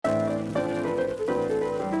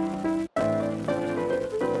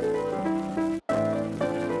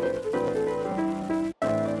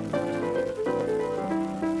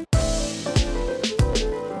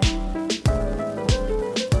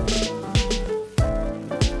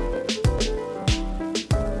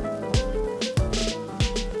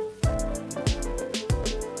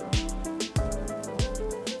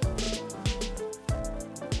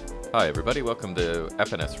Hi, everybody. Welcome to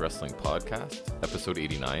FNS Wrestling Podcast, episode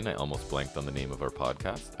 89. I almost blanked on the name of our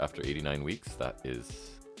podcast after 89 weeks. That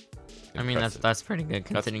is I mean, impressive. that's pretty good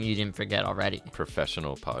considering you didn't forget already.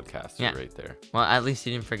 Professional podcaster Yeah. right there. Well, at least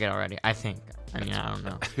you didn't forget already, I think. I mean, I don't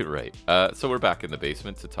know. Right. So we're back in the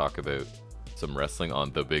basement to talk about some wrestling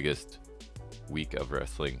on the biggest week of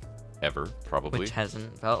wrestling ever, probably. Which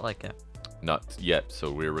hasn't felt like it. Not yet.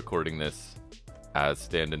 So we're recording this as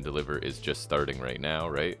Stand and Deliver is just starting right now,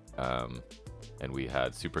 right? And we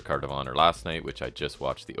had Supercard of Honor last night, which I just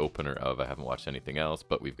watched the opener of. I haven't watched anything else,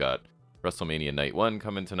 but we've got WrestleMania Night 1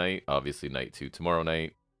 coming tonight, obviously Night 2 tomorrow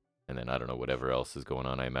night, and then I don't know, whatever else is going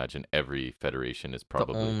on. I imagine every federation is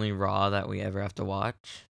probably... The only Raw that we ever have to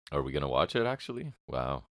watch. Are we going to watch it, actually?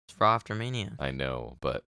 Wow. It's Raw after Mania. I know,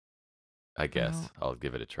 but I guess Well, I'll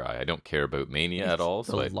give it a try. I don't care about Mania at It's all,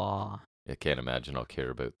 the so law. I can't imagine I'll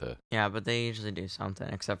care about the... Yeah, but they usually do something,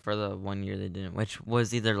 except for the 1 year they didn't, which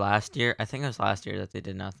was either last year. I think it was last year that they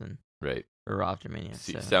did nothing Right. for Raw after Mania.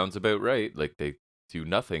 So. Sounds about right. Like, they do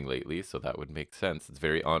nothing lately, so that would make sense. It's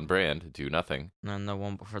very on brand, do nothing. And then the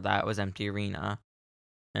one before that was Empty Arena.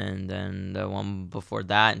 And then the one before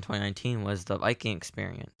that in 2019 was the Viking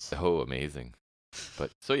Experience. Oh, amazing.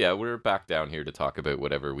 But so yeah, we're back down here to talk about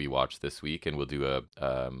whatever we watched this week, and we'll do a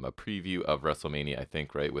preview of WrestleMania, I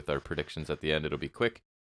think, right, with our predictions at the end. It'll be quick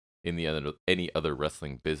in the any other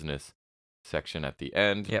wrestling business section at the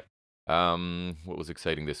end. Yep. What was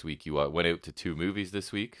exciting this week? You went out to 2 movies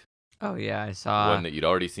this week. Oh, yeah, I saw... one that you'd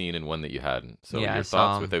already seen and one that you hadn't. So yeah, your I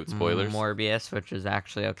thoughts saw without spoilers? Morbius, which was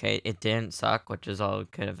actually okay. It didn't suck, which is all I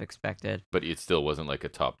could have expected. But it still wasn't like a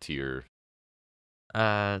top tier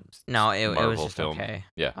No, it was Marvel just film. okay.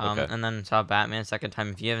 Yeah, okay. And then saw Batman second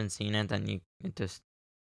time. If you haven't seen it, then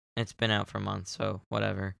it's been out for months, so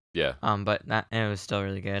whatever. Yeah. But it was still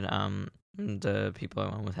really good. The people I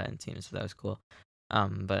went with hadn't seen it, so that was cool.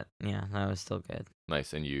 But yeah, that was still good.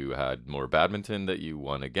 Nice. And you had more badminton that you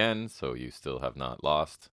won again, so you still have not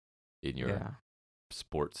lost in your Yeah.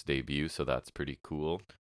 sports debut, so that's pretty cool.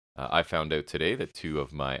 I found out today that 2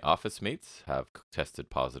 of my office mates have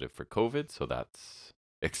tested positive for COVID, so that's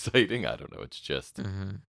exciting. I don't know. It's just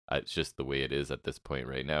the way it is at this point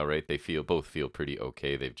right now, right? They both feel pretty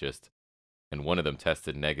okay. And one of them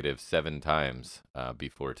tested negative 7 times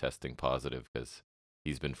before testing positive because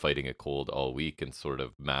he's been fighting a cold all week and sort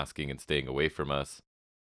of masking and staying away from us,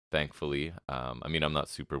 thankfully. I mean, I'm not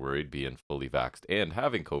super worried being fully vaxxed and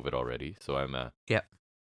having COVID already, so I'm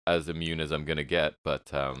as immune as I'm going to get.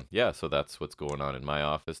 But yeah, so that's what's going on in my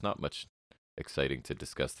office. Not much exciting to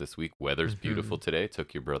discuss this week. Weather's beautiful today.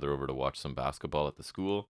 Took your brother over to watch some basketball at the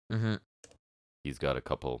school. He's got a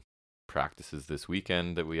couple practices this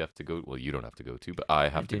weekend that we have to go. Well, you don't have to go to, but I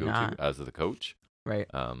have to go to as the coach. Right.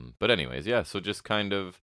 But anyways, yeah, so just kind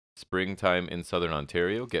of springtime in southern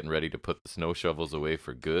Ontario, getting ready to put the snow shovels away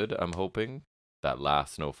for good, I'm hoping. That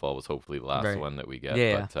last snowfall was hopefully the last one that we get.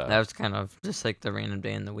 Yeah, but, that was kind of just like the random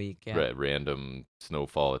day in the week. Yeah. Random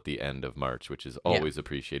snowfall at the end of March, which is always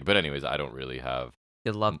appreciated. But anyways, I don't really have...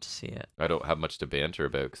 You'd love to see it. I don't have much to banter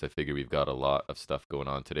about because I figure we've got a lot of stuff going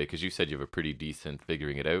on today. Because you said you have a pretty decent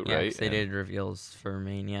figuring it out, right? Yeah, they did reveals for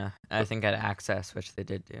Mania. I think at Access, which they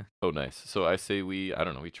did do. Oh, nice. So I say we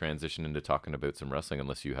transition into talking about some wrestling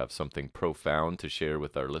unless you have something profound to share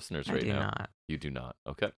with our listeners right now. I do not. You do not.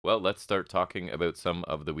 Okay. Well, let's start talking about some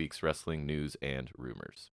of the week's wrestling news and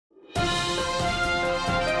rumors.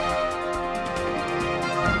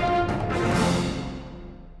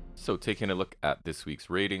 So, taking a look at this week's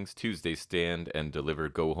ratings, Tuesday's Stand and Deliver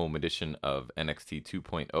Go Home edition of NXT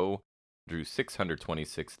 2.0 drew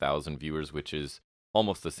 626,000 viewers, which is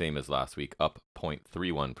almost the same as last week, up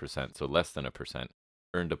 0.31%, so less than a percent.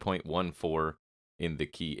 Earned a 0.14 in the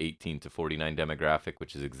key 18 to 49 demographic,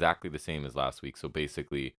 which is exactly the same as last week. So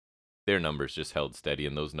basically, their numbers just held steady,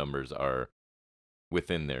 and those numbers are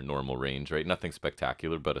within their normal range, right? Nothing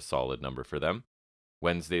spectacular, but a solid number for them.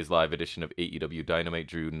 Wednesday's live edition of AEW Dynamite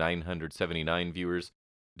drew 979 viewers,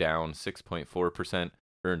 down 6.4%,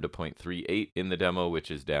 earned a 0.38 in the demo, which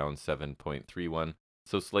is down 7.31,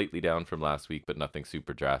 so slightly down from last week, but nothing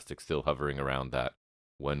super drastic, still hovering around that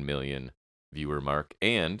 1 million viewer mark.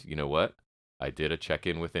 And you know what? I did a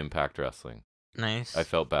check-in with Impact Wrestling. Nice. I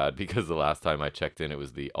felt bad because the last time I checked in, it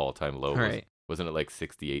was the all-time low. Right. Wasn't it like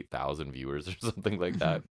 68,000 viewers or something like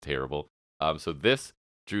that? Terrible. So this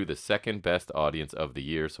drew the second best audience of the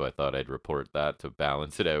year, so I thought I'd report that to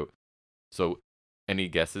balance it out. So any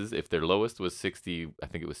guesses? If their lowest was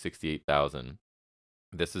 68,000,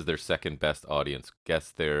 this is their second best audience.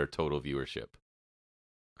 Guess their total viewership.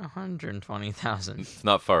 120,000. It's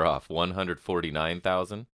not far off.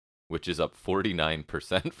 149,000, which is up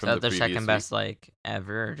 49% Is from that the their previous second week. best like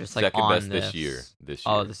ever, or just like Second on best this year.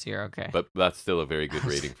 Oh, this year. Okay. But that's still a very good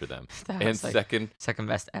rating for them. That And was like second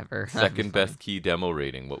best ever. That'd be second funny. best key demo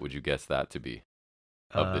rating. What would you guess that to be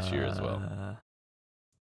of this year as well?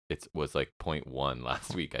 It was like 0.1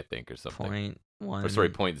 last week, I think, or something. 0.1. Or sorry,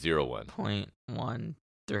 0.01.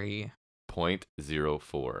 0.13.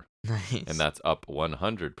 0.04. Nice. And that's up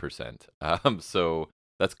 100%. So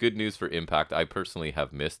that's good news for Impact. I personally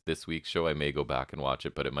have missed this week's show. I may go back and watch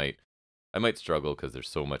it, but I might struggle because there's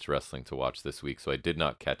so much wrestling to watch this week. So I did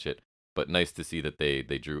not catch it. But nice to see that they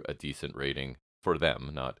drew a decent rating for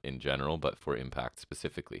them, not in general, but for Impact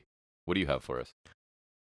specifically. What do you have for us?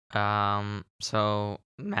 So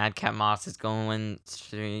Madcap Moss is going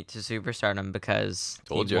straight to superstardom because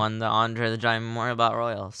Told he ya. won the Andre the Giant Memorial Battle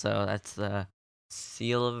Royal. So that's the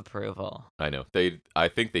seal of approval. I know. I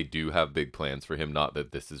think they do have big plans for him. Not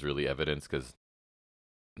that this is really evidence, because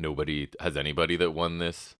anybody that won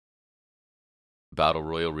this Battle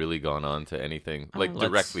Royal really gone on to anything like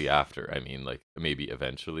directly after. I mean, like maybe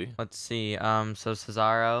eventually. Let's see. So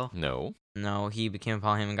Cesaro. No, he became a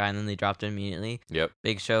Paul Heyman guy, and then they dropped it immediately. Yep.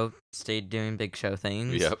 Big Show stayed doing Big Show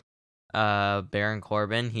things. Yep. Baron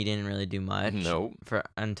Corbin, he didn't really do much. No.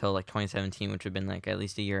 Until like 2017, which would have been like at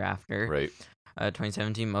least a year after. Right.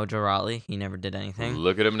 2017, Mojo Rawley, he never did anything.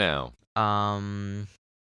 Look at him now.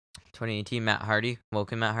 2018, Matt Hardy,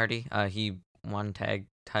 Woken Matt Hardy. He won tag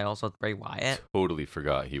titles with Bray Wyatt. Totally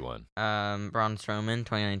forgot he won. Braun Strowman,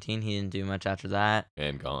 2019, he didn't do much after that.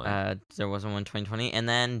 And gone. There wasn't one 2020, and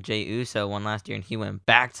then Jey Uso won last year, and he went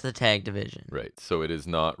back to the tag division. Right. So it is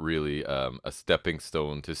not really a stepping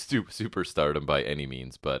stone to superstardom by any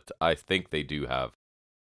means, but I think they do have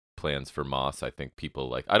plans for Moss. I think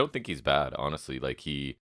I don't think he's bad, honestly. Like,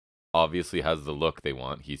 he obviously has the look they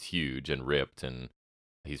want. He's huge and ripped, and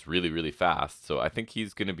he's really, really fast. So I think he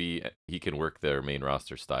can work their main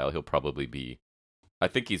roster style. He'll probably I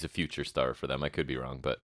think he's a future star for them. I could be wrong,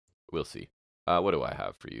 but we'll see. What do I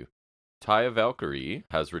have for you? Taya Valkyrie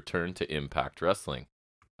has returned to Impact Wrestling.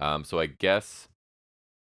 So I guess,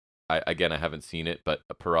 I haven't seen it, but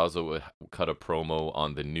Purrazzo cut a promo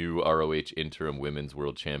on the new ROH Interim Women's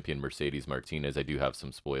World Champion Mercedes Martinez. I do have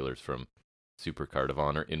some spoilers from Supercard of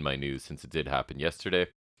Honor in my news since it did happen yesterday.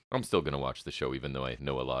 I'm still going to watch the show even though I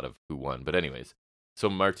know a lot of who won. But anyways, so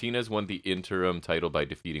Martinez won the interim title by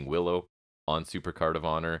defeating Willow on Supercard of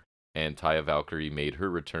Honor, and Taya Valkyrie made her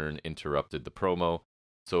return, interrupted the promo.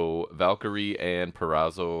 So Valkyrie and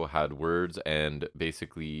Purrazzo had words, and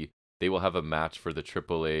basically they will have a match for the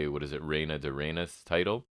AAA, Reina de Reinas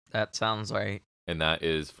title. That sounds right. And that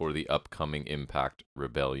is for the upcoming Impact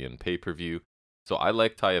Rebellion pay-per-view. So I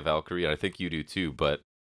like Taya Valkyrie, and I think you do too, but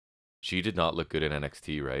she did not look good in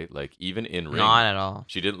NXT, right? Like, even in ring. Not at all.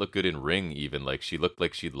 She didn't look good in ring, even. Like, she looked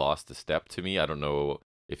like she'd lost a step to me. I don't know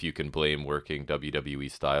if you can blame working WWE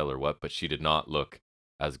style or what, but she did not look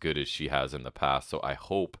as good as she has in the past. So I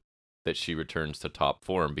hope that she returns to top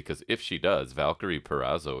form, because if she does, Valkyrie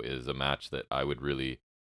Purrazzo is a match that I would really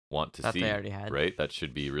want to see. They already had. Right? That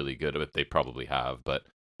should be really good. But they probably have, but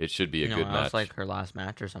it should be a good match. That was like her last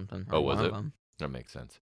match or something. Oh, was it? That makes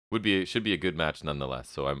sense. Should be a good match nonetheless.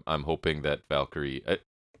 So I'm hoping that Valkyrie,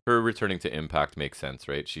 her returning to Impact makes sense,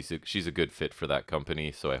 right? She's a good fit for that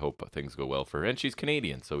company, so I hope things go well for her. And she's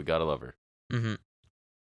Canadian, so we gotta love her.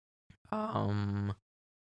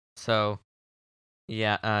 So,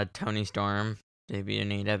 yeah, Toni Storm debuted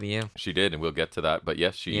in AEW. She did, and we'll get to that. But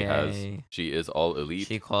yes, she is all elite.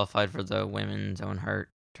 She qualified for the Women's Own Heart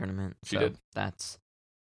tournament. She did. That's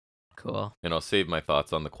cool. And I'll save my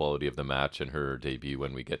thoughts on the quality of the match and her debut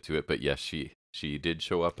when we get to it. But yes, she did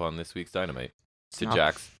show up on this week's Dynamite.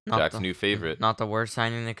 Jack's new favorite. Not the worst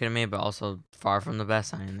signing they could have made, but also far from the best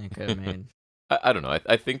signing they could have made. I don't know.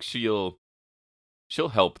 I think she'll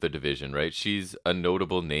help the division, right? She's a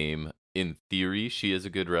notable name. In theory, she is a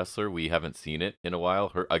good wrestler. We haven't seen it in a while.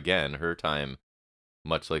 Her time,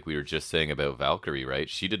 much like we were just saying about Valkyrie, right?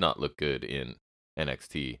 She did not look good in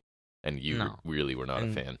NXT, and you really were not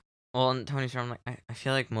a fan. Well, and Toni Storm, I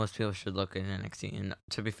feel like most people should look in NXT, and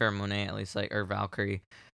to be fair, Monet at least, or Valkyrie,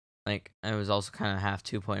 it was also kind of half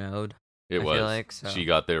 2.0'd. It was. Feel like, so. She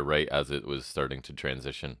got there right as it was starting to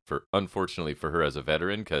transition. Unfortunately for her as a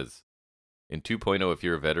veteran, because in 2.0, if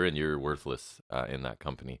you're a veteran, you're worthless in that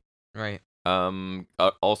company. Right.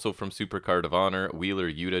 Also from Supercard of Honor, Wheeler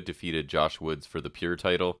Yuta defeated Josh Woods for the Pure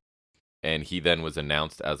title, and he then was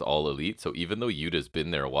announced as All Elite. So even though Yuta's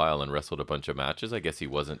been there a while and wrestled a bunch of matches, I guess he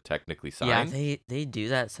wasn't technically signed. Yeah, they do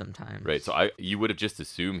that sometimes. Right. So you would have just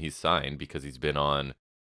assumed he's signed because he's been on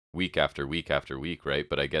week after week after week, right?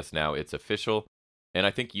 But I guess now it's official. And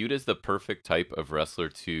I think Yuta's the perfect type of wrestler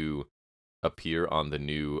to appear on the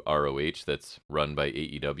new ROH that's run by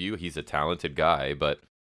AEW. He's a talented guy, but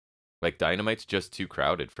like Dynamite's just too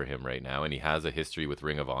crowded for him right now, and he has a history with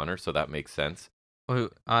Ring of Honor, so that makes sense.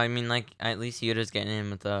 I mean, like at least Yuta's getting in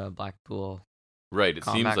with the Blackpool Right, it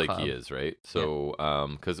seems Combat like he Club. is, right? Yeah. So,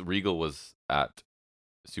 because Regal was at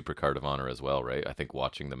Super Card of Honor as well, right? I think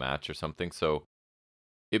watching the match or something. So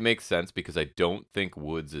it makes sense because I don't think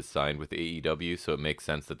Woods is signed with AEW, so it makes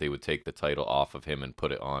sense that they would take the title off of him and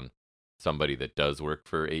put it on somebody that does work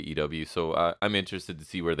for AEW. So I'm interested to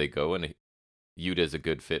see where they go, and Yuta is a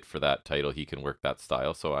good fit for that title. He can work that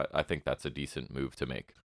style, so I think that's a decent move to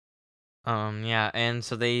make. Yeah, and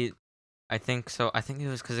so I think so. I think it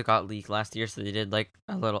was because it got leaked last year, so they did like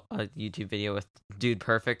a YouTube video with Dude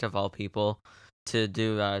Perfect of all people to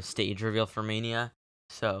do a stage reveal for Mania.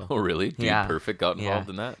 So Oh, really? Dude yeah, Perfect got yeah. involved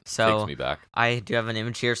in that? Takes So me back. I do have an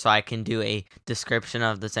image here, so I can do a description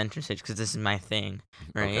of this entrance stage because this is my thing,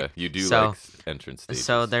 right? Okay, you do So like entrance so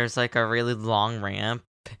stages. there's like a really long ramp,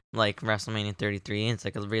 like WrestleMania 33. And it's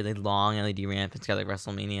like a really long LED ramp. It's got like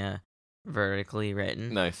WrestleMania vertically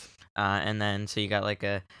written. Nice. And then so you got like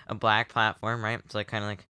a black platform, right? It's like kind of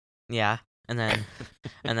like, yeah. And then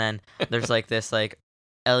and then there's like this like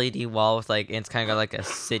LED wall with like it's kind of got like a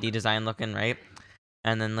city design looking, right?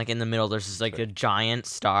 And then like in the middle there's just like a giant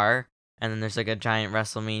star, and then there's like a giant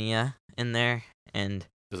WrestleMania in there, and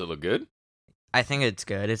Does it look good? I think it's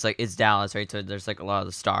good. It's like it's Dallas, right? So there's like a lot of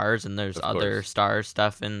the stars, and there's Of other course. star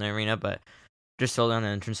stuff in the arena, but just solely on the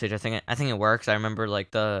entrance stage, I think it works. I remember like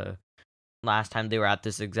the last time they were at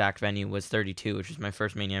this exact venue was 32, which was my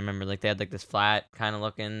first Mania. I remember like they had like this flat kind of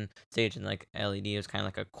looking stage, and like LED was kind of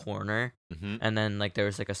like a corner, Hmm. and then like there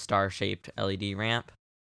was like a star shaped LED ramp.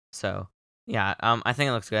 So yeah, I think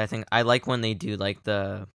it looks good. I think I like when they do like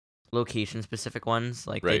the location specific ones,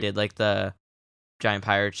 like they Right. did like the giant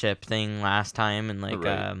pirate ship thing last time, and like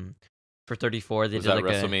Right. for 34 they Was did that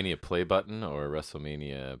like a WrestleMania play button or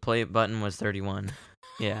WrestleMania? play button was 31.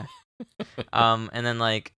 Yeah. And then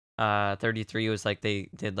like 33 was like they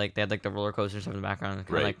did like they had like the roller coaster stuff in the background, and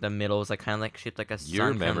kind of Right. like the middle was like kind of like shaped like a Your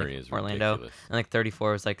sun, kind of like memory is Orlando. ridiculous. And like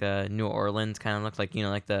 34 was like a New Orleans, kind of looked like, you know,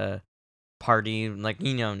 like the party, like,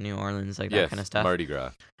 you know, New Orleans, like that kind of Yes, stuff. Mardi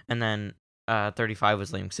Gras. And then 35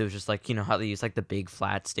 was lame because it was just like, you know how they use like the big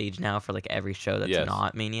flat stage now for like every show that's Yes.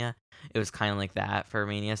 not Mania. It was kind of like that for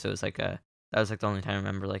Mania, so it was like that was like the only time I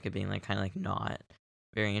remember like it being like kind of like not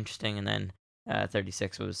very interesting. And then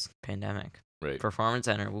 36 was Pandemic Right. Performance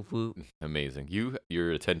Center. Whoop whoop. Amazing.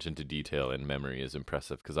 Your attention to detail and memory is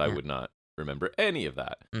impressive because I Yeah. would not remember any of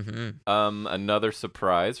that. Mm-hmm. Another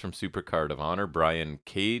surprise from Super Card of Honor, Brian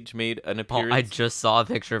Cage made an Oh, I appearance. just saw a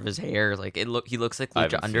picture of his hair. Like he looks like I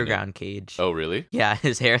Lucha haven't seen it. Underground Cage. Oh, really? Yeah,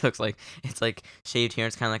 his hair looks like it's like shaved here.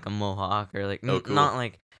 It's kind of like a mohawk, or like Oh, cool. not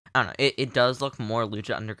like, I don't know. It does look more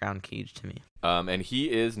Lucha Underground Cage to me. And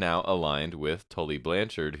he is now aligned with Tully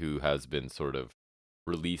Blanchard, who has been sort of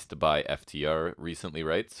released by FTR recently,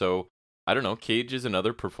 right? So I don't know. Cage is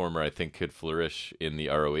another performer I think could flourish in the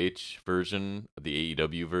ROH version, the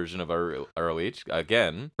AEW version of ROH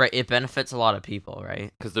again, Right, it benefits a lot of people,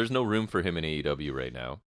 right? because there's no room for him in AEW right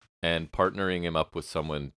now. And partnering him up with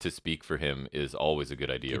someone to speak for him is always a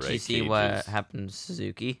good idea, Did right? you see Cage what is- happened to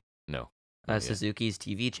Suzuki? No. not yet. Suzuki's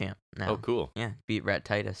TV champ now. Oh, cool. Yeah, beat Rhett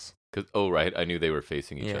Titus. Right. I knew they were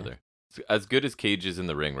facing each Yeah. other. As good as Cage is in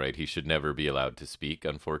the ring, right? He should never be allowed to speak,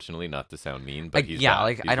 unfortunately, not to sound mean, but he's yeah, bad.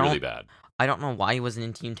 like, He's really bad. I don't know why he wasn't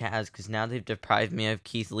in Team Taz, because now they've deprived me of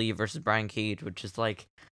Keith Lee versus Brian Cage, which is like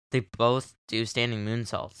they both do standing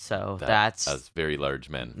moonsaults, so that's As very large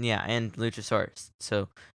men. yeah, and Luchasaurus. So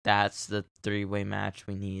that's the three-way match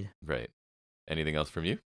we need. Right. Anything else from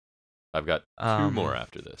you? I've got two more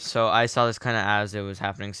after this. So I saw this kind of as it was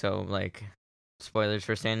happening. So like, spoilers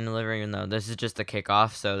for Stand and Deliver, even though this is just the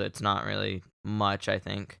kickoff, so it's not really much, I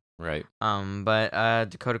think. Right. But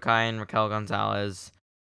Dakota Kai and Raquel Gonzalez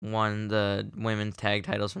won the women's tag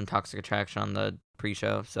titles from Toxic Attraction on the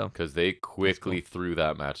pre-show. So Because they quickly threw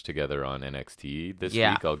that match together on NXT this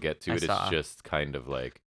Yeah, week. I'll get to I it. saw. It's just kind of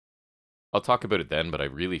like, I'll talk about it then, but I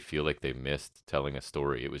really feel like they missed telling a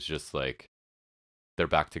story. It was just like, they're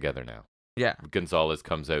back together now. yeah, Gonzalez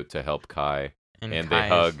comes out to help Kai, and they Kai's-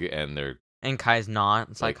 hug, and they're And Kai's not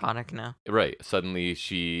Like, psychotic now, right. Suddenly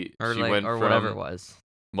she or she like, went or from whatever it was.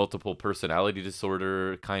 multiple personality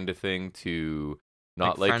disorder kind of thing to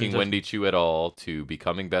not Like, liking friends of- Wendy Chu at all, to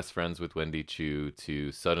becoming best friends with Wendy Chu,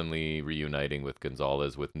 to suddenly reuniting with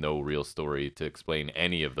Gonzalez with no real story to explain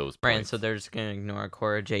any of those points. Right, and so they're just gonna ignore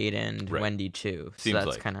Cora Jade and Right. Wendy Chu. So Seems that's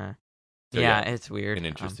like. kind of So, yeah, it's weird. an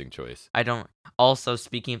interesting choice. I don't. Also,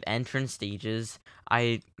 speaking of entrance stages,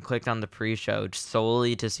 I clicked on the pre-show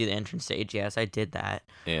solely to see the entrance stage. Yes, I did that.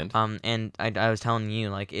 And And I was telling you,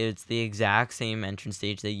 like, it's the exact same entrance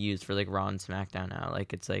stage they use for like Raw and SmackDown now.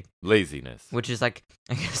 Like, it's like, laziness. which is like,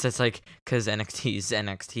 I guess it's like because NXT is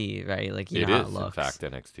NXT, right? Like, you It know how it is, in looks. fact,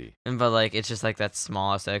 NXT. But like, it's just like that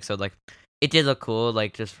small aesthetic. So like, it did look cool,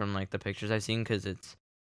 like just from like the pictures I've seen, because it's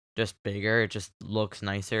just bigger. It just looks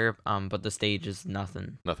nicer. But the stage is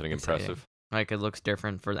nothing. Nothing exciting. impressive. Like, it looks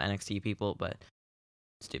different for the NXT people, but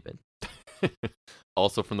stupid.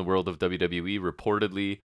 Also from the world of WWE,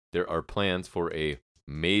 reportedly, there are plans for a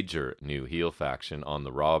major new heel faction on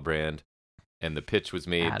the Raw brand. And the pitch was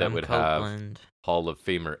made that would Copeland. have Hall of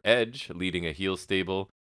Famer Edge leading a heel stable.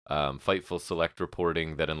 Fightful Select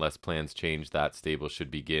reporting that unless plans change, that stable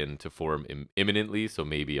should begin to form imminently. So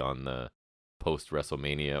maybe on the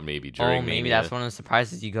post-WrestleMania, maybe during maybe Mania. that's one of the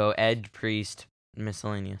surprises. You go Edge, Priest,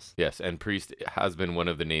 miscellaneous. Yes, and Priest has been one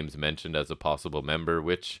of the names mentioned as a possible member,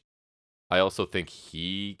 which I also think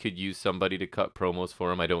he could use somebody to cut promos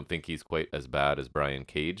for him. I don't think he's quite as bad as Brian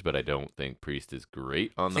Cage, but I don't think Priest is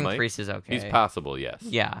great on I the think mic. Priest is okay. He's passable, yes.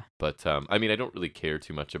 Yeah. But, I mean, I don't really care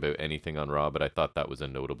too much about anything on Raw, but I thought that was a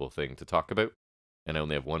notable thing to talk about. And I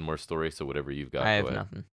only have one more story, so whatever you've got, I have go ahead.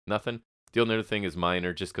 nothing. Nothing? The only other thing is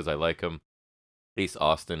minor, just because I like him. Ace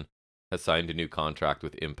Austin has signed a new contract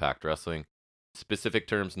with Impact Wrestling. Specific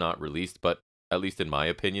terms not released, but at least in my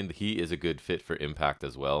opinion, he is a good fit for Impact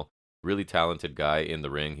as well. Really talented guy in the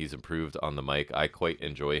ring. He's improved on the mic. I quite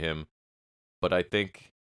enjoy him. But I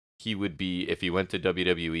think he would be, if he went to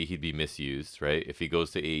WWE, he'd be misused, right? If he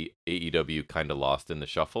goes to AEW, kind of lost in the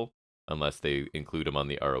shuffle, unless they include him on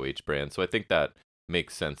the ROH brand. So I think that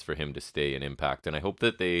makes sense for him to stay in Impact. And I hope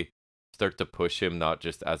that they start to push him not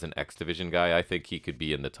just as an X Division guy. I think he could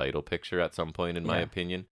be in the title picture at some point, in my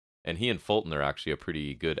opinion. And he and Fulton are actually a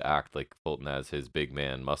pretty good act. Like, Fulton as his big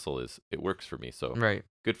man muscle it works for me. So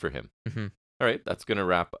good for him. Mm-hmm. All right, that's going to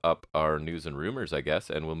wrap up our news and rumors, I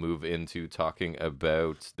guess. And we'll move into talking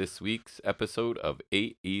about this week's episode of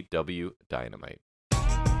AEW Dynamite.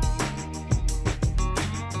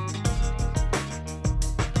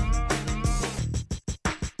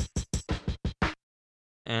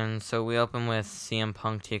 And so we open with CM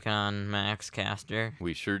Punk taking on Max Caster.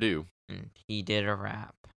 We sure do. And he did a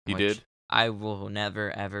rap. He did? I will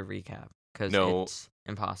never, ever recap, because it's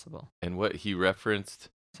impossible. And what he referenced?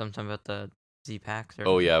 Something about the Z-Packs?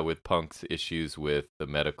 Oh, yeah, with Punk's issues with the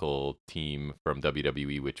medical team from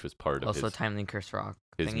WWE, which was part of also his... timely Chris Rock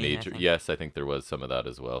his thingy, major... Yes, I think there was some of that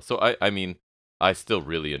as well. So, I mean, I still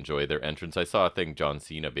really enjoy their entrance. I saw a thing, John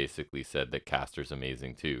Cena basically said that Caster's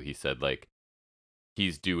amazing, too. He said, like,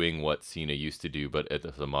 he's doing what Cena used to do, but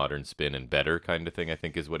at a modern spin and better kind of thing, I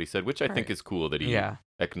think is what he said, which I think is cool that he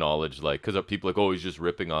acknowledged, like, because people are like, oh, he's just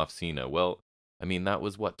ripping off Cena. Well, I mean, that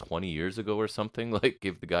was, 20 years ago or something? Like,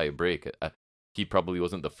 give the guy a break. He probably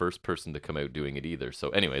wasn't the first person to come out doing it either. So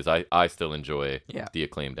anyways, I still enjoy the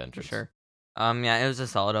acclaimed entrance. For sure. It was a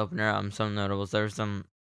solid opener. Some notables. There's some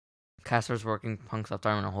Caster's working Punk's left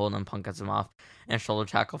arm in a hold, and Punk gets him off, and a shoulder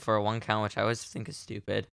tackle for a 1 count, which I always think is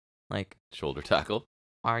stupid. Like, shoulder tackle?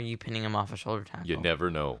 Why are you pinning him off a shoulder tackle? You never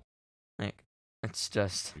know. Like, it's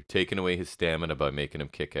just... You're taking away his stamina by making him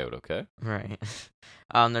kick out, okay? Right.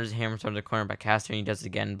 There's a hammer thrown to the corner by Caster, and he does it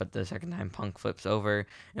again, but the second time Punk flips over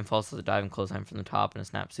and falls to the diving clothesline from the top and a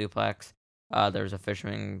snap suplex. There's a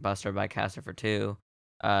fisherman buster by Caster for 2.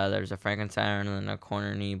 There's a Frankenstein and then a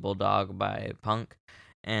corner knee bulldog by Punk.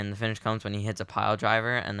 And the finish comes when he hits a pile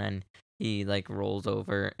driver, and then he, like, rolls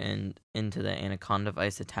over and into the Anaconda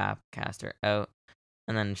Vice to tap Caster out.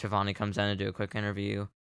 And then Shivani comes down to do a quick interview.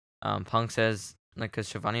 Punk says, like,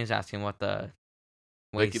 because Shivani was asking what the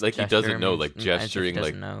like he doesn't know, like gesturing,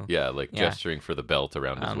 like know. Gesturing for the belt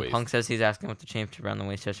around his waist. Punk says he's asking what the championship around the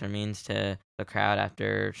waist gesture means to the crowd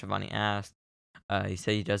after Shivani asked. He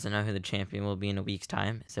said he doesn't know who the champion will be in a week's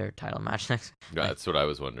time. Is there a title match next? Yeah, that's what I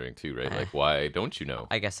was wondering too, right? Like, why don't you know?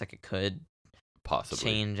 I guess like it could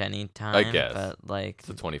possibly change any time. I guess, but like it's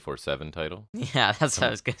a 24/7 title. Yeah, that's what I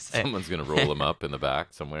was gonna say. Someone's gonna roll him up in the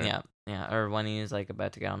back somewhere. Yeah, or when he's like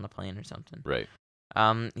about to get on the plane or something. Right.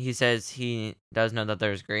 He says he does know that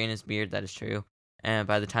there's gray in his beard. That is true. And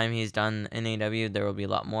by the time he's done in AEW, there will be a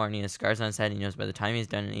lot more. And he has scars on his head. He knows by the time he's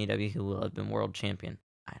done in AEW, he will have been world champion.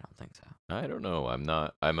 I don't think so. I don't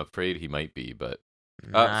know. I'm afraid he might be, but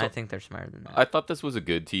I think they're smarter than that. I thought this was a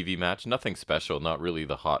good TV match. Nothing special. Not really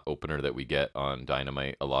the hot opener that we get on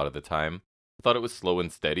Dynamite a lot of the time. I thought it was slow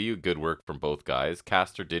and steady. Good work from both guys.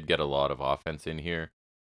 Caster did get a lot of offense in here.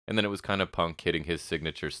 And then it was kind of Punk hitting his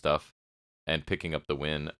signature stuff and picking up the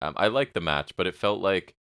win. I liked the match, but it felt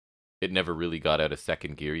like it never really got out of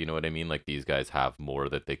second gear. You know what I mean? Like these guys have more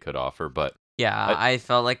that they could offer, but Yeah, I I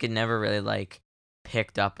felt like it never really like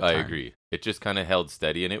picked up a I ton. agree. It just kind of held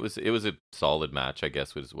steady, and it was a solid match, I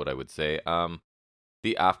guess, was what I would say.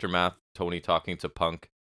 The aftermath, Tony talking to Punk.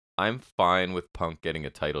 I'm fine with Punk getting a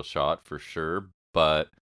title shot for sure, but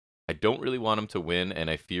I don't really want him to win, and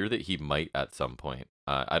I fear that he might at some point.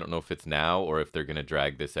 I don't know if it's now or if they're gonna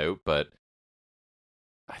drag this out, but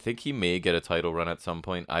I think he may get a title run at some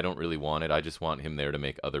point. I don't really want it. I just want him there to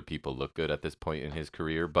make other people look good at this point in his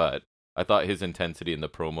career. But I thought his intensity in the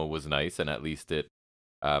promo was nice, and at least it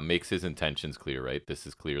makes his intentions clear, right? This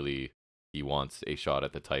is clearly he wants a shot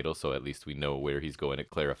at the title, so at least we know where he's going. It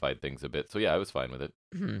clarified things a bit. So yeah, I was fine with it.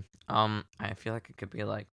 I feel like it could be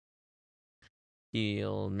like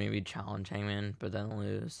he'll maybe challenge Hangman, but then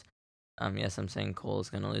lose. Yes, I'm saying Cole is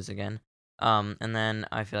gonna lose again. And then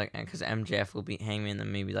I feel like because MJF will beat Hangman,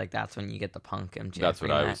 then maybe like that's when you get the Punk MJF That's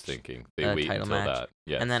what I was rematch, thinking. They wait title until match. that.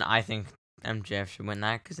 Yes. And then I think MJF should win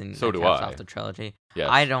that because then So that do caps I. off the trilogy. Yes.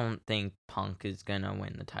 I don't think Punk is gonna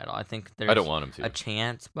win the title. I think I don't there's want him to. a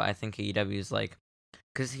chance, but I think AEW is like,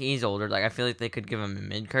 because he's older. Like I feel like they could give him a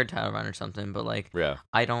mid card title run or something. But like Yeah.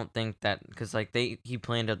 I don't think that because like he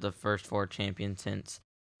planned out the first 4 champions since.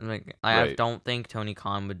 Like I Right. don't think Tony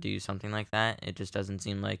Khan would do something like that. It just doesn't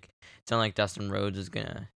seem like it's not like Dustin Rhodes is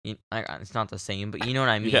gonna. It's not the same, but you know what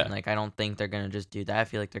I mean. Yeah. Like I don't think they're gonna just do that. I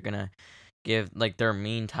feel like they're gonna give like their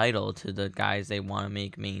main title to the guys they want to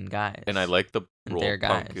make main guys. And I like the And role their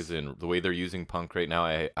Punk guys. is in. The way they're using Punk right now,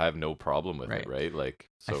 I have no problem with it, Right. right? Like,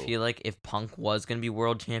 I so feel like if Punk was gonna be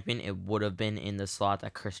world champion, it would have been in the slot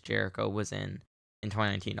that Chris Jericho was in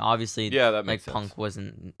 2019. Obviously, yeah, that like makes sense. Punk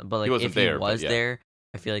wasn't, but like wasn't if there, he but was yeah. there,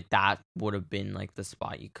 I feel like that would have been like the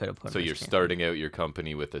spot you could have put. So him as you're champion. starting out your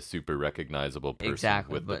company with a super recognizable person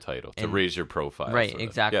Exactly, with the but title to and- raise your profile. Right, sorta.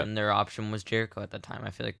 exactly. Yeah. And their option was Jericho at the time. I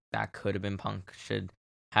feel like that could have been Punk should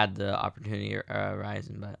had the opportunity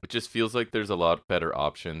arising, but It just feels like there's a lot better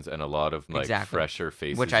options and a lot of like Exactly. fresher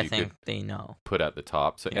faces which I you think could they know. put at the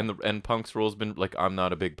top. So Yeah. and Punk's role's been like, I'm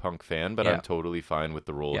not a big Punk fan, but Yeah. I'm totally fine with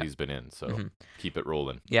the role Yeah. he's been in. So Mhm. keep it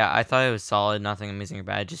rolling. Yeah, I thought it was solid. Nothing amazing or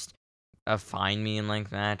bad. Just a fine medium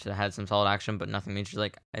length match that had some solid action, but nothing major.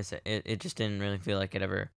 Like I said, it just didn't really feel like it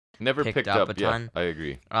ever Never picked picked up up. a Yeah, ton. I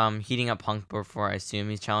agree. Heating up Punk before I assume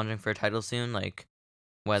he's challenging for a title soon. Like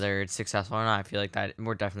whether it's successful or not, I feel like that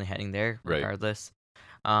we're definitely heading there Right. regardless.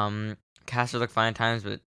 Caster looked fine at times,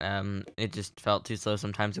 but it just felt too slow.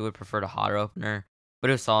 Sometimes I would prefer a hotter opener, but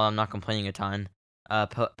it was solid. I'm not complaining a ton.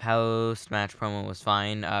 Post match promo was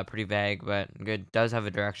fine. Pretty vague, but good. Does have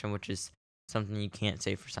a direction, which is something you can't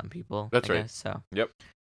say for some people. That's I right. guess, so. Yep.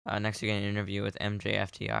 Next, we get an interview with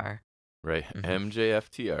MJFTR. Right. Mhm.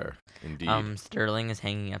 MJFTR. Indeed. Sterling is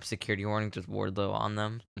hanging up security warnings with Wardlow on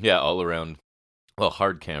them. Yeah, all around. Well,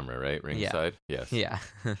 hard camera, right? Ringside. Yes. Yeah.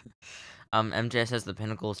 MJ says the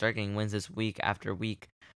Pinnacle will start getting wins this week after week.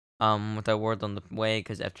 Without Wardlow on the way,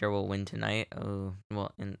 because FTR will win tonight. Oh,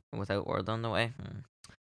 well, without Wardlow on the way.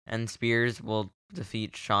 And Spears will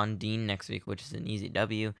defeat Sean Dean next week, which is an easy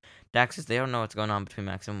W. Dax says they don't know what's going on between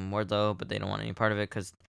Maxim and Wardlow, but they don't want any part of it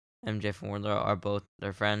because MJF and Wardlow are both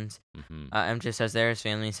their friends. MJ says they're his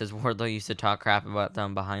family. He says Wardlow used to talk crap about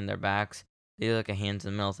them behind their backs. They do like a hands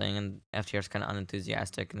in the middle thing, and FTR's kind of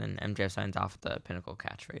unenthusiastic, and then MJF signs off with the Pinnacle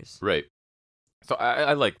catchphrase. Right. So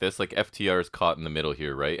I like this. Like FTR is caught in the middle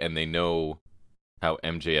here, right? And they know how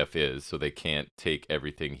MJF is, so they can't take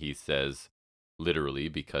everything he says literally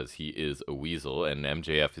because he is a weasel, and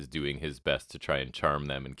MJF is doing his best to try and charm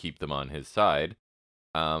them and keep them on his side.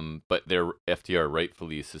 But they're FTR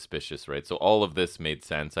rightfully suspicious, right? So all of this made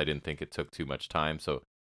sense. I didn't think it took too much time, so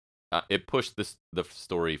it pushed the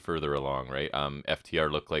story further along, right?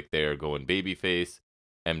 FTR look like they're going babyface.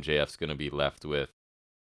 MJF's gonna be left with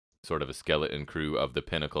sort of a skeleton crew of the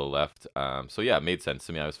Pinnacle left. So yeah, it made sense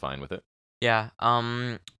to me. I was fine with it. Yeah.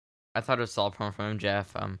 I thought it was a solid promo from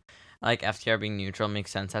MJF. I like FTR being neutral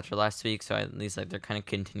makes sense after last week, so at least like they're kind of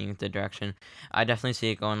continuing the direction. I definitely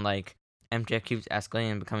see it going like MJF keeps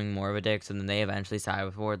escalating and becoming more of a dick, so then they eventually side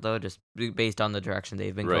with Wardlow just based on the direction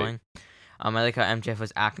they've been Right. going. I like how MJF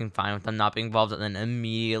was acting fine with them not being involved, and then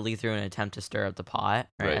immediately through an attempt to stir up the pot.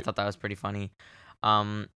 Right? I Right. thought that was pretty funny.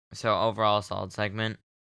 So overall, a solid segment.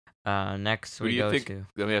 Next Who we do you go think? to.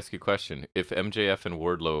 Let me ask you a question. If MJF and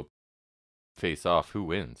Wardlow face off, who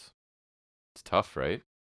wins? It's tough, right?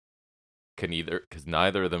 Because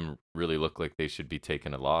neither of them really look like they should be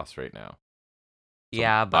taking a loss right now. So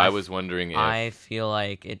Yeah, but I was wondering if I feel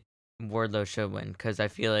like Wardlow should win because I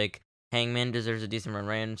feel like Hangman deserves a decent run,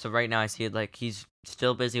 right? And so right now I see it like he's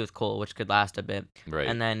still busy with Cole, which could last a bit, right.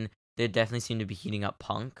 and then they definitely seem to be heating up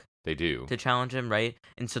Punk. They do. to challenge him, right?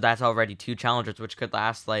 And so that's already 2 challengers, which could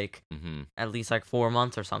last like Mm-hmm. at least like 4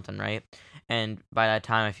 months or something, right? And by that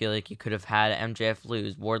time, I feel like you could have had MJF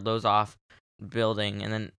lose, Wardlow's off building,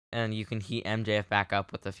 and you can heat MJF back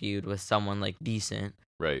up with a feud with someone like decent,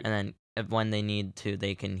 Right. and then when they need to,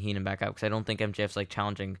 they can heat him back up. Because I don't think MJF's like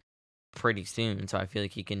challenging pretty soon, so I feel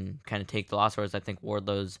like he can kind of take the loss. Whereas I think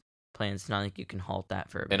Wardlow's plans, it's not like you can halt that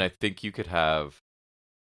for a bit. And I think you could have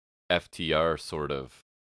FTR sort of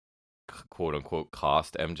quote unquote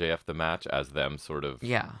cost MJF the match as them sort of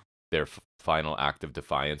Yeah, their final act of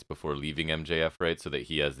defiance before leaving MJF, right? So that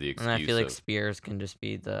he has the excuse. and I feel like of, Spears can just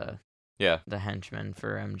be the yeah, henchman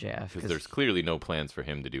for MJF because there's clearly no plans for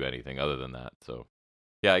him to do anything other than that. So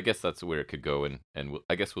yeah, I guess that's where it could go, and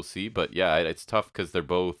I guess we'll see. But yeah, it's tough because they're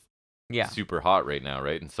both yeah. super hot right now,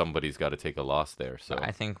 right? And somebody's got to take a loss there. So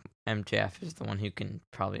I think MJF is the one who can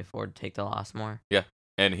probably afford to take the loss more. yeah,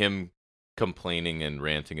 and him complaining and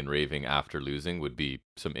ranting and raving after losing would be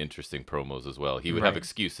some interesting promos as well. He would have Right.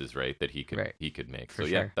 excuses, right, that he could make. For So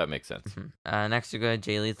yeah, sure. that makes sense. Next we go to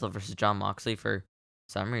Jay Lethal versus John Moxley for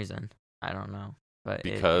some reason. I don't know, but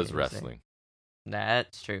Because it was wrestling.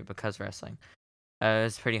 That's true. Because wrestling. It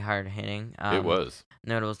was pretty hard hitting. It was.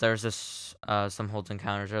 Notables. There was this some holds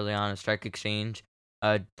encounters early on, a strike exchange.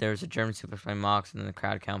 There was a German suplex by Mox, and then the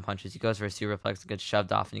crowd count punches. He goes for a superplex, gets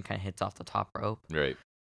shoved off, and he kind of hits off the top rope. Right.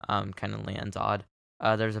 Kind of lands odd.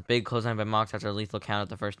 There's a big clothesline by Mox after a lethal count at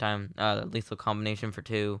the first time. Lethal combination for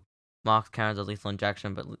 2. Mox countered the lethal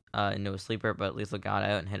injection, but into a sleeper, but Lethal got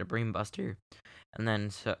out and hit a brainbuster. And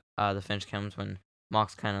then the finish comes when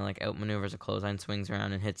Mox kind of like outmaneuvers a clothesline, swings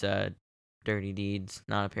around, and hits a Dirty Deeds,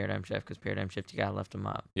 not a Paradigm Shift, because Paradigm Shift, you gotta lift him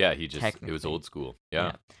up. Yeah, it was Technically. old school.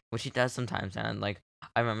 Yeah. Which he does sometimes. And like,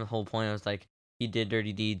 I remember the whole point was like, he did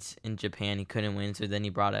Dirty Deeds in Japan, he couldn't win, so then he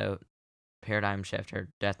brought out Paradigm Shift or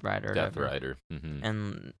Death Rider or Death whatever. Rider. Mm-hmm.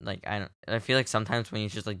 And like, I feel like sometimes when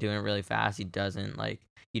he's just like doing it really fast, he doesn't like,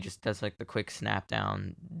 he just does like the quick snap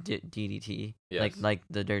down DDT, Yes. like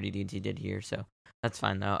the Dirty Deeds he did here. So that's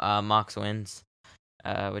fine though. Mox wins.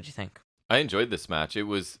 What'd you think? I enjoyed this match. It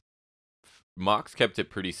was Mox kept it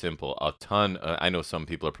pretty simple. A ton. I know some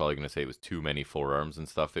people are probably going to say it was too many forearms and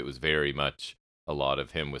stuff. It was very much a lot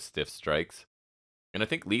of him with stiff strikes. And I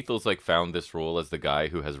think Lethal's like found this role as the guy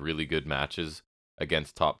who has really good matches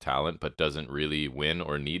against top talent, but doesn't really win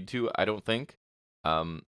or need to. I don't think.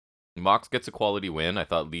 Mox gets a quality win. I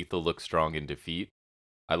thought Lethal looked strong in defeat.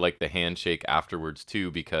 I like the handshake afterwards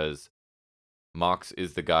too, because Mox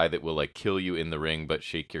is the guy that will like kill you in the ring but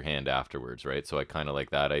shake your hand afterwards, right? So I kind of like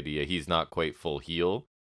that idea. He's not quite full heel,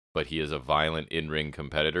 but he is a violent in-ring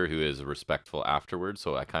competitor who is respectful afterwards.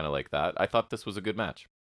 So I kind of like that. I thought this was a good match.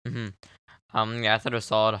 Yeah, I thought it was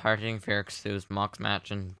solid, hard-hitting fair because it was Mox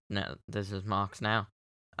match, and this is Mox now.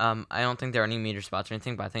 I don't think there are any meter spots or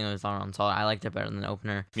anything, but I think it was on solid. I liked it better than the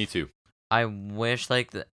opener. Me too. I wish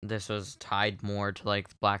like this was tied more to like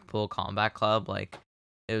the Blackpool Combat Club, like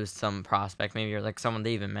it was some prospect maybe, or like someone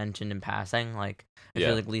they even mentioned in passing. Like I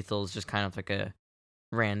feel like Lethal is just kind of like a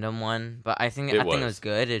random one, but I think it was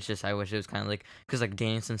good. It's just I wish it was kind of like, because like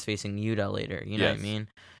Danielson's facing Yuta later, you know what I mean?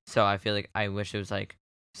 So I feel like I wish it was like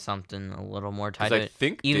something a little more tied to it.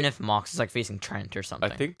 Think even if Mox is like facing Trent or something.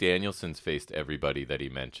 I think Danielson's faced everybody that he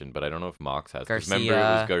mentioned, but I don't know if Mox has. 'Cause Garcia. remember,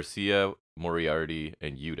 it was Garcia, Moriarty,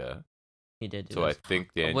 and Yuta. He did. So I think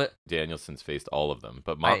Danielson's faced all of them,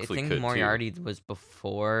 but Moxley I think could Moriarty too. was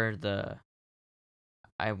before the.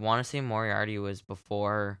 I want to say Moriarty was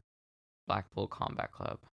before Blackpool Combat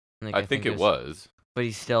Club. Like, I think it was. But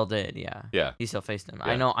he still did, yeah. Yeah. He still faced him.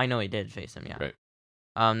 Yeah. I know he did face him, yeah.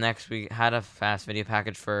 Right. Next we had a fast video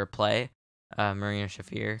package for Play, Marina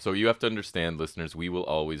Shafir. So you have to understand, listeners, we will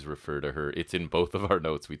always refer to her. It's in both of our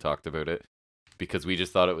notes. We talked about it because we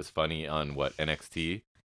just thought it was funny on NXT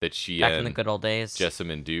that she Back in and the good old days.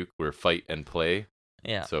 Jessamine Duke were Fight and Play.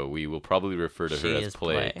 Yeah. So we will probably refer to her She as is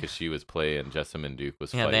Play Play. because she was Play and Jessamine Duke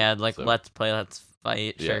was Yeah, Fight. they had like so, Let's Play, Let's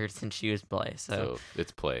Fight Yeah. shirts, and she was Play. So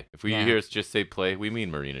it's Play. If we Yeah. hear us just say Play, we mean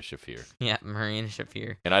Marina Shafir. yeah, Marina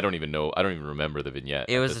Shafir. And I don't even remember the vignette.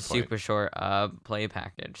 It at was a this point. super short Play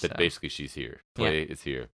package. That So basically she's here. Play is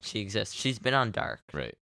here. she exists. She's been on Dark.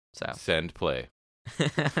 Right. So Send Play.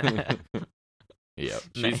 Yeah,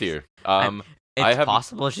 she's Nice. here. It's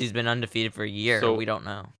possible she's been undefeated for a year. So- we don't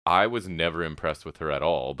know. I was never impressed with her at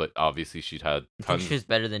all, but obviously she's had I think tons. she was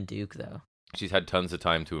better than Duke though. She's had tons of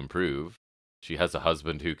time to improve. She has a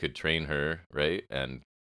husband who could train her, right? And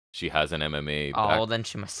she has an MMA. Oh, well, then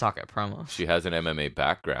she must suck at promos. She has an MMA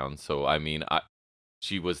background, so I mean,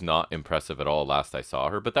 she was not impressive at all last I saw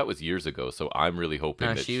her, but that was years ago. So I'm really hoping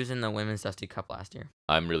No, that she was in the Women's Dusty Cup last year.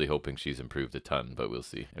 I'm really hoping she's improved a ton, but we'll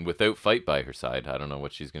see. And without Fight by her side, I don't know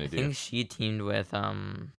what she's I gonna do. think she teamed with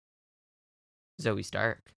Zoe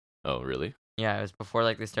Stark. Oh, really? Yeah, it was before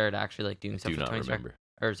like they started actually like doing I stuff do with not Tony Stark remember.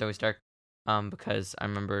 or Zoe Stark. Because I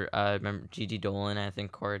remember Gigi Dolan and I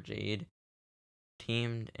think Cora Jade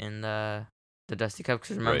teamed in the Dusty Cup.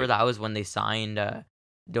 Because remember Right. that was when they signed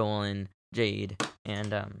Dolan, Jade,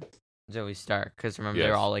 and Zoe Stark. Because remember they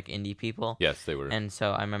were Yes. all like indie people. Yes, they were. And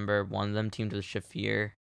so I remember one of them teamed with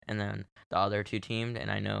Shafir, and then the other two teamed.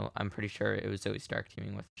 And I'm pretty sure it was Zoe Stark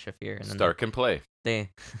teaming with Shafir. And then Stark can play. they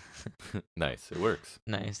Nice. It works.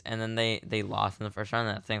 nice. And then they lost in the first round.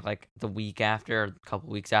 And I think like the week after, or a couple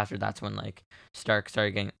weeks after, that's when like Stark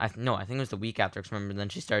started getting. I think it was the week after. Cause remember then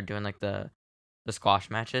she started doing like the squash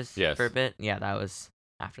matches Yes. for a bit. Yeah, that was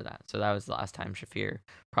after that. So that was the last time Shafir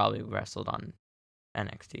probably wrestled on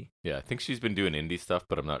NXT. Yeah, I think she's been doing indie stuff,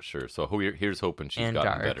 but I'm not sure. So here's hoping she's And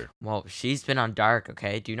gotten Dark. better. Well, she's been on Dark.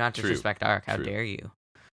 Okay, do not True. disrespect Dark. How True. dare you?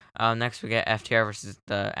 Next we get FTR versus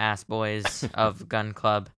the Ass Boys of Gun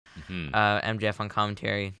Club. MJF on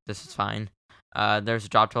commentary. This is fine. There's a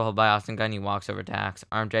drop toe hold by Austin Gunn. He walks over Dax.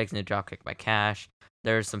 Arm drags and a drop kick by Cash.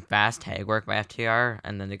 There's some fast tag work by FTR,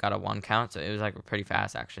 and then they got a 1 count. So it was like pretty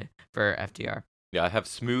fast actually for FTR. Yeah, I have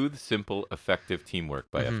smooth, simple, effective teamwork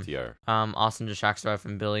by FTR. Austin distracts the ref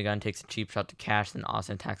and Billy Gunn takes a cheap shot to Cash. Then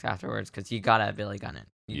Austin attacks afterwards because you gotta have Billy Gunn it.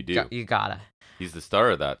 You do. You gotta. He's the star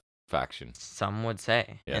of that faction. Some would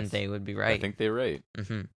say, and Yes. they would be right. I think they're right.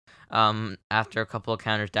 After a couple of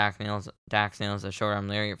counters, Dax nails a short arm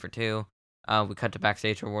lariat for 2. We cut to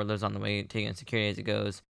backstage where Wardlow's on the way taking security as he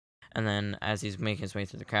goes, and then as he's making his way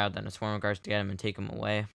through the crowd, then a swarm of guards to get him and take him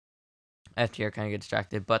away. FTR kind of get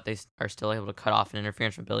distracted, but they are still able to cut off an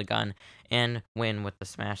interference from Billy Gunn and win with the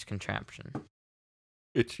smash contraption.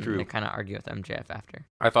 It's And true. they kind of argue with MJF after.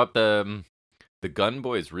 I thought the Gun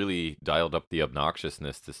Boys really dialed up the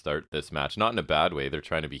obnoxiousness to start this match. Not in a bad way. They're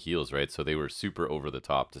trying to be heels, right? So they were super over the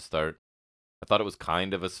top to start. I thought it was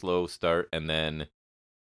kind of a slow start, and then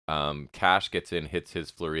Cash gets in, hits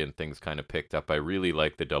his flurry, and things kind of picked up. I really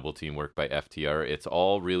like the double team work by FTR. It's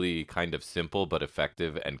all really kind of simple but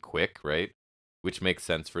effective and quick, right? Which makes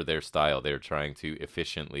sense for their style. They're trying to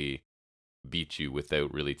efficiently beat you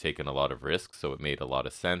without really taking a lot of risks, so it made a lot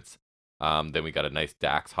of sense. Then we got a nice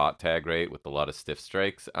Dax hot tag, right, with a lot of stiff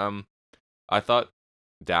strikes. I thought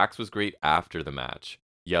Dax was great after the match,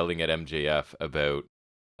 yelling at MJF about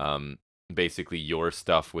basically your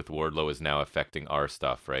stuff with Wardlow is now affecting our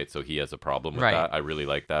stuff, right? So he has a problem with Right. that. I really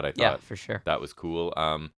like that. I thought Yeah, for sure. that was cool.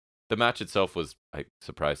 The match itself was,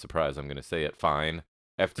 surprise, surprise, I'm going to say it, fine.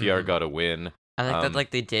 FTR got a win. I think that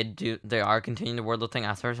like they are continuing the Wardlow thing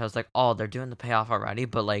afterwards. I was like, oh, they're doing the payoff already,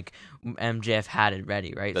 but like MJF had it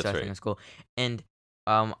ready, right? That's so I think right. it's cool. And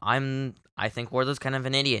I think Wardlow's kind of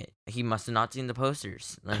an idiot. He must have not seen the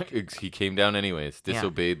posters. Like He came down anyways, Yeah.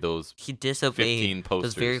 disobeyed those he disobeyed 15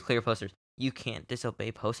 posters. those very clear posters. You can't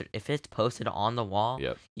disobey posters. If it's posted on the wall,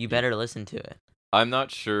 Yep. you better listen to it. I'm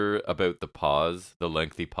not sure about the pause, the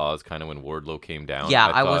lengthy pause, kind of when Wardlow came down. Yeah,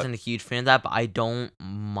 I thought- wasn't a huge fan of that, but I don't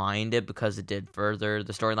mind it because it did further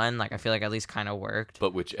the storyline. Like I feel like at least kind of worked.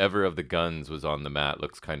 But whichever of the guns was on the mat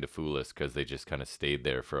looks kind of foolish because they just kind of stayed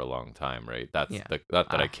there for a long time, right? That's Yeah. not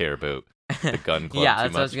that I care about the gun club Yeah, too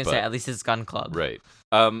that's what I was much, gonna say. but- At least it's Gun Club. Right.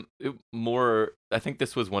 More. I think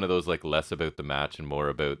this was one of those like less about the match and more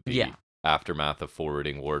about the Yeah. aftermath of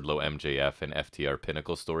forwarding Wardlow, MJF, and FTR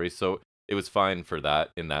Pinnacle stories. So it was fine for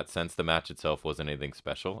that in that sense. The match itself wasn't anything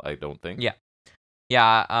special, I don't think. Yeah.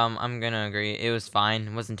 Yeah, I'm gonna agree. It was fine.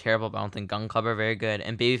 It wasn't terrible, but I don't think Gun Club are very good.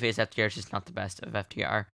 And Babyface FTR is just not the best of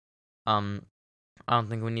FTR. I don't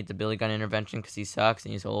think we need the Billy Gunn intervention because he sucks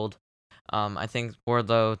and he's old. I think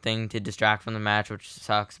Wardlow thing to distract from the match, which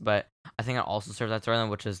sucks, but I think it also serves that storyline,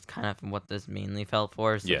 which is kind of what this mainly felt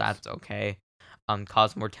for. So Yes. that's okay.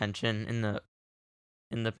 Caused more tension in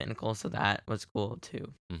the Pinnacle, so that was cool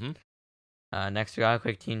too. Mm-hmm. Next, we got a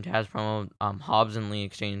quick Team Taz promo. Hobbs and Lee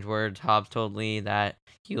exchange words. Hobbs told Lee that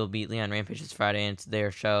he will beat Lee on Rampage this Friday, and it's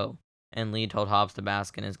their show. And Lee told Hobbs to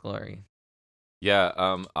bask in his glory. Yeah,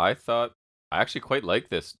 I thought I actually quite like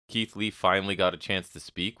this. Keith Lee finally got a chance to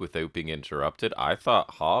speak without being interrupted. I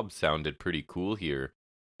thought Hobbs sounded pretty cool here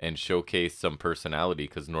and showcased some personality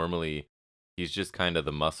because normally he's just kind of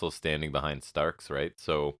the muscle standing behind Starks, right?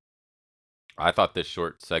 So I thought this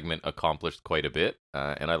short segment accomplished quite a bit,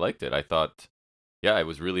 and I liked it. I thought, yeah, I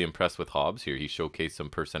was really impressed with Hobbs here. He showcased some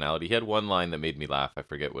personality. He had one line that made me laugh. I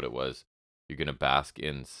forget what it was. You're going to bask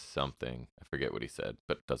in something. I forget what he said,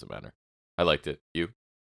 but it doesn't matter. I liked it. You?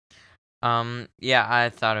 Yeah, I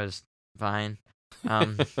thought it was fine.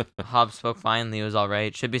 Hobbs spoke fine. Lee was all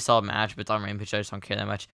right. Should be a solid match, but it's on Rampage. I just don't care that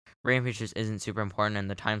much. Rampage just isn't super important, and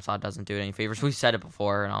the time slot doesn't do it any favors. We've said it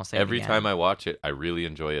before, and I'll say Every it time again. I watch it, I really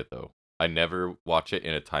enjoy it though. I never watch it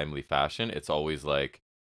in a timely fashion. It's always like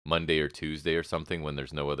Monday or Tuesday or something when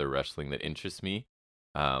there's no other wrestling that interests me.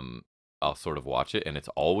 Um, I'll sort of watch it, and it's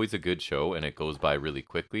always a good show, and it goes by really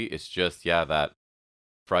quickly. It's just that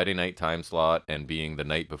Friday night time slot and being the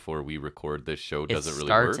night before we record this show It doesn't really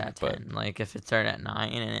starts work. at But 10. Like, if it started at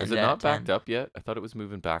 9 and it is ended it at not backed 10, up yet? I thought it was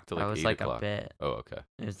moving back to that like was 8 like a o'clock. bit. Oh, okay.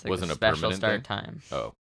 It was like Wasn't a a special permanent start thing? time.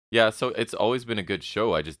 Oh. Yeah, so it's always been a good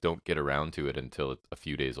show. I just don't get around to it until it's a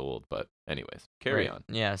few days old. But anyways, carry Right. on.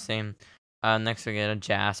 Yeah, same. Next we get a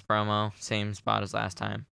Jazz promo. Same spot as last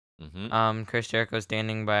time. Mm-hmm. Chris Jericho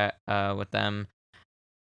standing by with them,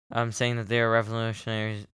 saying that they are a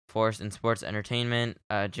revolutionary force in sports entertainment.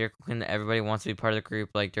 Jericho claimed that everybody wants to be part of the group,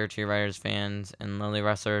 like Dirty Writers fans and Lily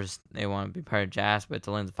wrestlers. They want to be part of Jazz, but it's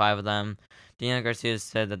only the 5 of them. Daniel Garcia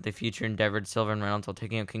said that the future endeavored Silver and Reynolds while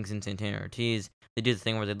taking out Kingston, Santana, and Ortiz. They do the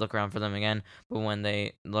thing where they look around for them again, but when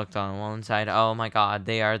they looked on one side, oh my God,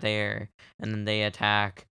 they are there, and then they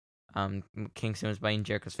attack. Kingston was biting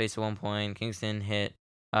Jericho's face at one point. Kingston hit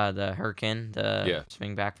the Hurricane, the Yeah.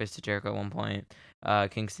 swing back fist to Jericho at one point.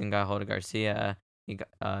 Kingston got hold of Garcia. He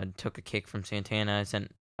took a kick from Santana.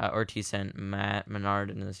 Ortiz sent Matt Menard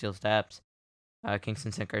into the steel steps.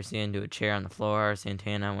 Kingston sent Garcia into a chair on the floor.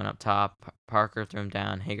 Santana went up top. Parker threw him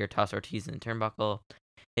down. Hager tossed Ortiz in the turnbuckle.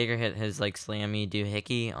 Hager hit his slammy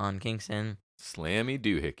doohickey on Kingston. Slammy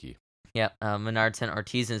doohickey. Yep. Menard sent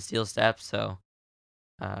Ortiz in steel steps, so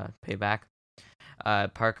payback.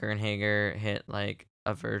 Parker and Hager hit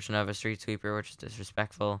a version of a street sweeper, which is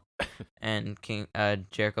disrespectful. And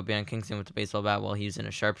Jericho beat on Kingston with the baseball bat while he was in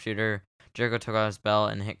a sharpshooter. Jericho took off his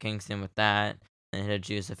belt and hit Kingston with that, and hit a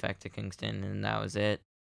juice effect to Kingston, and that was it.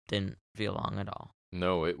 Didn't feel long at all.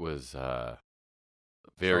 No, it was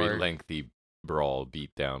very Short. lengthy brawl,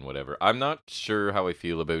 beatdown, whatever. I'm not sure how I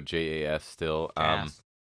feel about JAS still. Gas.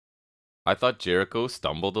 I thought Jericho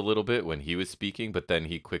stumbled a little bit when he was speaking, but then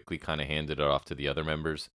he quickly kind of handed it off to the other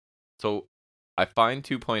members. So I find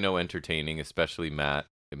 2.0 entertaining, especially Matt.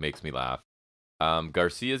 It makes me laugh.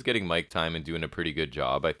 Garcia's getting mic time and doing a pretty good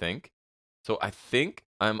job, I think. So I think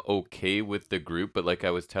I'm okay with the group, but like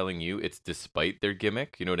I was telling you, it's despite their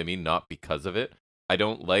gimmick. You know what I mean? Not because of it. I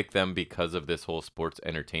don't like them because of this whole sports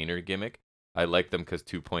entertainer gimmick. I like them because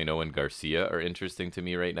 2.0 and Garcia are interesting to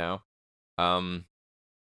me right now.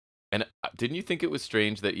 And didn't you think it was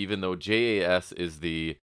strange that even though JAS is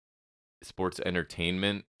the sports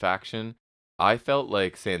entertainment faction, I felt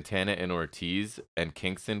like Santana and Ortiz and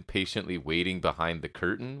Kingston patiently waiting behind the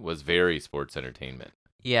curtain was very sports entertainment,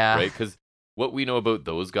 Yeah. right? Because what we know about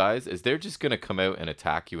those guys is they're just going to come out and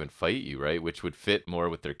attack you and fight you, right? Which would fit more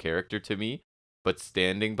with their character to me. But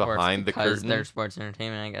standing Or it's behind the because curtain they're sports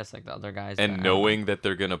entertainment, I guess, like the other guys. but I and don't know. knowing that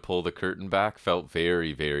they're going to pull the curtain back felt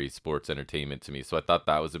very, very sports entertainment to me. So I thought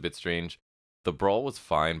that was a bit strange. The brawl was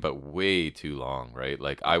fine, but way too long, right?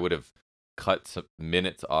 Like I would have cut some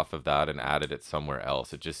minutes off of that and added it somewhere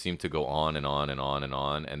else. It just seemed to go on and on and on and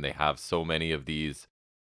on. And they have so many of these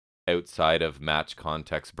outside of match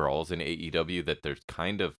context brawls in AEW that they're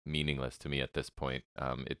kind of meaningless to me at this point.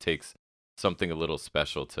 It takes something a little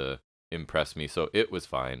special to impress me. So it was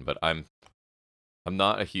fine, but I'm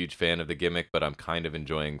not a huge fan of the gimmick, but I'm kind of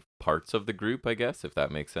enjoying parts of the group, I guess, if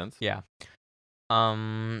that makes sense. Yeah.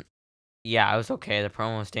 Yeah, I was okay. The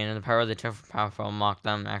promo was standard. The power they took from Powerful mocked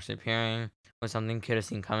them actually appearing was something could have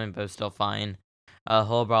seen coming, but it was still fine.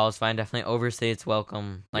 Whole brawl is fine. Definitely overstayed its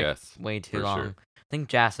welcome. Yes, way too for long. sure. I think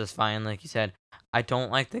Jazz is fine, like you said. I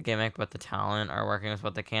don't like the gimmick, but the talent are working with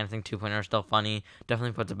what they can. I think 2.0 are still funny.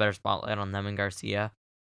 Definitely puts a better spotlight on them and Garcia.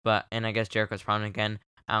 And I guess Jericho's prominent again.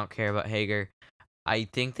 I don't care about Hager. I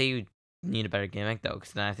think they need a better gimmick though,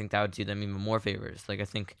 because then I think that would do them even more favors. Like I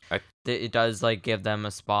think it does give them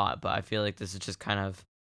a spot, but I feel like this is just kind of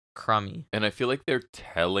crummy. And I feel like they're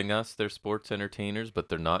telling us they're sports entertainers, but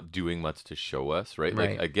they're not doing much to show us, right? Like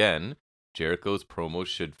Right. again, Jericho's promos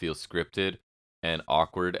should feel scripted and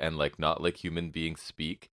awkward and not like human beings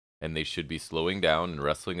speak. And they should be slowing down and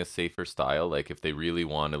wrestling a safer style, like if they really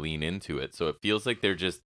want to lean into it. So it feels like they're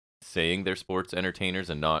just saying they're sports entertainers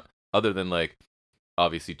and not, other than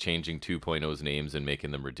obviously changing 2.0's names and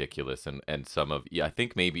making them ridiculous. And some of, I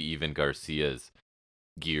think maybe even Garcia's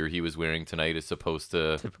gear he was wearing tonight is supposed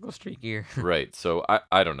to. Typical street gear. Right. So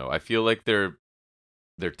I don't know. I feel like they're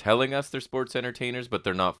telling us they're sports entertainers, but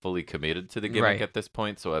they're not fully committed to the gimmick Right. at this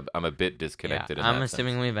point. So I'm a bit disconnected. Yeah, in I'm that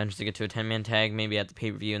assuming sense. we eventually get to a 10-man tag, maybe at the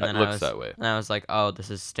pay-per-view, and It then looks that way. and I was like, oh,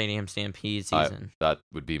 this is Stadium Stampede season. That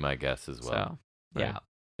would be my guess as well. So, yeah. right.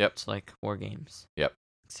 Yep. It's like War Games. Yep.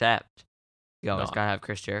 Except you always Not. gotta have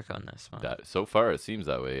Chris Jericho in this one. That so far it seems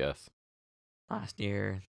that way. Yes. Last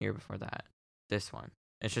year before that, this one.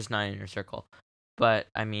 It's just not in your circle. But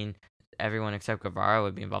I mean, everyone except Guevara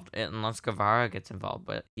would be involved, unless Guevara gets involved.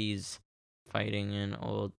 But he's fighting an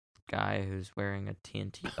old guy who's wearing a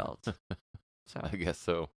TNT belt. So I guess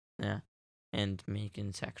so. yeah, and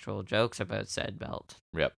making sexual jokes about said belt.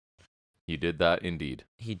 Yep. He did that indeed.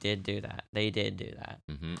 He did do that. They did do that.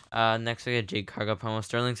 Mm-hmm. Next we had Jade Cargill promo.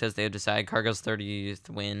 Sterling says they would decide Cargill's 30th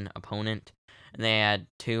win opponent, and they had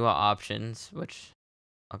 2 options, which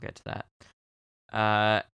I'll get to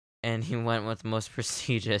that. And he went with the most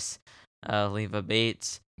prestigious, Leva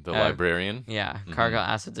Bates. The librarian. Yeah. Cargill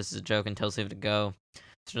asks if this is a joke and tells Leva to go.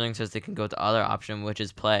 Sterling says they can go with the other option, which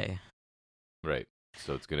is play. Right.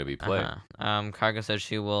 So it's gonna be play. Cargill says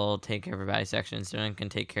she will take care of her body section. Sterling can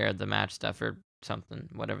take care of the match stuff or something,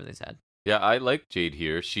 whatever they said. Yeah, I like Jade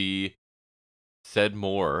here. She said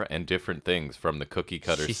more and different things from the cookie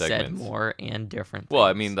cutter She segments. said more and different things. Well,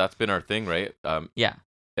 I mean, that's been our thing, right? Yeah.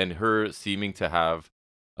 And her seeming to have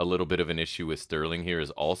a little bit of an issue with Sterling here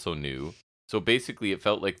is also new. So basically, it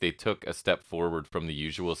felt like they took a step forward from the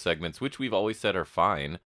usual segments, which we've always said are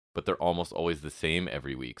fine, but they're almost always the same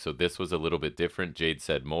every week. So this was a little bit different. Jade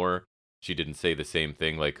said more. She didn't say the same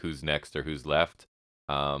thing, like who's next or who's left.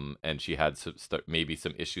 And she had maybe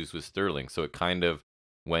some issues with Sterling. So it kind of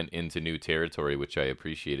went into new territory, which I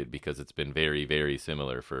appreciated because it's been very, very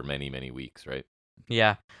similar for many, many weeks, right?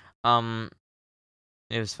 Yeah.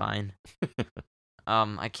 It was fine.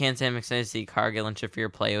 I can't say I'm excited to see Cargill and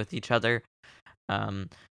Shafir play with each other.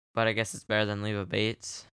 But I guess it's better than Leva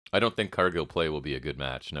Bates. I don't think Cargill play will be a good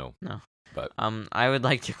match, no. No. But I would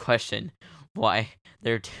like to question why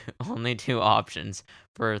there are only 2 options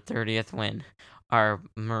for a 30th win are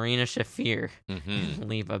Marina Shafir and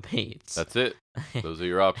Leva Bates. That's it. Those are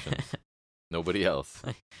your options. Nobody else.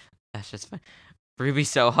 That's just fine. Ruby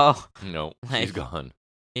Soho. No, she's gone.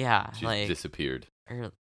 Yeah, she's disappeared.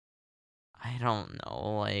 I don't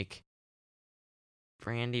know, like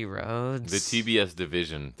Brandy Rhodes. The TBS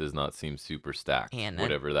division does not seem super stacked.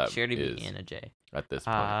 Whatever that should is. Be Anna Jay at this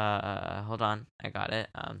point. Hold on, I got it.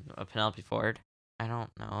 Penelope Ford. I don't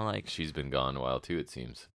know, like she's been gone a while too. It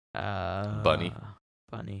seems. Bunny,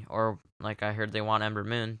 or like I heard they want Ember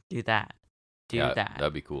Moon. Do that. That.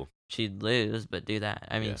 That'd be cool. She'd lose, but do that.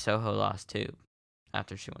 I mean, Soho lost too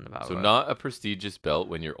after she won the battle. So not a prestigious belt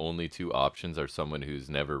when your only 2 options are someone who's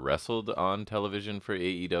never wrestled on television for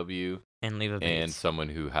AEW and Leva Bates, and someone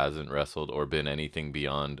who hasn't wrestled or been anything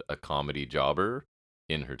beyond a comedy jobber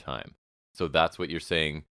in her time. So that's what you're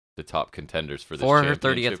saying. The top contenders for this for her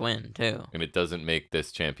 30th win too, and it doesn't make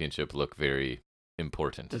this championship look very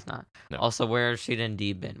important. Does not. No. Also, where has Sheeta and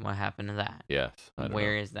Dee been? What happened to that? Yes.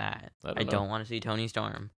 Where is that? I don't want to see Toni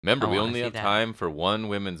Storm. Remember, we only have time for 1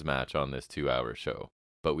 women's match on this 2-hour show,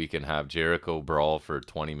 but we can have Jericho brawl for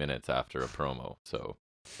 20 minutes after a promo. So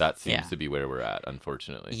that seems to be where we're at,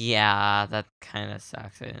 unfortunately. Yeah, that kind of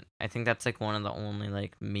sucks. I think that's like one of the only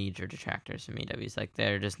like major detractors from EW's. Like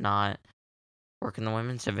they're just not working the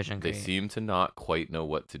women's division great. They seem to not quite know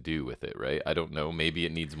what to do with it, right? I don't know. Maybe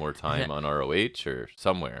it needs more time on ROH or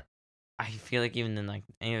somewhere. I feel like even then,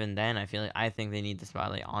 I think they need the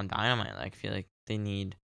spotlight on Dynamite. Like, I feel like they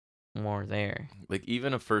need more there. Like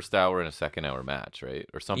even a first hour and a second hour match, right?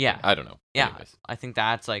 Or something. Yeah. I don't know. Yeah. Anyways. I think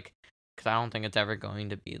that's like, because I don't think it's ever going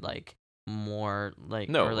to be like more like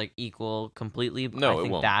or like equal completely. No, I think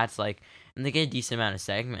it won't. that's like, and they get a decent amount of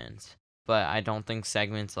segments, but I don't think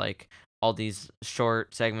segments like all these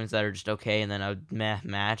short segments that are just okay and then a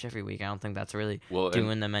match every week. I don't think that's really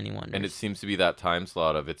doing them any wonders. And it seems to be that time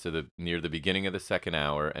slot of it's near the beginning of the second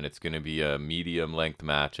hour and it's going to be a medium length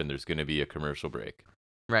match and there's going to be a commercial break.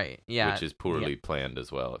 Right. Yeah. Which is poorly planned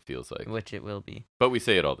as well, it feels like. Which it will be. But we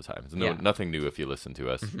say it all the time. It's nothing new if you listen to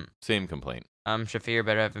us. Mm-hmm. Same complaint. Shafir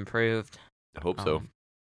better have improved. I hope so.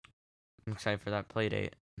 I'm excited for that play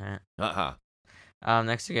date.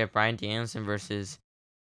 Next we get Bryan Danielson versus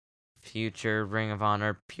future Ring of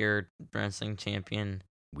Honor Pure Wrestling Champion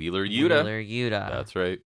Wheeler Yuta. Wheeler Yuta. That's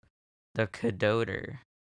right. The Cadoder.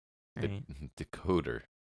 Right? The Decoder.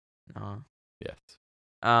 No. Yes.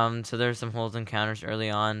 So there's some holds and counters early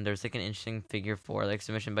on. There's like an interesting figure 4 like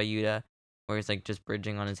submission by Yuta where he's like just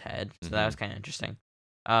bridging on his head. So that was kind of interesting.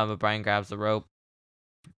 But Bryan grabs the rope.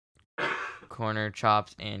 Corner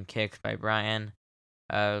chops and kicks by Bryan.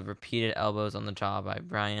 Repeated elbows on the jaw by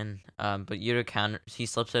Bryan. But Yuta he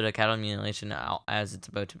slips out a cattle mutilation as it's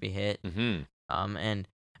about to be hit.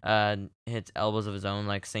 And hits elbows of his own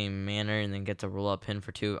like same manner and then gets a roll up pin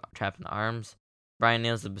for 2 trapped in the arms. Bryan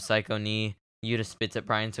nails the Psycho knee Yuta spits at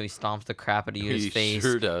Bryan, so he stomps the crap out of Yuta's He face.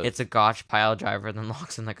 sure does. It's a gotch pile driver, and then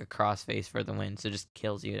locks in like a crossface for the win. So just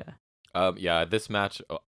kills Yuta. Yeah, this match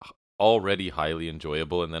already highly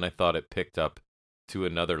enjoyable, and then I thought it picked up to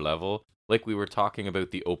another level. Like we were talking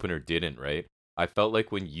about, the opener didn't, right? I felt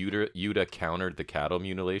like when Yuta countered the cattle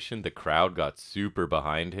mutilation, the crowd got super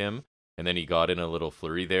behind him, and then he got in a little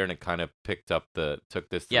flurry there, and it kind of took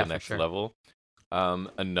this to the next level.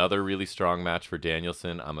 Another really strong match for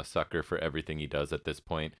Danielson. I'm a sucker for everything he does at this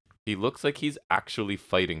point. He looks like he's actually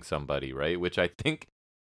fighting somebody, right? Which I think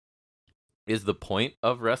is the point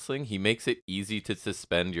of wrestling. He makes it easy to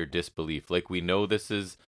suspend your disbelief. Like, we know this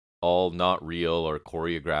is all not real or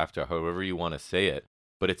choreographed or however you want to say it,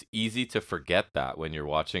 but it's easy to forget that when you're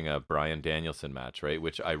watching a Bryan Danielson match, right?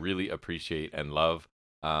 Which I really appreciate and love.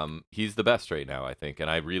 He's the best right now, I think, and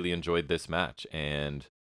I really enjoyed this match. And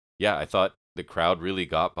yeah, I thought the crowd really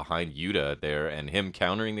got behind Yuta there, and him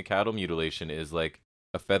countering the cattle mutilation is like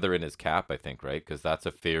a feather in his cap, I think, right? Because that's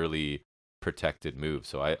a fairly protected move.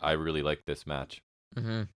 So I really like this match.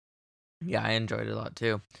 Mm-hmm. Yeah, I enjoyed it a lot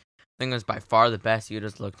too. I think it was by far the best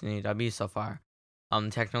Yuta's looked in AEW so far.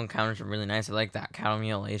 Technical counters are really nice. I like that cattle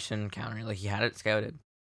mutilation counter. Like, he had it scouted.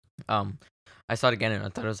 I saw it again and I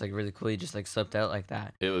thought it was like really cool. He just like slipped out like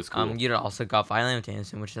that. It was cool. Yuta also got violent with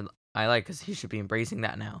Danielson, which I like because he should be embracing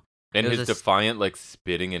that now. And his defiant, like,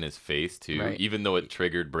 spitting in his face too, right. Even though it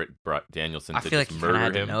triggered Danielson to just murder him. I feel like he kind of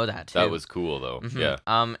had to know that too. That was cool though. Mm-hmm.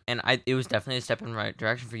 Yeah. And it was definitely a step in the right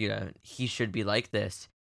direction for Yuta. He should be like this,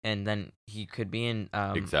 and then he could be in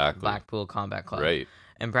exactly Blackpool Combat Club. Right.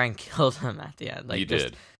 And Bryan killed him at the end. Like, he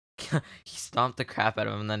did. He stomped the crap out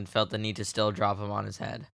of him and then felt the need to still drop him on his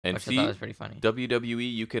head, and which I thought was pretty funny.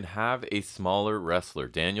 WWE, you can have a smaller wrestler.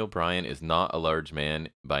 Daniel Bryan is not a large man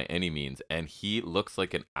by any means, and he looks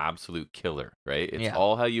like an absolute killer, right? It's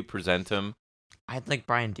all how you present him. I'd like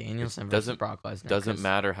Bryan Danielson versus Brock Lesnar. Doesn't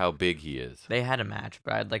matter how big he is. They had a match,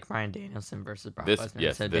 but I'd like Bryan Danielson versus Brock Lesnar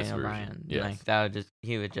instead of Daniel Bryan. Yes. Like, that would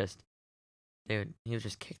he would just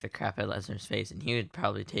kick the crap out of Lesnar's face, and he would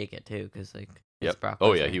probably take it too, because like. Yep.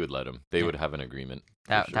 Oh yeah, he would let him. They would have an agreement.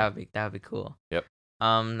 That would be cool. Yep.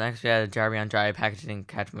 Next we had a Darby on Dry package. Didn't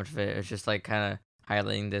catch much of it. It was just like kind of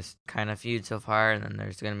highlighting this kind of feud so far, and then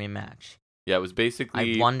there's gonna be a match. Yeah, it was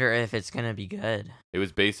basically. I wonder if it's gonna be good. It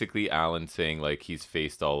was basically Alan saying like he's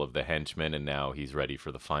faced all of the henchmen and now he's ready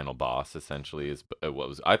for the final boss. Essentially, is what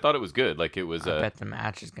was. I thought it was good. Like, it was. I bet the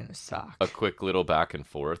match is gonna suck. A quick little back and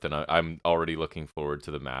forth, and I'm already looking forward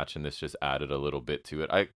to the match. And this just added a little bit to it.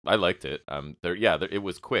 I liked it. It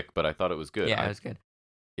was quick, but I thought it was good. Yeah, it was good.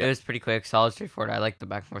 Yeah. It was pretty quick, solid, straightforward. I like the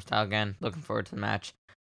back and forth style again. Looking forward to the match.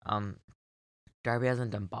 Darby hasn't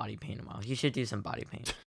done body paint in a while. He should do some body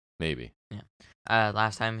paint. Maybe. Yeah.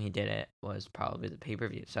 Last time he did it was probably the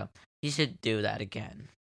pay-per-view, so he should do that again.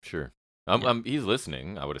 Sure. He's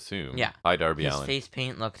listening, I would assume. Yeah. Hi, Darby His Allin. face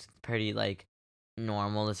paint looks pretty like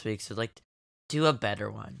normal this week, so like do a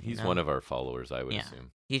better one. He's one of our followers, I would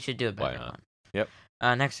assume. He should do a better one. Yep.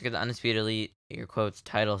 Next we get the Undisputed Elite, your quotes,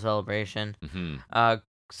 title celebration. Mm-hmm.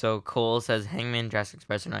 So Cole says Hangman, Jurassic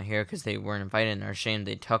Express are not here because they weren't invited and are ashamed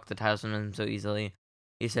they took the titles from them so easily.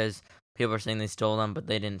 He says people are saying they stole them, but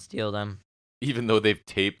they didn't steal them. Even though they've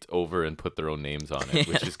taped over and put their own names on it,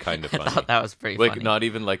 which is kind of funny. I thought that was pretty funny. Like, not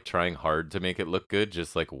even like trying hard to make it look good,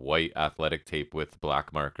 just like white athletic tape with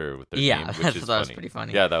black marker with their name, which is that was pretty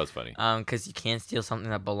funny. Yeah, that was funny. Because you can't steal something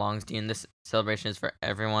that belongs to you, and this celebration is for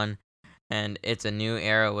everyone, and it's a new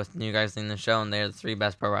era with new guys leading the show, and they're the 3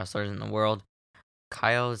 best pro wrestlers in the world.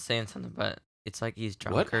 Kyle is saying something, but it's like he's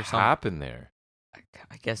drunk or something. What happened there?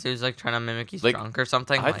 I guess he was like trying to mimic he's drunk or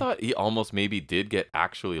something. I thought he almost maybe did get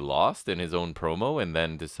actually lost in his own promo and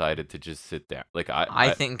then decided to just sit down. Like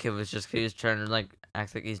I think it was just he was trying to like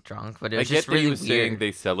act like he's drunk, but it was just really weird. Saying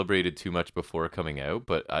they celebrated too much before coming out,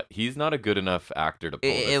 but he's not a good enough actor to pull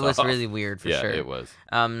this off. It was really weird for sure. Yeah, it was.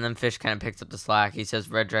 And then Fish kind of picks up the slack. He says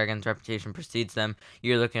Red Dragon's reputation precedes them.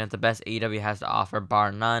 You're looking at the best AEW has to offer,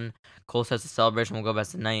 bar none. Cole says the celebration will go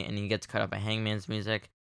best tonight, and he gets cut up by Hangman's music.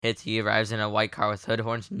 He arrives in a white car with hood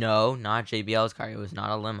horns. No, not JBL's car. It was not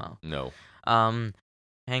a limo. No.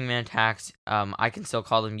 Hangman attacks. I can still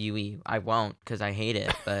call them UE. I won't because I hate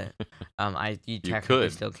it, but you technically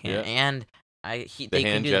still can. Yeah. And they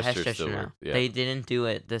can do the head gesture now. Yeah. They didn't do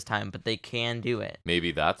it this time, but they can do it.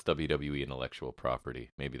 Maybe that's WWE intellectual property.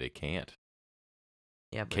 Maybe they can't.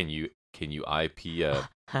 Yeah. But... Can you IP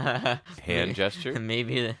a hand gesture?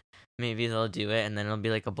 Maybe they'll do it, and then it'll be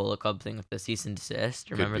like a Bullet Club thing with the cease and desist.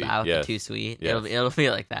 Remember that with the Too Sweet? Yes. It'll be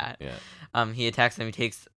like that. Yeah. He attacks them. He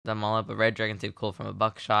takes them all up. But Red Dragon saved Cole from a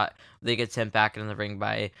buckshot. They get sent back into the ring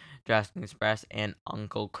by Jurassic Express, and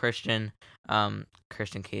Uncle Christian.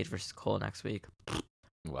 Christian Cage versus Cole next week.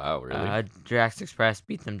 Wow, really? Jurassic Express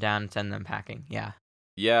beat them down and send them packing. Yeah.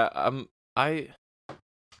 Yeah, I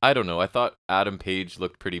I don't know. I thought Adam Page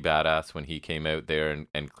looked pretty badass when he came out there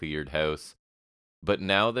and cleared house. But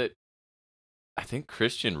now that I think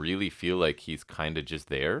Christian really feel like he's kind of just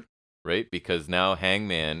there, right? Because now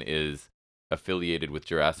Hangman is affiliated with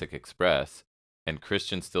Jurassic Express and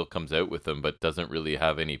Christian still comes out with them but doesn't really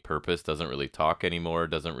have any purpose, doesn't really talk anymore,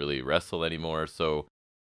 doesn't really wrestle anymore. So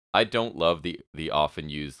I don't love the often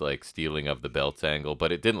used like stealing of the belts angle,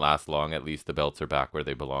 but it didn't last long. At least the belts are back where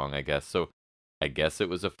they belong, I guess. So I guess it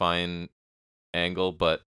was a fine angle,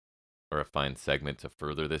 but or a fine segment to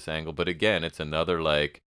further this angle. But again, it's another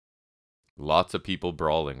like lots of people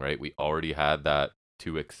brawling, right? We already had that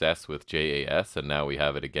to excess with JAS, and now we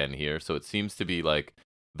have it again here. So it seems to be like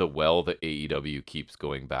the well that AEW keeps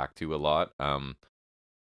going back to a lot.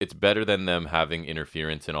 It's better than them having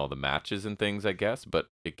interference in all the matches and things, I guess, but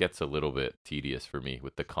it gets a little bit tedious for me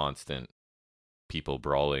with the constant people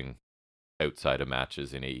brawling outside of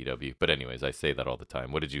matches in AEW. But anyways, I say that all the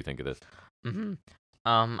time. What did you think of this? Mm-hmm.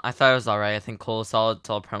 I thought it was alright. I think Cole was solid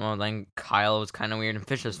promo. Then Kyle was kind of weird, and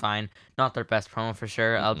Fish was fine. Not their best promo for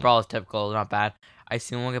sure. Brawl is typical, not bad. I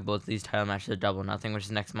assume we'll get both of these title matches at Double Nothing, which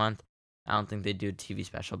is next month. I don't think they do a TV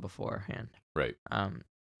special beforehand. Right.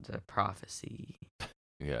 The Prophecy.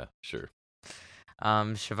 Yeah, sure.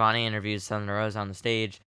 Shivani interviews Thunder Rosa on the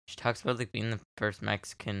stage. She talks about like being the first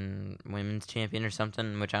Mexican women's champion or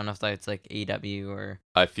something, which I don't know if that's like AEW or.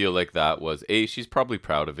 I feel like that was A, she's probably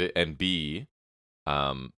proud of it, and B,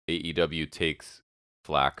 AEW takes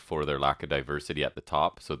flack for their lack of diversity at the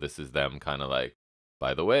top. So this is them kind of like,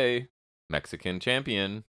 by the way, Mexican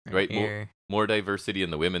champion, right? More diversity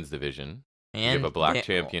in the women's division. And you have a black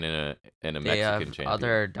champion and a Mexican champion.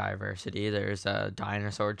 Other diversity. There's a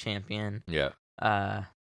dinosaur champion. Yeah. Yeah,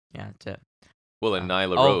 that's it. Well, and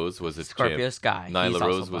Nyla Rose was a Scorpio Sky. Nyla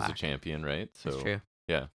Rose was a champion, right? So that's true.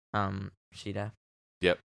 Yeah. Shida.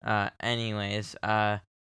 Yep. Anyways,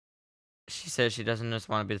 she says she doesn't just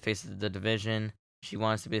want to be the face of the division. She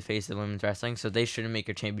wants to be the face of women's wrestling. So they shouldn't make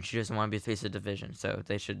her champion. She doesn't want to be the face of the division. So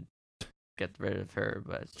they should get rid of her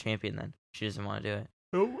as champion then. She doesn't want to do it.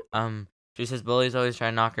 No. She says bullies always try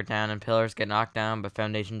to knock her down and pillars get knocked down, but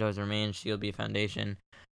foundation does remain. She'll be a foundation.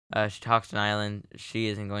 She talks to Nyland. She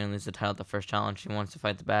isn't going to lose the title at the first challenge. She wants to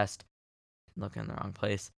fight the best. Looking in the wrong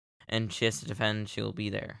place. And she has to defend. She will be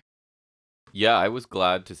there. Yeah, I was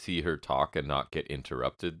glad to see her talk and not get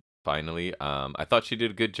interrupted finally. I thought she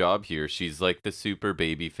did a good job here. She's like the super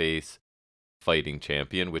babyface fighting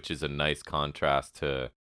champion, which is a nice contrast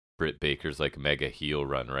to Britt Baker's like mega heel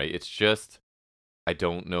run, right? It's just I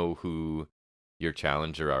don't know who your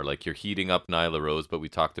challenger are. Like, you're heating up Nyla Rose, but we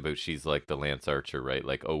talked about she's like the Lance Archer, right?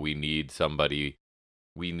 Like, oh, we need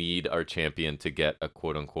our champion to get a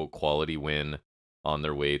quote-unquote quality win on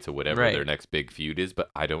their way to whatever their next big feud is,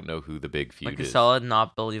 but I don't know who the big feud is. Like a solid,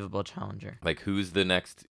 not believable challenger. Like, who's the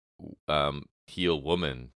next heel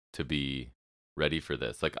woman to be ready for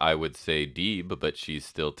this? Like, I would say Deeb, but she's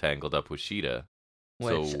still tangled up with Shida.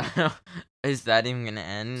 Which, is that even going to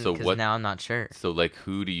end? So now I'm not sure. So, like,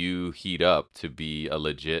 who do you heat up to be a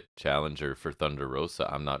legit challenger for Thunder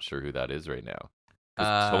Rosa? I'm not sure who that is right now.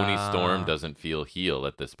 Because Toni Storm doesn't feel heel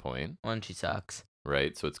at this point. When she sucks.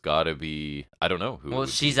 Right? So it's got to be, I don't know who. Well,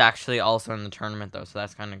 she's actually also in the tournament, though, so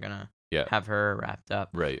that's kind of going to have her wrapped up.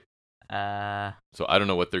 Right. So I don't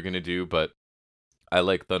know what they're going to do, but I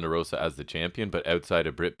like Thunder Rosa as the champion, but outside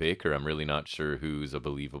of Britt Baker, I'm really not sure who's a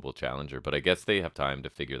believable challenger. But I guess they have time to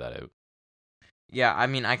figure that out. Yeah, I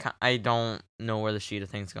mean, I don't know where the Shida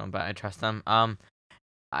thing's going, but I trust them.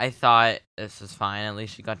 I thought this was fine. At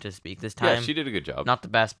least she got to speak this time. Yeah, she did a good job. Not the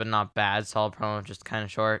best, but not bad. Solid promo, just kind of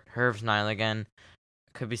short. Herv's Nyla again.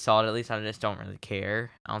 Could be solid at least. I just don't really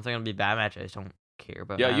care. I don't think it'll be a bad match. I just don't care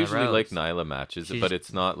about. Yeah, I usually Rose. like Nyla matches, but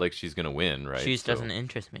it's not like she's gonna win, right? She just doesn't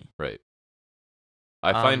interest me. Right.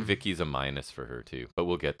 I find Vicky's a minus for her too, but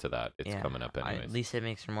we'll get to that. It's coming up anyways. At least it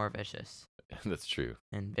makes her more vicious. That's true.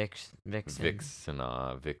 And Vixenicity.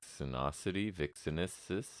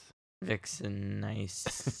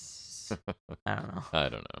 Vixenice. I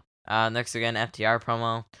don't know. Next again, FTR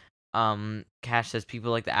promo. Cash says people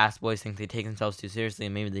like the Ass Boys think they take themselves too seriously,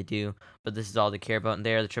 and maybe they do, but this is all they care about, and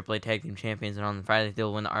they are the AAA Tag Team Champions, and on Friday they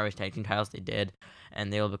will win the ROH Tag Team titles. They did,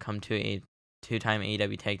 and they will become two-time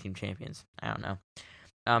AEW Tag Team Champions. I don't know.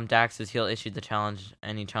 Dax says he'll issue the challenge,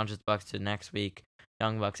 and he challenges the Bucks to next week.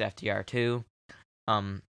 Young Bucks FTR 2.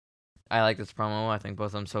 I like this promo. I think both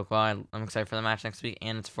of them so cool. I'm excited for the match next week,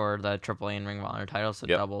 and it's for the AAA and Ring of Honor titles, so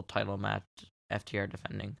double title match FTR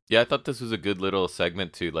defending. Yeah, I thought this was a good little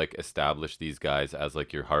segment to like establish these guys as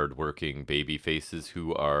like your hardworking baby faces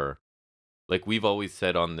who are like we've always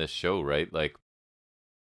said on this show, right? Like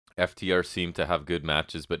FTR seem to have good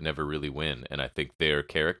matches but never really win, and I think their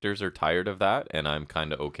characters are tired of that, and I'm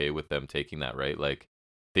kind of okay with them taking that, right? Like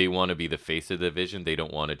they want to be the face of the division. They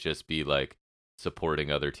don't want to just be like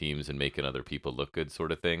supporting other teams and making other people look good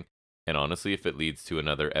sort of thing. And honestly, if it leads to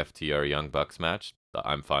another FTR Young Bucks match,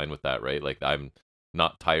 I'm fine with that, right? Like I'm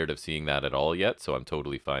not tired of seeing that at all yet, so I'm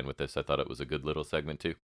totally fine with this. I thought it was a good little segment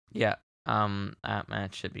too. Yeah. That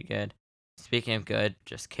match should be good. Speaking of good,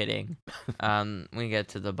 just kidding. We get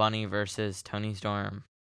to the Bunny versus Tony Storm.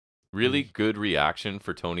 Really good reaction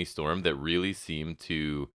for Tony Storm that really seemed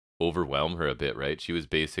to overwhelm her a bit, right? She was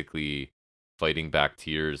basically fighting back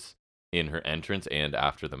tears in her entrance and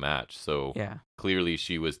after the match. So Yeah. clearly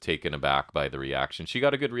she was taken aback by the reaction. She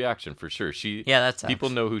got a good reaction for sure. That's People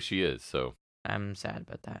know who she is, so I'm sad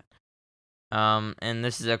about that. And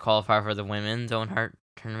this is a qualifier for the women's Owen Hart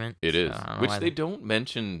tournament. it so is. I don't know Which why they don't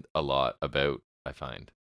mention a lot about, I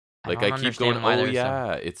find. Like don't I keep going, understand why oh there's a-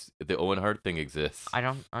 yeah, it's the Owen Hart thing exists. I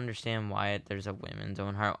don't understand why there's a women's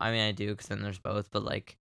Owen Hart. I mean, I do, because then there's both, but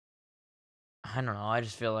like, I don't know. I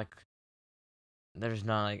just feel like there's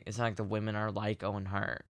not like it's not like the women are like Owen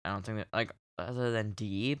Hart. I don't think that like other than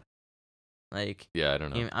Deeb, like Yeah, I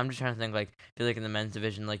don't know. I'm just trying to think like I feel like in the men's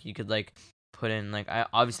division like you could like put in like I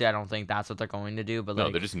don't think that's what they're going to do, but No,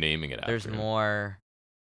 like they're just naming it after there's him. more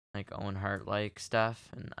like Owen Hart like stuff,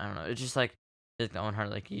 and I don't know. It's just like Owen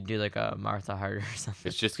Hart like you do like a Martha Hart or something.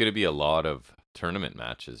 It's just going to be a lot of tournament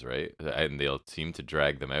matches, right? And they'll seem to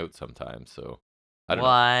drag them out sometimes. So I don't know.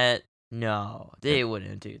 What? No, they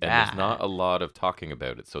wouldn't do that. And there's not a lot of talking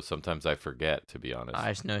about it. So sometimes I forget, to be honest.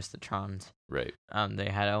 I just noticed the Trons. Right. They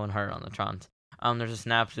had Owen Hart on the Trons. There's a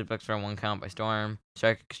snap suplex for 1 count by Storm.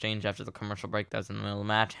 Strike exchange after the commercial break. That's in the middle of the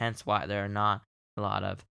match. Hence why there are not a lot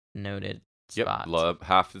of noted spots. Yep.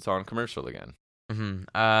 Half it's on commercial again.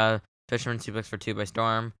 Fisherman suplex for 2 by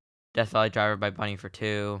Storm. Death Valley Driver by Bunny for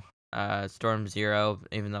 2. Storm 0,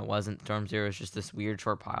 even though it wasn't Storm 0, it's just this weird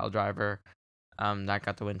short pile driver. That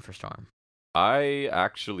got the win for Storm. I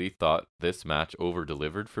actually thought this match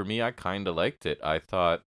over-delivered for me. I kind of liked it. I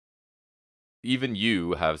thought even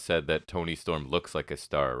you have said that Tony Storm looks like a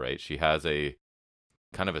star, right? She has a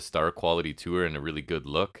kind of a star quality to her and a really good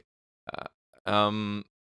look.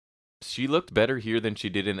 She looked better here than she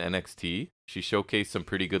did in NXT. She showcased some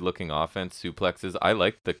pretty good looking offense, suplexes. I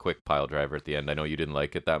liked the quick pile driver at the end. I know you didn't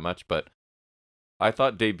like it that much, but I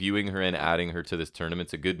thought debuting her and adding her to this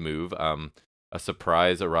tournament's a good move. A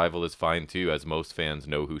surprise arrival is fine too, as most fans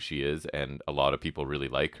know who she is, and a lot of people really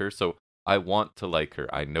like her. So I want to like her.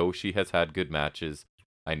 I know she has had good matches.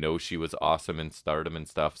 I know she was awesome in Stardom and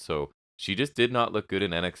stuff. So she just did not look good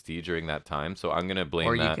in NXT during that time. So I'm gonna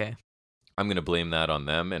blame that. UK. I'm gonna blame that on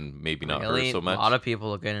them and maybe not her so much. A lot of people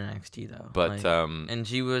look good in NXT though. But and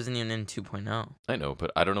she wasn't even in 2.0. I know, but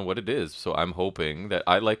I don't know what it is. So I'm hoping that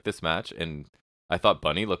I like this match, and I thought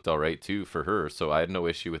Bunny looked all right too for her. So I had no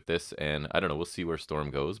issue with this, and I don't know. We'll see where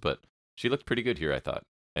Storm goes, but she looked pretty good here, I thought.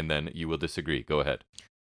 And then you will disagree. Go ahead.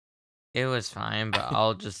 It was fine, but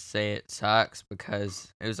I'll just say it sucks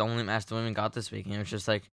because it was the only match the women got this week, and it was just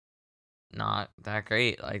like not that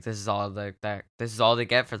great. Like this is all they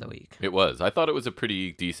get for the week. It was. I thought it was a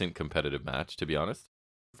pretty decent competitive match, to be honest.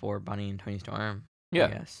 For Bunny and Tony Storm. Yeah. I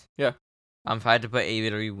guess. Yeah. If I had to put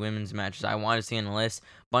AEW women's matches I wanted to see on the list,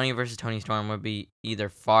 Bunny versus Tony Storm would be either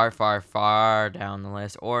far, far, far down the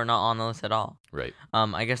list or not on the list at all. Right.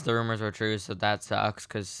 I guess the rumors were true, so that sucks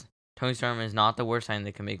because Tony Storm is not the worst signing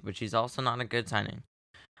they can make, but she's also not a good signing.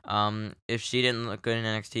 If she didn't look good in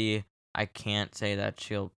NXT, I can't say that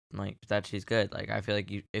she's good. Like I feel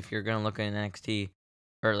like if you're gonna look good in NXT,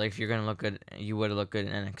 or like if you're gonna look good, you would have looked good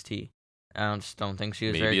in NXT. I just don't think she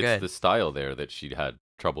was very good. Maybe it's the style there that she had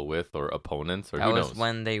trouble with, or opponents, or who knows. That was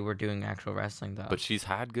when they were doing actual wrestling, though. But she's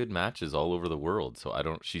had good matches all over the world, so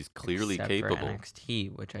she's clearly Except capable. for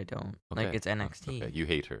NXT, which I don't Okay. like. It's NXT. Okay. You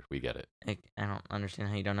hate her. We get it. I don't understand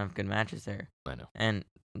how you don't have good matches there. I know. And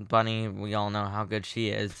Bunny, we all know how good she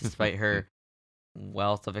is, despite her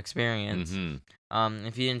wealth of experience. Mm-hmm.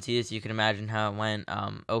 If you didn't see this, you can imagine how it went.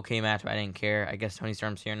 Okay match, but I didn't care. I guess Tony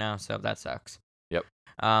Storm's here now, so that sucks. Yep.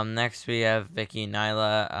 Next we have Vicky and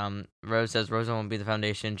Nyla. Rose says Rosa won't be the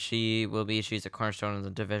foundation. She's a cornerstone of the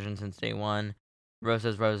division since day one. Rose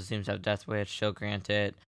says Rosa seems to have Death Wish. She'll grant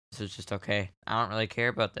it. So it's just okay. I don't really care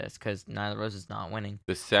about this because Nyla Rose is not winning.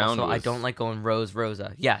 The sound also, I don't like going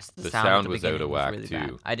Rosa. Yes, the sound at the was out of whack really too.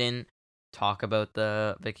 bad. I didn't talk about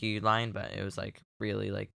the Vicky line, but it was like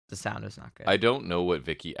really like the sound is not good. I don't know what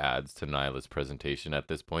Vicky adds to Nyla's presentation at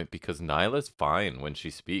this point because Nyla's fine when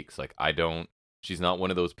she speaks. Like, she's not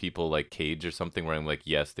one of those people like Cage or something where I'm like,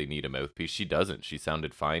 yes, they need a mouthpiece. She doesn't. She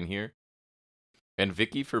sounded fine here. And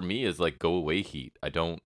Vicky for me is like go away heat. I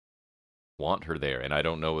don't want her there. And I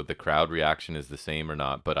don't know if the crowd reaction is the same or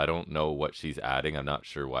not, but I don't know what she's adding. I'm not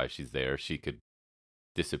sure why she's there. She could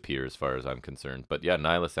disappear as far as I'm concerned. But yeah,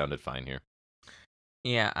 Nyla sounded fine here.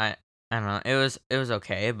 Yeah, I don't know. It was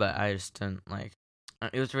okay, but I just didn't like.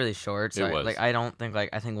 It was really short, so It was. I don't think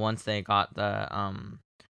I think once they got the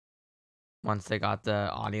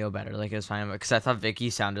audio better, like it was fine. Because I thought Vicky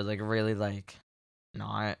sounded like really like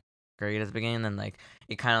not great at the beginning, then like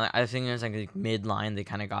it kind of like I think it was like mid line they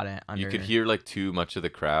kind of got it under. You could hear like too much of the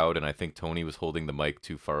crowd, and I think Tony was holding the mic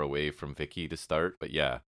too far away from Vicky to start. But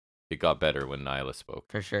yeah, it got better when Nyla spoke.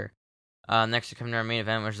 For sure. Next we come to our main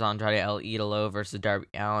event, which is Andrade El Idolo versus Darby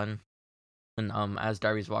Allin. And as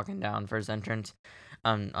Darby's walking down for his entrance,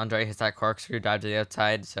 Andrade hits that corkscrew dive to the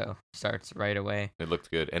outside, so starts right away. It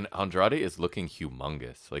looked good, and Andrade is looking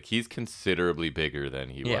humongous. Like he's considerably bigger than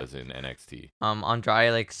he was in NXT.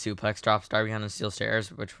 Andrade like suplex drops Darby on the steel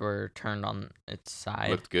stairs, which were turned on its side.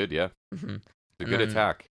 Looked good, yeah. Mm-hmm. It's a good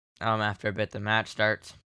attack. After a bit, the match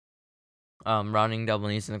starts. Running double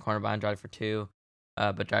knees in the corner by Andrade for 2,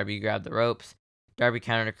 but Darby grabbed the ropes. Darby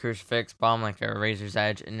countered a crucifix bomb like a razor's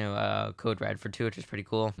edge into a code red for 2, which is pretty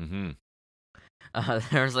cool. Mm-hmm.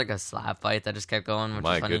 There was like a slap fight that just kept going, which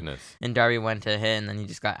was funny. Goodness. And Darby went to hit, and then he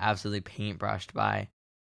just got absolutely paintbrushed by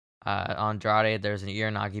Andrade. There's an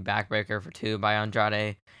Uranagi backbreaker for 2 by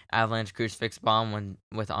Andrade. Avalanche crucifix bomb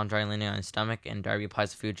with Andrade leaning on his stomach, and Darby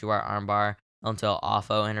applies a Fujiwara armbar until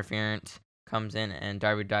Offo interference comes in, and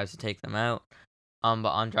Darby dives to take them out.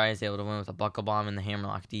 But Andrade is able to win with a buckle bomb and the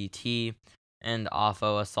hammerlock DT, and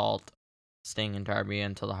Offo assault Sting and Darby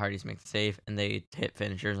until the Hardys make the save, and they hit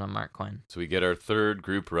finishers on Mark Quinn. So we get our third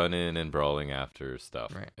group run-in and brawling after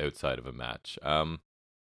stuff outside of a match.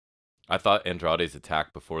 I thought Andrade's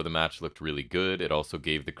attack before the match looked really good. It also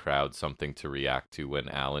gave the crowd something to react to when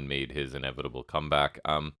Allin made his inevitable comeback.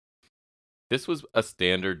 This was a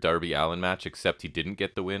standard Darby Allin match, except he didn't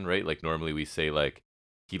get the win, right? Like normally we say like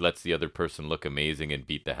he lets the other person look amazing and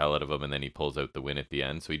beat the hell out of him, and then he pulls out the win at the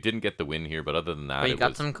end. So he didn't get the win here, but other than that, but he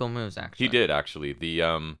got some cool moves actually. He did actually.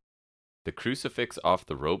 The crucifix off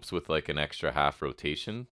the ropes with like an extra half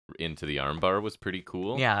rotation into the armbar was pretty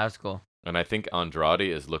cool. Yeah, that was cool. And I think Andrade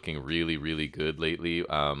is looking really, really good lately.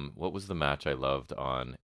 What was the match I loved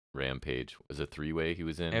on Rampage? Was it 3-way he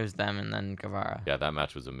was in? It was them and then Guevara. Yeah, that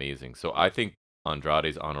match was amazing. So I think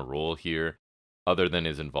Andrade's on a roll here, other than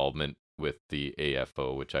his involvement with the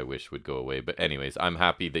AFO, which I wish would go away. But anyways, I'm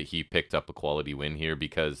happy that he picked up a quality win here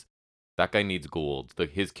because that guy needs gold.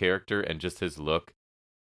 His character and just his look,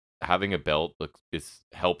 having a belt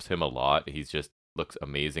helps him a lot. He's just looks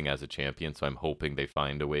amazing as a champion, so I'm hoping they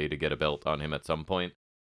find a way to get a belt on him at some point.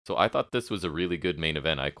 So I thought this was a really good main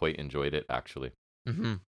event. I quite enjoyed it, actually.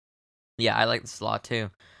 Mm-hmm. Yeah, I like this a lot,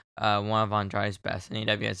 too. One of Andrade's best in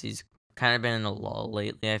AWS. He's kind of been in a lull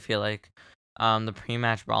lately, I feel like. The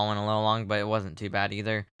pre-match brawl went a little long, but it wasn't too bad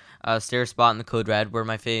either. Stair Spot and the Code Red were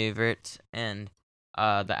my favorites, and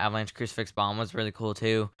the Avalanche Crucifix Bomb was really cool,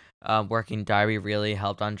 too. Working Darby really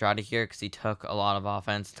helped Andrade here because he took a lot of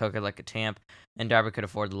offense, took it like a champ, and Darby could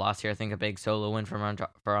afford the loss here. I think a big solo win for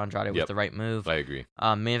Andrade was the right move. I agree.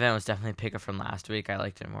 Main event was definitely a pickup from last week. I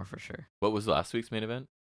liked it more for sure. What was last week's main event?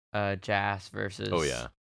 Jazz versus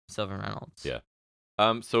Sylvan Reynolds. Yeah.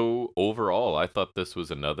 So overall, I thought this was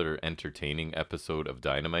another entertaining episode of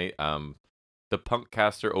Dynamite. The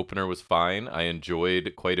Punkcaster opener was fine. I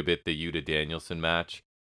enjoyed quite a bit the Yuta Danielson match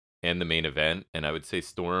and the main event, and I would say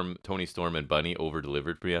Tony Storm and Bunny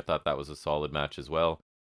over-delivered for me. I thought that was a solid match as well.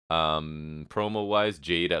 Promo-wise,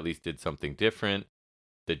 Jade at least did something different.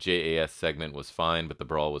 The JAS segment was fine, but the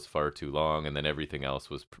brawl was far too long, and then everything else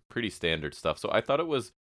was pretty standard stuff. So I thought it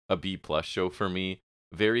was a B+ show for me.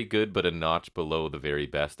 Very good, but a notch below the very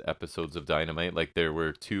best episodes of Dynamite. Like, there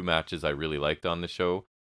were 2 matches I really liked on the show.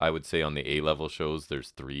 I would say on the A-level shows,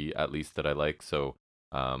 there's 3 at least that I like. So,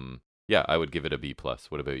 yeah, I would give it a B+.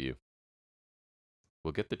 What about you?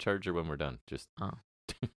 We'll get the charger when we're done. Just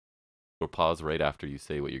or pause right after you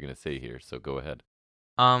say what you're going to say here. So go ahead.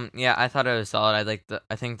 Yeah, I thought it was solid.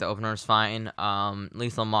 I think the opener was fine.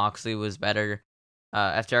 Lethal Moxley was better.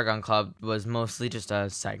 FTR Gun Club was mostly just a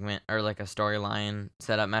segment or like a storyline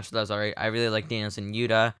setup match that was alright. I really like Danielson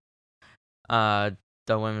Yuta.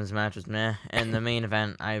 The women's match was meh, and the main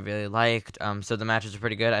event I really liked. So the matches were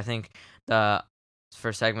pretty good. I think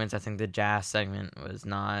for segments, I think the Jazz segment was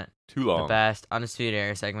not too long. The best Undisputed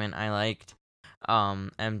Era segment I liked.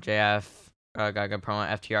 MJF got a good promo.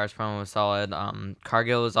 FTR's promo was solid.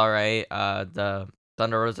 Cargill was alright. The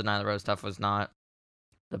Thunder Rosa, Nyla Rose stuff was not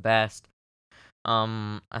the best.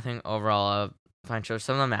 I think overall, fine show.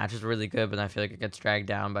 Some of the matches were really good, but I feel like it gets dragged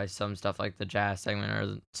down by some stuff like the jazz segment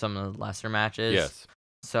or some of the lesser matches. Yes,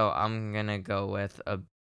 So I'm gonna go with a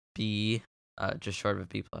B, just short of a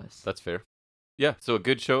B plus. that's fair. Yeah, so a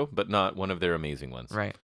good show, but not one of their amazing ones.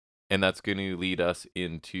 Right. And that's going to lead us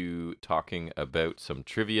into talking about some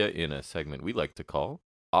trivia in a segment we like to call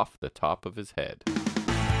Off the Top of His Head.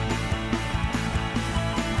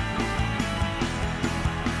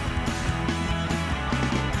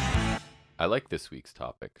 I like this week's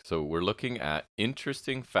topic. So we're looking at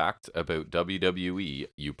interesting facts about WWE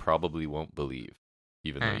you probably won't believe.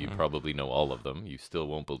 Even though you probably know all of them, you still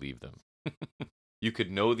won't believe them. You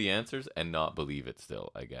could know the answers and not believe it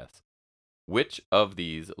still, I guess. Which of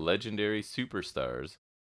these legendary superstars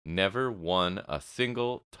never won a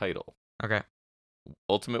single title? Okay.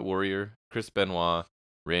 Ultimate Warrior, Chris Benoit,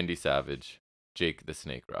 Randy Savage, Jake the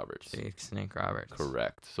Snake Roberts. Jake Snake Roberts.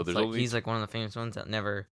 Correct. So there's he's like one of the famous ones that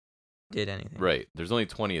never did anything. Right. There's only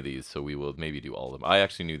 20 of these, so we will maybe do all of them. I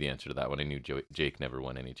actually knew the answer to that one. I knew Jake never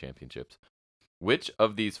won any championships. Which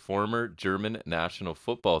of these former German national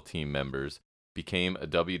football team members became a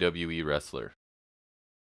WWE wrestler?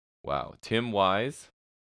 Wow. Tim Wise,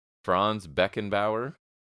 Franz Beckenbauer,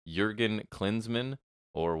 Jurgen Klinsmann,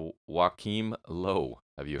 or Joachim Lowe?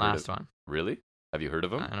 Have you heard Last one. Really? Have you heard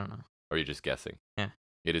of him? I don't know. Or are you just guessing? Yeah.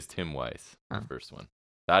 It is Tim Wise, the first one.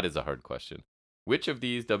 That is a hard question. Which of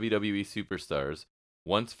these WWE superstars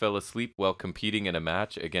once fell asleep while competing in a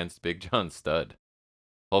match against Big John Studd?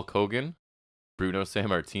 Hulk Hogan, Bruno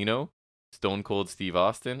Sammartino, Stone Cold Steve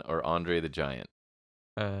Austin, or Andre the Giant?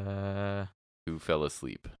 Who fell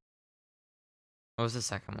asleep? What was the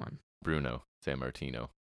second one? Bruno Sammartino.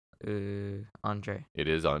 Andre. It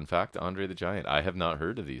is, in fact, Andre the Giant. I have not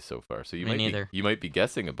heard of these so far, so you might be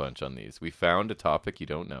guessing a bunch on these. We found a topic you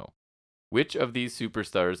don't know. Which of these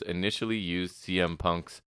superstars initially used CM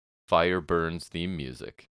Punk's Fire Burns theme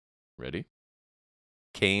music? Ready?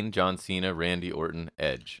 Kane, John Cena, Randy Orton,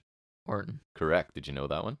 Edge. Orton. Correct. Did you know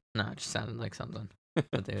that one? No, it just sounded like something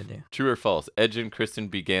that they would do. True or false? Edge and Kristen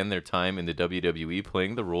began their time in the WWE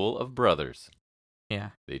playing the role of brothers.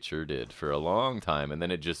 Yeah. They sure did for a long time, and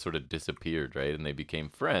then it just sort of disappeared, right? And they became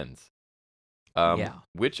friends. Yeah.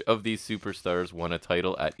 Which of these superstars won a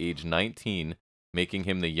title at age 19, making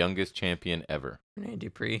him the youngest champion ever? Rene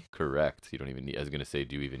Dupree. Correct. You don't even need, I was going to say,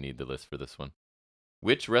 do you even need the list for this one?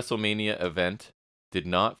 Which WrestleMania event did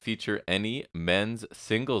not feature any men's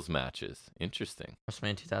singles matches? Interesting.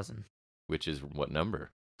 WrestleMania 2000. Which is what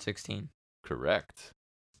number? 16. Correct.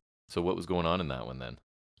 So what was going on in that one then?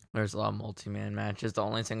 There's a lot of multi-man matches. The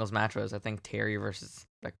only singles match was, I think, Terry versus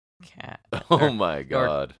the Cat. Oh my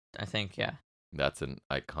God. I think, yeah. That's an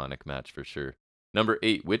iconic match for sure. Number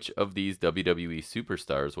 8, which of these WWE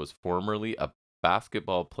superstars was formerly a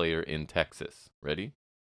basketball player in Texas? Ready?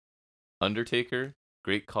 Undertaker,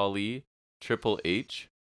 Great Khali, Triple H,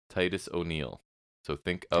 Titus O'Neil. So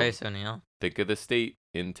think of the state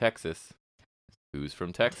in Texas. Who's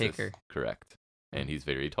from Texas? Taker. Correct. And he's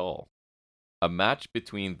very tall. A match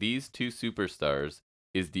between these two superstars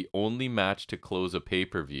is the only match to close a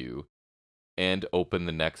pay-per-view and open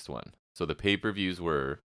the next one. So the pay-per-views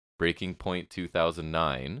were Breaking Point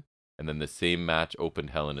 2009, and then the same match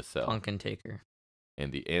opened Hell in a Cell. Punk and Taker.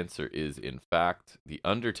 And the answer is, in fact, The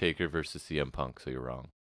Undertaker versus CM Punk, so you're wrong.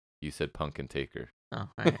 You said Punk and Taker. Oh,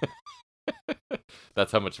 all right.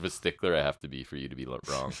 That's how much of a stickler I have to be for you to be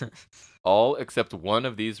wrong. All except one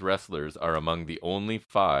of these wrestlers are among the only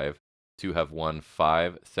 5 to have won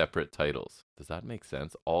 5 separate titles. Does that make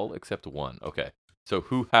sense? All except one. Okay. So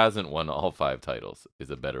who hasn't won all 5 titles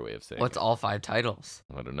is a better way of saying What's it. all 5 titles?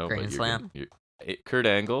 I don't know. Grand Slam. Kurt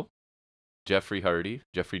Angle, Jeffrey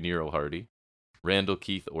Nero Hardy, Randall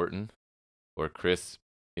Keith Orton, or Chris,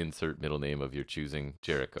 insert middle name of your choosing,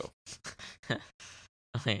 Jericho.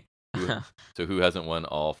 Wait. So who hasn't won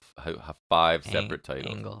all 5 separate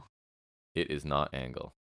titles? Angle. It is not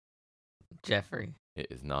Angle. Jeffrey. It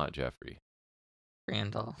is not Jeffrey.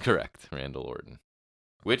 Randall. Correct. Randall Orton.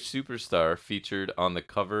 Which superstar featured on the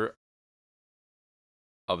cover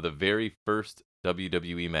of the very first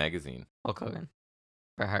WWE magazine? Hulk Hogan.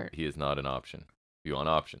 Bret Hart. He is not an option. Do you want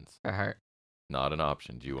options? Bret Hart. Not an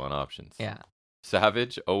option. Do you want options? Yeah.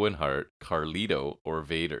 Savage, Owen Hart, Carlito, or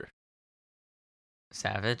Vader?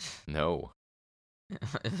 Savage? No.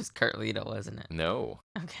 It was Carlito, wasn't it? No.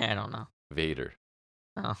 Okay, I don't know. Vader.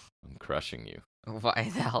 Oh. I'm crushing you. Why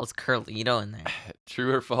the hell is Carlito in there?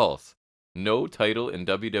 True or false? No title in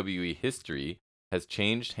WWE history has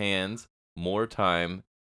changed hands more time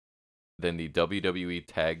than the WWE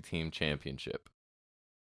Tag Team Championship?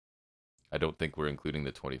 I don't think we're including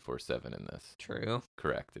the 24/7 in this. True.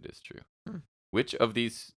 Correct, it is true. Which of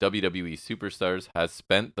these WWE superstars has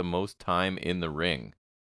spent the most time in the ring?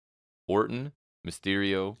 Orton,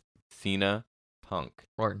 Mysterio, Cena, Punk.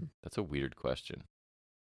 Orton. That's a weird question.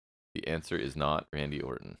 The answer is not Randy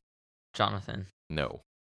Orton. Jonathan. No.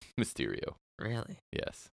 Mysterio. Really?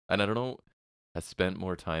 Yes. And I don't know, has spent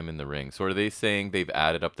more time in the ring. So are they saying they've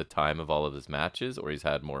added up the time of all of his matches, or he's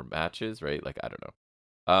had more matches, right? Like, I don't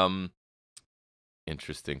know.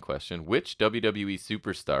 Interesting question. Which WWE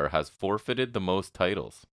superstar has forfeited the most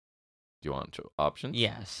titles? Do you want options?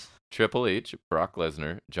 Yes. Triple H, Brock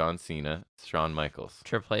Lesnar, John Cena, Shawn Michaels.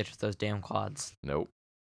 Triple H with those damn quads. Nope.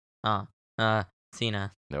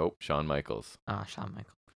 Cena. Nope. Shawn Michaels. Shawn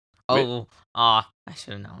Michaels. Oh, I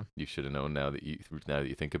should have known. You should have known now that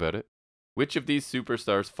you think about it. Which of these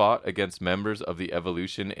superstars fought against members of the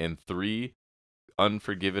Evolution in 3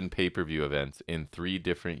 Unforgiven pay-per-view events in 3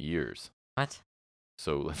 different years? What?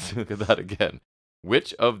 So let's look at that again.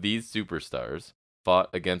 Which of these superstars fought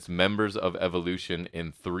against members of Evolution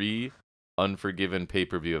in 3 Unforgiven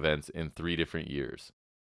pay-per-view events in 3 different years?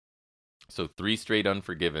 So 3 straight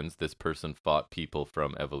Unforgivens, this person fought people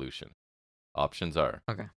from Evolution. Options are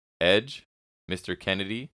Okay. Edge, Mr.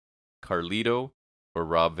 Kennedy, Carlito, or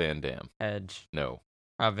Rob Van Dam. Edge. No.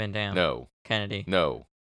 Rob Van Dam. No. Kennedy. No.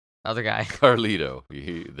 Other guy. Carlito.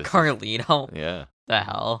 Carlito? Yeah. The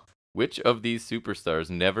hell? Which of these superstars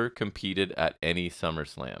never competed at any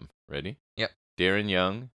SummerSlam? Ready? Yep. Darren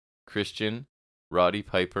Young, Christian, Roddy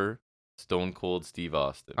Piper, Stone Cold Steve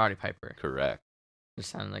Austin. Roddy Piper. Correct.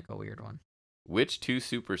 Just sounded like a weird one. Which 2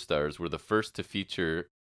 superstars were the first to feature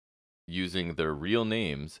using their real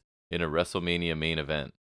names in a WrestleMania main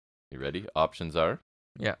event? You ready? Options are?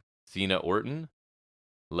 Yeah. Cena Orton,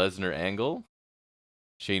 Lesnar Angle,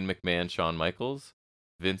 Shane McMahon Shawn Michaels,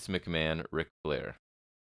 Vince McMahon Ric Flair.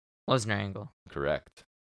 Lesnar Angle. Correct.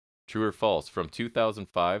 True or false? From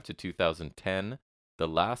 2005 to 2010, the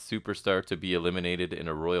last superstar to be eliminated in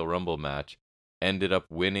a Royal Rumble match ended up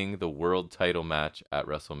winning the world title match at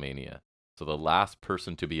WrestleMania. So the last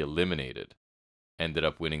person to be eliminated ended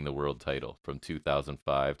up winning the world title from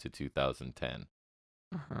 2005 to 2010.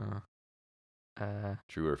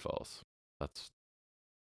 True or false? That's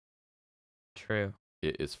true.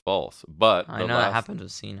 It is false. But I know that happened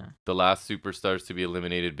with Cena. The last superstars to be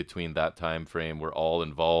eliminated between that time frame were all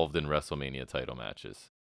involved in WrestleMania title matches.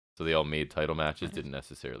 So they all made title matches, didn't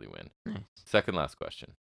necessarily win. Nice. Second last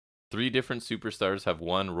question. 3 different superstars have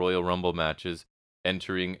won Royal Rumble matches,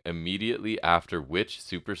 entering immediately after which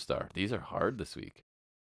superstar? These are hard this week.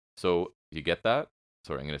 So, you get that?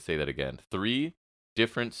 Sorry, I'm going to say that again. 3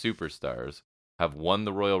 different superstars have won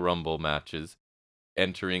the Royal Rumble matches,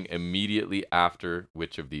 entering immediately after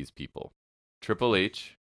which of these people? Triple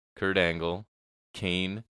H, Kurt Angle,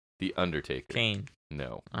 Kane, The Undertaker. Kane.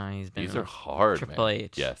 No. These are hard, Triple man.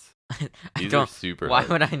 H. Yes. These are super Why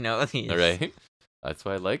hard. would I know these? All right. That's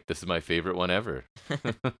why I like this. Is my favorite one ever.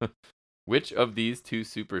 Which of these 2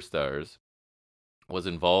 superstars was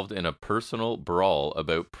involved in a personal brawl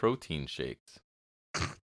about protein shakes?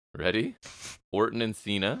 Ready? Orton and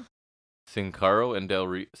Cena, Sin Cara and Del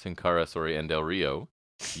Rio,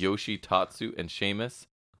 Yoshi Tatsu and Sheamus,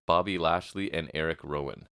 Bobby Lashley and Eric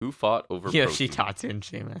Rowan. Who fought over Yoshi protein? Tatsu and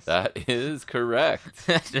Sheamus. That is correct.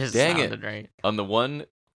 That just Dang sounded it. right. On the one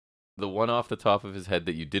off the top of his head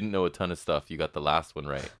that you didn't know a ton of stuff, you got the last one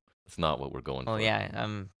right. That's not what we're going for. Oh yeah,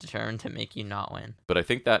 I'm determined to make you not win. But I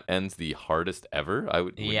think that ends the hardest ever.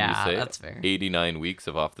 Wouldn't you say? That's fair. 89 weeks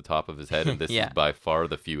of off the top of his head, and this Yeah. is by far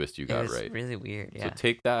the fewest you got It was right. really weird. Yeah. So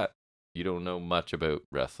take that. You don't know much about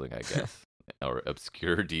wrestling, I guess, or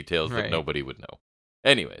obscure details that Right. nobody would know.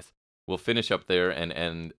 Anyways, we'll finish up there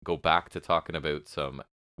and go back to talking about some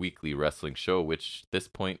weekly wrestling show, which this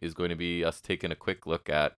point is going to be us taking a quick look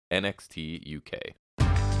at NXT UK.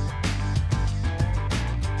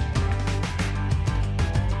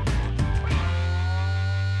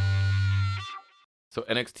 So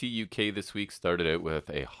NXT UK this week started out with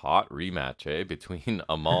a hot rematch between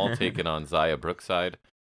Amal taking on Zaya Brookside.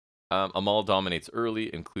 Amal dominates early,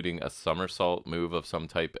 including a somersault move of some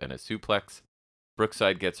type and a suplex.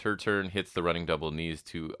 Brookside gets her turn, hits the running double knees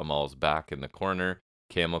to Amal's back in the corner.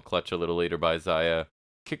 Camel clutch a little later by Zaya.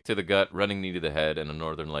 Kick to the gut, running knee to the head, and a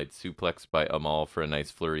Northern Lights suplex by Amal for a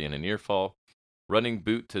nice flurry and a near fall. Running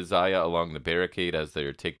boot to Zaya along the barricade as they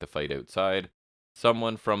take the fight outside.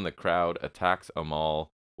 Someone from the crowd attacks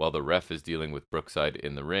Amal while the ref is dealing with Brookside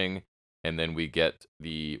in the ring. And then we get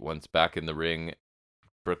once back in the ring,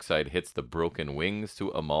 Brookside hits the broken wings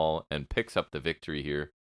to Amal and picks up the victory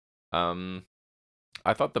here.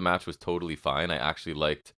 I thought the match was totally fine. I actually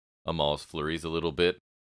liked Amal's flurries a little bit.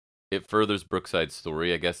 It furthers Brookside's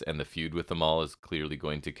story, I guess, and the feud with Amal is clearly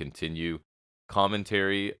going to continue.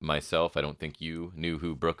 Commentary, myself, I don't think you knew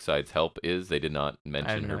who Brookside's help is. They did not I have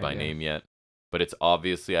mention no her by idea. name yet. But it's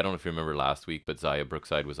obviously, I don't know if you remember last week, but Zaya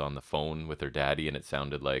Brookside was on the phone with her daddy, and it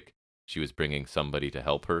sounded like she was bringing somebody to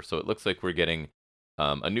help her. So it looks like we're getting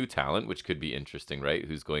a new talent, which could be interesting, right?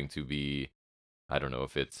 Who's going to be, I don't know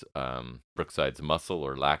if it's Brookside's muscle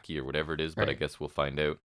or lackey or whatever it is, but I Right. guess we'll find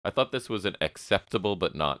out. I thought this was an acceptable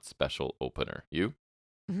but not special opener. You?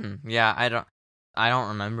 Yeah, I don't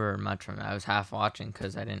remember much from it. I was half watching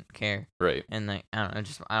because I didn't care. Right. And like I don't know,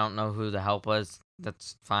 just I don't know who the help was.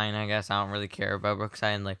 That's fine, I guess. I don't really care about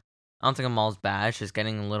Brookside. And like I don't think Amal's bad. It's just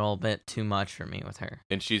getting a little bit too much for me with her.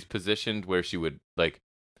 And she's positioned where she would, like,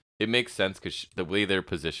 it makes sense because the way they're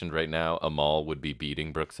positioned right now, Amal would be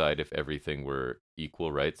beating Brookside if everything were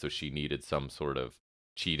equal, right? So she needed some sort of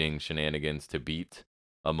cheating shenanigans to beat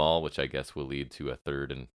Amal, which I guess will lead to a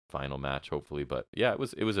third and final match, hopefully. But yeah, it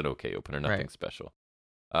was an okay opener, nothing Right. special.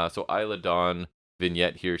 So Isla Dawn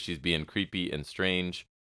vignette here, she's being creepy and strange.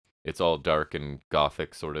 It's all dark and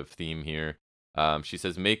gothic sort of theme here. She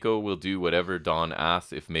says Mako will do whatever Dawn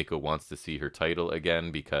asks if Mako wants to see her title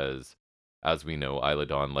again because, as we know, Isla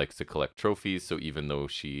Dawn likes to collect trophies. So even though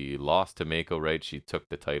she lost to Mako, right, she took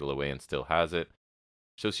the title away and still has it.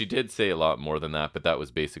 So she did say a lot more than that, but that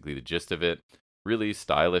was basically the gist of it. Really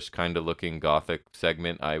stylish, kind of looking gothic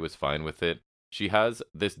segment. I was fine with it. She has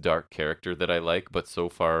this dark character that I like, but so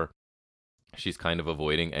far she's kind of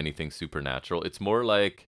avoiding anything supernatural. It's more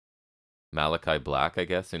like Malachi Black, I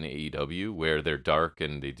guess, in AEW, where they're dark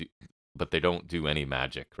and they do, but they don't do any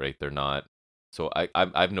magic, right? They're not. So I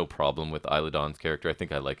have no problem with Isla Dawn's character. I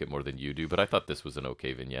think I like it more than you do, but I thought this was an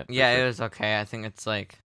okay vignette for Yeah, it sure. was okay. I think it's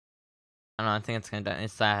like I don't know. I think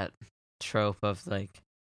it's that trope of like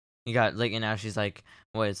you got like and now she's like,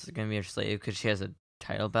 what is gonna be her slave because she has a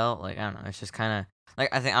title belt? Like I don't know. It's just kind of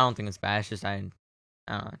like I don't think it's bad. It's just I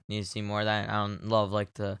don't know. Need to see more of that. I don't love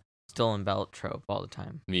like the stolen belt trope all the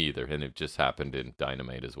time. Me either, and it just happened in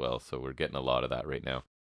Dynamite as well. So we're getting a lot of that right now.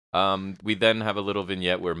 We then have a little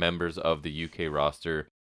vignette where members of the UK roster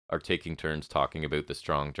are taking turns talking about the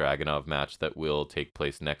Strong Dragonov match that will take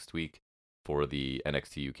place next week for the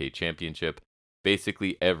NXT UK Championship.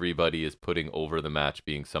 Basically, everybody is putting over the match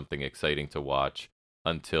being something exciting to watch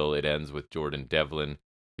until it ends with Jordan Devlin,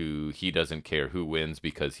 who he doesn't care who wins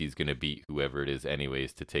because he's going to beat whoever it is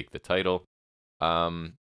anyways to take the title.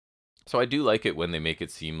 Um, so I do like it when they make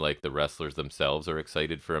it seem like the wrestlers themselves are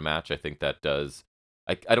excited for a match. I think that does.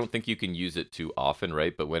 I don't think you can use it too often,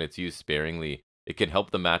 right? But when it's used sparingly, it can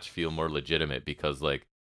help the match feel more legitimate because like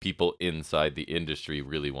people inside the industry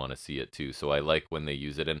really want to see it too. So I like when they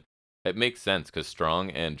use it, and it makes sense because Strong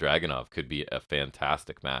and Dragonov could be a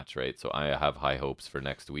fantastic match, right? So I have high hopes for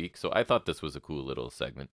next week. So I thought this was a cool little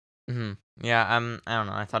segment. Yeah, I don't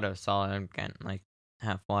know. I thought it was solid. Again, like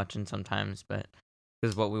half watching sometimes, but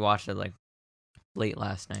because what we watched it like late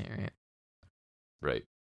last night, right? Right.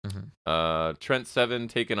 hmm Trent Seven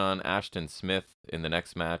taking on Ashton Smith in the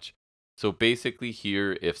next match. So basically,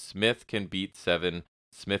 here, if Smith can beat Seven,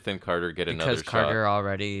 Smith and Carter get Because another shot. Carter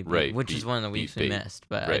already beat, Right, which is one of the beat weeks we Bate. missed,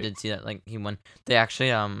 but I Right. did see that like he won. They actually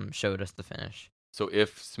showed us the finish. So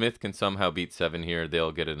if Smith can somehow beat Seven here,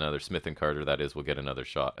 they'll get another. Smith and Carter, that is, will get another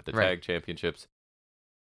shot at the Right. tag championships.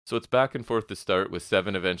 So it's back and forth to start, with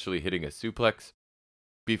Seven eventually hitting a suplex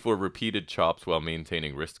before repeated chops while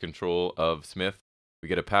maintaining wrist control of Smith. We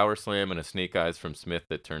get a power slam and a snake eyes from Smith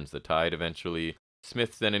that turns the tide eventually.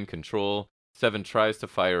 Smith's then in control. Seven tries to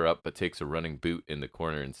fire up but takes a running boot in the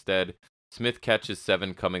corner instead. Smith catches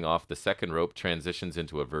Seven coming off the second rope, transitions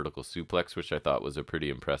into a vertical suplex, which I thought was a pretty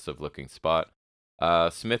impressive looking spot.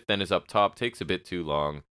 Smith then is up top, takes a bit too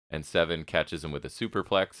long, and Seven catches him with a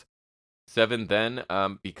superplex. Seven then,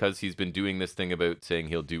 because he's been doing this thing about saying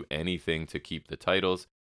he'll do anything to keep the titles,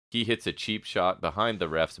 he hits a cheap shot behind the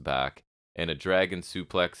ref's back and a dragon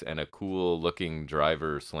suplex and a cool looking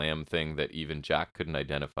driver slam thing that even Jack couldn't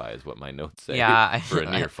identify, is what my notes say, Yeah, for a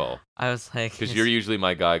near fall. I was like, Because you're usually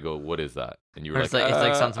my guy, go, what is that? And you were like, it's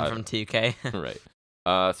like something I from don't 2K. know.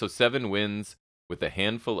 Right. So Seven wins with a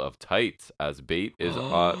handful of tights as Bate is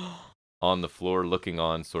on the floor looking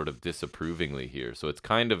on sort of disapprovingly here. So it's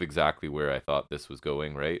kind of exactly where I thought this was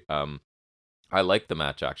going, right? I liked the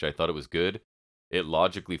match actually. I thought it was good. It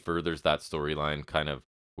logically furthers that storyline kind of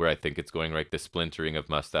where I think it's going, right? The splintering of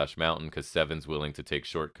Mustache Mountain because Seven's willing to take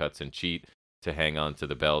shortcuts and cheat to hang on to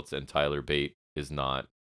the belts, and Tyler Bate is not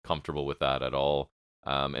comfortable with that at all.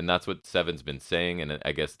 And that's what Seven's been saying, and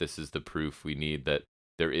I guess this is the proof we need that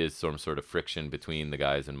there is some sort of friction between the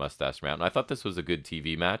guys in Mustache Mountain. I thought this was a good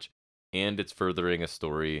TV match, and it's furthering a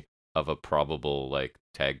story of a probable like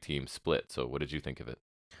tag team split. So what did you think of it?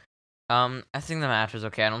 I think the match was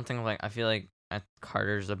okay. I don't think I feel like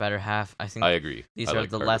Carter's the better half. I think I agree. these I are like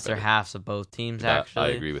the Carter lesser better. halves of both teams I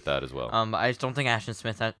actually. agree with that as well. But I just don't think Ashton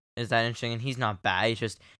Smith is that interesting, and he's not bad.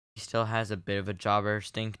 He still has a bit of a jobber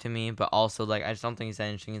stink to me, but also like I just don't think he's that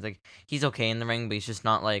interesting. He's okay in the ring, but he's just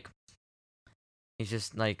not like he's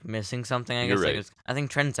just like missing something. I You're guess right. I think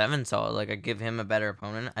Trent Seven saw it. Like I give him a better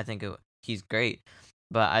opponent. I think he's great,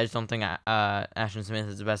 but I just don't think Ashton Smith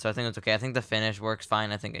is the best. So I think it's okay. I think the finish works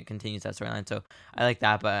fine. I think it continues that storyline. So I like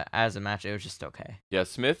that. But as a match, it was just okay. Yeah,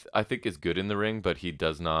 Smith I think is good in the ring, but he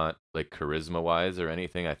does not like charisma wise or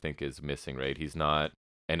anything. I think is missing. Right, he's not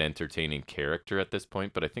an entertaining character at this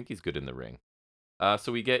point, but I think he's good in the ring.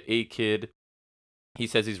 So we get A Kid. He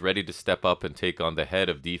says he's ready to step up and take on the head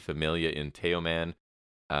of D Familia in Teoman.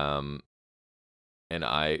 Um, and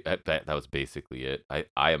that was basically it.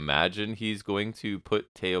 I imagine he's going to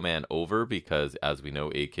put Teoman over because, as we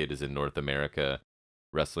know, A Kid is in North America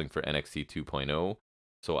wrestling for NXT 2.0.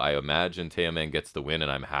 So I imagine Teoman gets the win,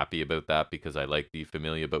 and I'm happy about that because I like D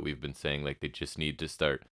Familia, but we've been saying like they just need to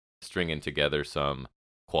start stringing together some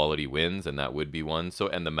quality wins, and that would be one. So,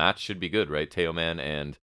 and the match should be good, right? Teoman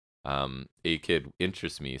and A Kid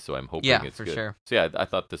interests me, so I'm hoping Yeah, it's for good. sure. So yeah, I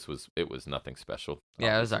thought it was nothing special.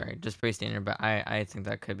 Yeah, it was Obviously. alright. Just pretty standard, but I think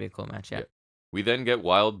that could be a cool match. Yeah. We then get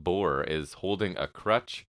Wild Boar is holding a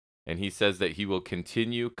crutch, and he says that he will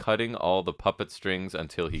continue cutting all the puppet strings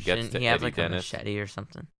until he gets Shouldn't to he have Eddie like Dennis, a machete or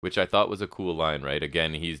something? which I thought was a cool line, right?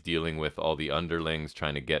 Again, he's dealing with all the underlings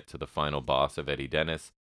trying to get to the final boss of Eddie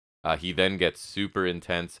Dennis. He then gets super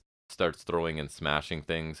intense, starts throwing and smashing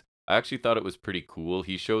things. I actually thought it was pretty cool.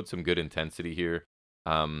 He showed some good intensity here.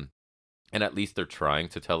 And at least they're trying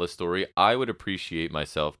to tell a story. I would appreciate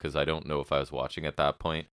myself, because I don't know if I was watching at that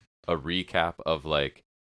point, a recap of like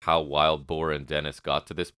how Wild Boar and Dennis got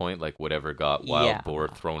to this point, like whatever got Wild Yeah. Boar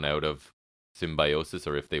thrown out of Symbiosis,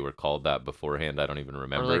 or if they were called that beforehand. I don't even Or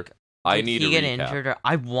remember. like, I did need he a get recap. injured? Or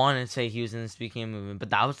I want to say he was in the Speaking of Movement, but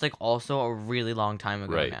that was like also a really long time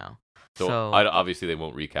ago Right. now. So obviously they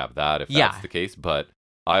won't recap that if Yeah. that's the case, but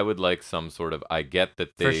I would like some sort of. I get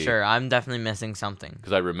that for sure, I'm definitely missing something.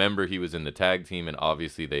 because I remember he was in the tag team, and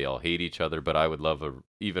obviously they all hate each other. But I would love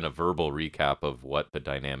even a verbal recap of what the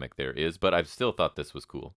dynamic there is. But I've still thought this was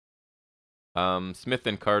cool. Smith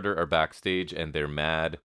and Carter are backstage, and they're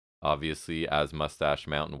mad, obviously, as Mustache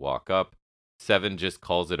Mountain walk up. Seven just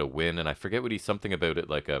calls it a win, and I forget what he's something about it,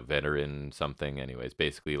 like a veteran something. Anyways,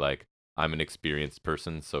 basically like I'm an experienced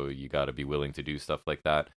person, so you got to be willing to do stuff like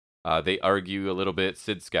that. They argue a little bit.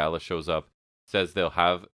 Sid Scala shows up, says they'll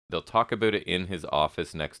talk about it in his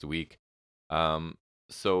office next week.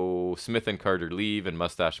 So Smith and Carter leave, and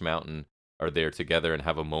Mustache Mountain are there together and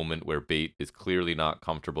have a moment where Bate is clearly not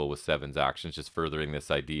comfortable with Seven's actions, just furthering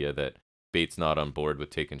this idea that Bate's not on board with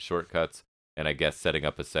taking shortcuts, and I guess setting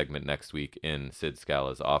up a segment next week in Sid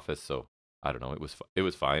Scala's office. So I don't know. It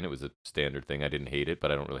was fine. It was a standard thing. I didn't hate it,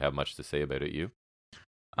 but I don't really have much to say about it. You?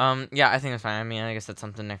 Yeah, I think it's fine. I mean, I guess that's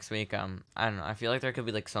something next week. I don't know. I feel like there could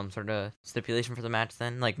be like some sort of stipulation for the match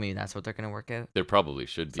then. Like maybe that's what they're gonna work out. There probably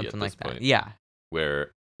should be Something at this like that. point. Yeah.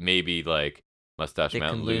 Where maybe like Mustache They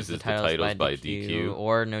Mountain can lose loses the titles by DQ,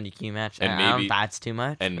 or no DQ match. And I don't know maybe- if that's too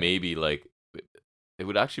much. and but- maybe like it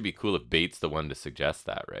would actually be cool if Bate's the one to suggest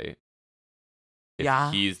that, right? If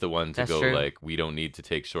Yeah, he's the one to that's go true. like, we don't need to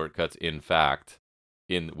take shortcuts. In fact,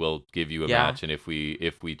 we'll give you a Yeah. match, and if we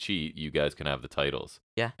cheat, you guys can have the titles.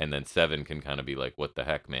 Yeah. And then Seven can kind of be like, what the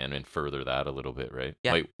heck, man, and further that a little bit, right?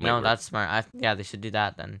 Yeah, Might no, work. that's smart. Yeah, they should do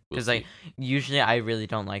that then. We'll Because like see. usually I really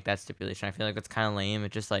don't like that stipulation. I feel like that's kind of lame.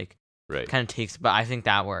 It just like Right. kind of takes. But I think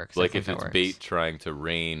that works. I Like think if that it's works. Bate trying to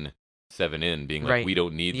rein Seven in, being like, Right. we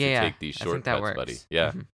don't need Yeah, to take these I think that shortcuts, works. buddy.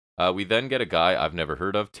 Yeah. Mhm. We then get a guy I've never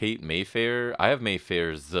heard of, Tate Mayfair. I have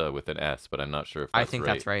Mayfair's with an S, but I'm not sure if that's I think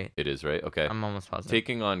right. that's right. It is right. Okay. I'm almost positive.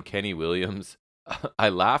 Taking on Kenny Williams. I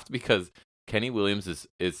laughed because Kenny Williams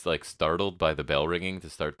is like startled by the bell ringing to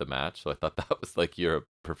start the match. So I thought that was like, you're a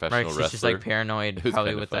professional Right, 'cause wrestler. he's just like paranoid, It was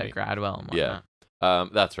probably kinda with funny. that Gradwell and Yeah.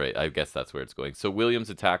 whatnot. That's right. I guess that's where it's going. So Williams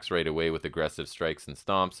attacks right away with aggressive strikes and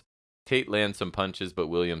stomps. Tate lands some punches, but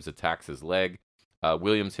Williams attacks his leg.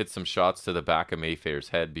 Williams hits some shots to the back of Mayfair's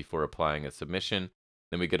head before applying a submission.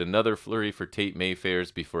 Then we get another flurry for Tate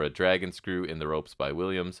Mayfair's before a dragon screw in the ropes by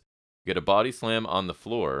Williams. We get a body slam on the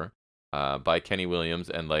floor by Kenny Williams,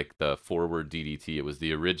 and like the forward DDT. It was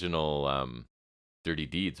the original Dirty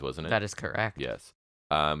Deeds, wasn't it? That is correct. Yes.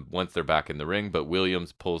 Once they're back in the ring, but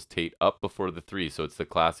Williams pulls Tate up before the 3, so it's the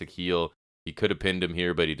classic heel He could have pinned him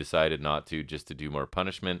here, but he decided not to, just to do more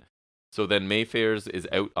punishment. So then Mayfair's is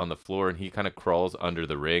out on the floor, and he kind of crawls under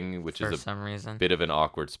the ring, which For is a some reason. bit of an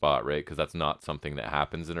awkward spot, right? Because that's not something that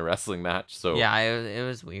happens in a wrestling match. So Yeah, it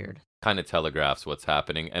was weird. kind of telegraphs what's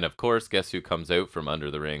happening. And of course, guess who comes out from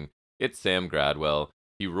under the ring? It's Sam Gradwell.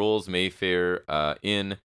 He rolls Mayfair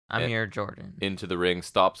in. I'm here, Jordan. Into the ring,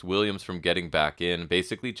 stops Williams from getting back in,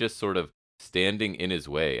 basically just sort of standing in his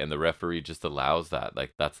way. And the referee just allows that.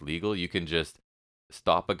 Like, that's legal. You can just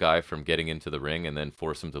stop a guy from getting into the ring and then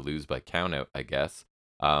force him to lose by countout, I guess.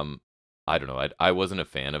 I don't know. I wasn't a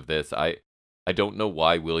fan of this. I don't know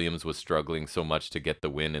why Williams was struggling so much to get the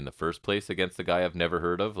win in the first place against a guy I've never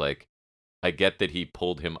heard of. Like, I get that he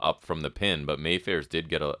pulled him up from the pin, but Mayfair's did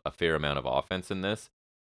get a fair amount of offense in this.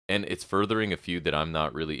 And it's furthering a feud that I'm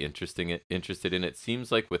not really interested in. It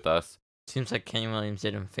seems like with us, Seems like Kenny Williams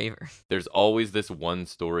did him a favor. there's always this one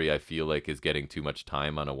story I feel like is getting too much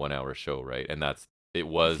time on a 1 hour show, right? And it I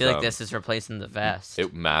was feel like this is replacing the vest.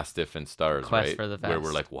 Mastiff and Stars, Quest right? for the Where we're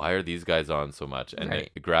Vest. like, why are these guys on so much? And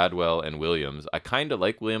Right. Gradwell and Williams, I kind of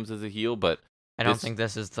like Williams as a heel, but I don't this- think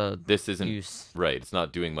this is the this isn't use. right. It's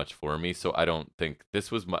not doing much for me, so I don't think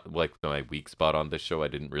this was my weak spot on this show. I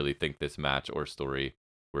didn't really think this match or story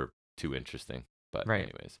were too interesting. But Right.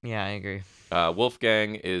 anyways, Yeah, I agree.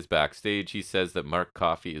 Wolfgang is backstage. He says that Mark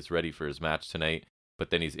Coffey is ready for his match tonight, but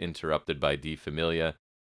then he's interrupted by D Familia.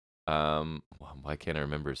 Why can't I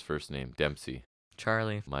remember his first name? Dempsey.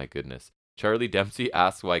 Charlie. My goodness. Charlie Dempsey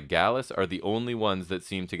asks why Gallus are the only ones that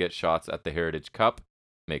seem to get shots at the Heritage Cup.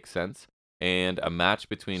 Makes sense. And a match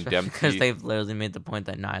between Because Dempsey. they've literally made the point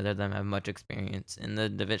that neither of them have much experience in the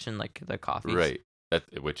division, like the coffees. Right.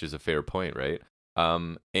 Which is a fair point, right?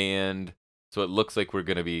 And so it looks like we're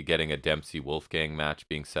going to be getting a Dempsey Wolfgang match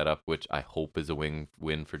being set up, which I hope is a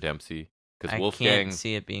win for Dempsey. Because I Wolfgang, can't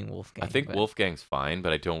see it being Wolfgang. I think but Wolfgang's fine,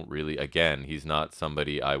 but I don't really. Again, he's not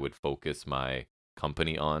somebody I would focus my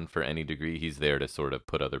company on for any degree. He's there to sort of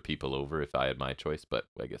put other people over if I had my choice, but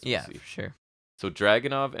I guess we'll Yeah, see. for sure. So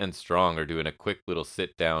Dragunov and Strong are doing a quick little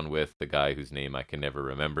sit down with the guy whose name I can never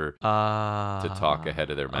remember to talk ahead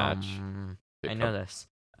of their match. I know this.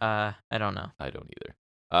 I don't know. I don't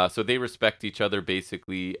either. So they respect each other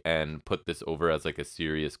basically and put this over as like a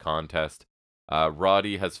serious contest.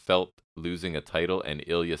 Roddy has felt losing a title and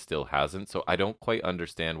Ilya still hasn't, so I don't quite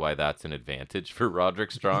understand why that's an advantage for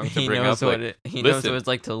Roderick Strong to He bring knows up. what Like, he knows listen, what it's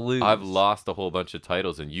like to lose. I've lost a whole bunch of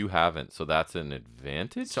titles and you haven't, so that's an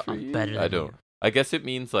advantage So for I'm you? better I than don't. you. I guess it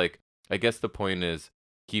means like I guess the point is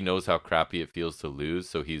he knows how crappy it feels to lose,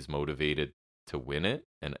 so he's motivated to win it.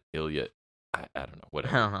 And Ilya, I don't know, I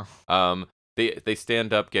whatever. don't know. They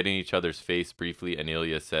stand up, get in each other's face briefly, and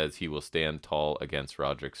Ilya says he will stand tall against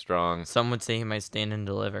Roderick Strong. Some would say he might stand and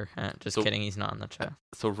deliver. Just So- kidding, he's not on the show.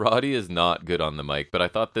 So Roddy is not good on the mic, but I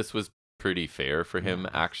thought this was pretty fair for him,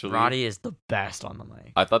 actually. Roddy is the best on the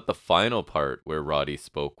mic. I thought the final part where Roddy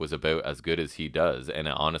spoke was about as good as he does, and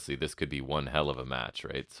honestly, this could be one hell of a match,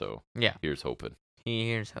 right? So Yeah. here's hoping.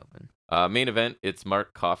 Here's hoping. Main event, it's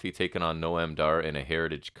Mark Coffey taking on Noam Dar in a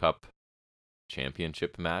Heritage Cup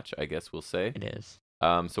championship match, I guess we'll say. It is.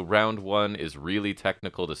 So round one is really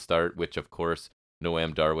technical to start, which of course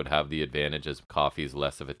Noam Dar would have the advantage as Coffey's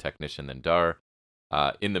less of a technician than Dar.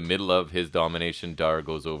 In the middle of his domination, Dar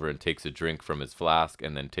goes over and takes a drink from his flask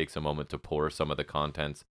and then takes a moment to pour some of the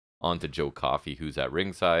contents onto Joe Coffey, who's at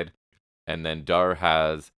ringside. And then Dar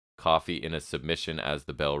has Coffey in a submission as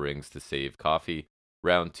the bell rings to save Coffey.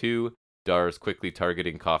 Round two, Dar is quickly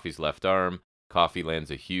targeting Coffey's left arm. Coffey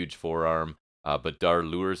lands a huge forearm, but Dar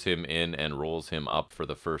lures him in and rolls him up for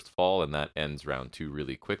the first fall, and that ends round two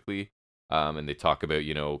really quickly. And they talk about,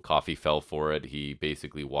 Coffey fell for it. He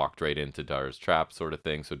basically walked right into Dar's trap sort of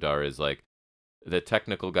thing. So Dar is like the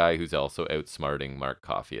technical guy who's also outsmarting Mark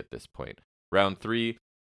Coffey at this point. Round three,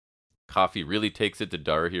 Coffey really takes it to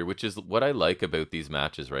Dar here, which is what I like about these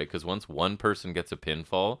matches, right? Because once one person gets a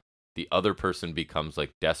pinfall, the other person becomes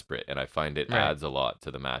like desperate, and I find it Right. adds a lot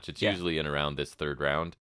to the match. It's Yeah. usually in around this third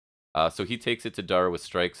round. So he takes it to Dar with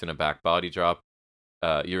strikes and a back body drop.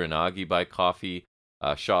 Uranagi by Coffey.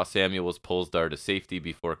 Shaw Samuels pulls Dar to safety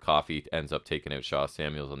before Coffey ends up taking out Shaw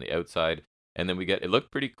Samuels on the outside. And then it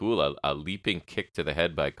looked pretty cool, a leaping kick to the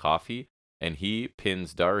head by Coffey. And he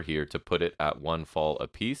pins Dar here to put it at one fall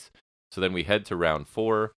apiece. So then we head to round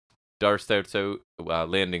four. Dar starts out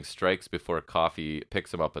landing strikes before Coffey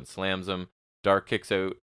picks him up and slams him. Dar kicks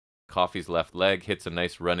out Coffey's left leg, hits a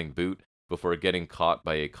nice running boot before getting caught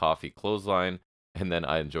by a Coffey clothesline. And then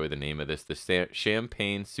I enjoy the name of this, the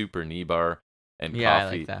Champagne Super Knee Bar. And Yeah, I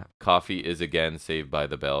Coffey, like that. Coffey is again saved by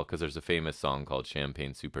the bell because there's a famous song called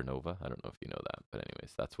Champagne Supernova. I don't know if you know that, but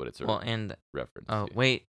anyways, That's what it's a Well, and reference oh to.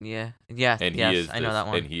 wait, yeah, yes, And yes, I know that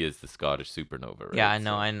and one. he is the Scottish Supernova, Yeah, right? I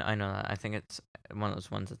know, So I know that. I think it's one of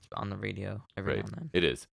those ones that's on the radio every now right, and then. it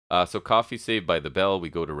is. So Coffee saved by the bell. We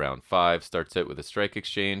go to round 5. Starts out with a strike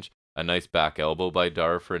exchange, a nice back elbow by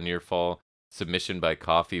Dar for a near fall, submission by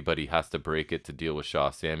Coffee, but he has to break it to deal with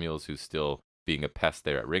Shaw Samuels, who's still being a pest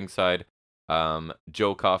there at ringside.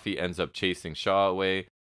 Joe Coffee ends up chasing Shaw away,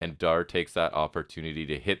 and Dar takes that opportunity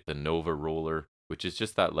to hit the Nova Roller, which is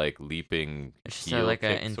just that like leaping It's just heel like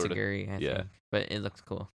a kick sort of. Insiguri, I Yeah. think, but it looks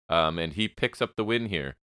cool. And he picks up the win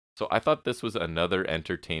here. So I thought this was another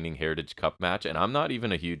entertaining Heritage Cup match, and I'm not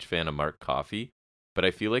even a huge fan of Mark Coffey, but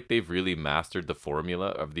I feel like they've really mastered the formula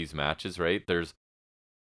of these matches, right?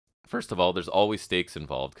 First of all, there's always stakes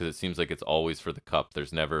involved because it seems like it's always for the cup.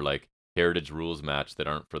 There's never like Heritage rules match that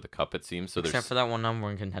aren't for the cup, it seems. So Except there's for that one number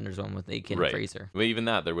one contenders one with Aiken and right. Fraser. Well, even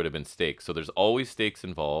that there would have been stakes. So there's always stakes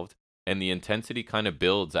involved, and the intensity kind of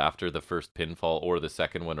builds after the first pinfall or the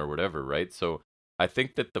second one or whatever, right? So I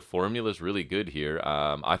think that the formula is really good here.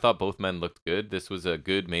 I thought both men looked good. This was a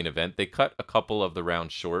good main event. They cut a couple of the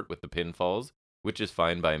rounds short with the pinfalls, which is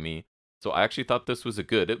fine by me. So I actually thought this was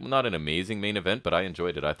not an amazing main event, but I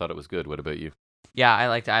enjoyed it. I thought it was good. What about you? Yeah, I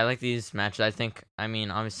like these matches. I think, I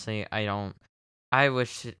mean, obviously, I don't. I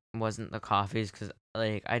wish it wasn't the coffees because,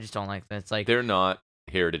 like, I just don't like that. It's like, They're not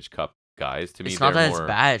Heritage Cup guys. To me, it's not they're that it's more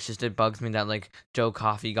bad. It's just it bugs me that, like, Joe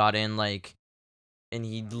Coffey got in, like, and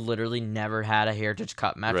he literally never had a Heritage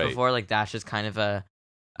Cup match right. before. Like, that's just kind of a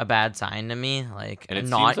bad sign to me. Like, And it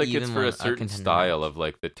not seems like even it's for when a certain contender style match. of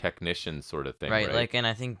like the technician sort of thing, Right, right? like, and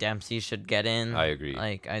I think Dempsey should get in. I agree.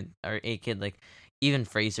 Like, or A-Kid, like, even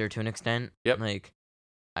Fraser to an extent. Yep. Like,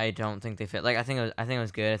 I don't think they fit. Like, I think it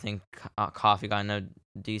was good. I think Coffee got in a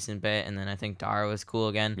decent bit, and then I think Dara was cool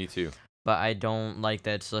again. Me too. But I don't like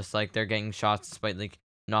that it's just like they're getting shots despite like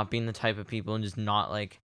not being the type of people and just not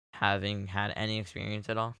like having had any experience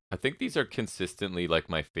at all. I think these are consistently like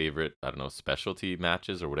my favorite, I don't know, specialty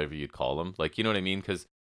matches or whatever you'd call them. Like, you know what I mean? Because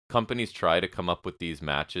companies try to come up with these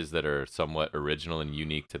matches that are somewhat original and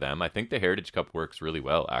unique to them. I think the Heritage Cup works really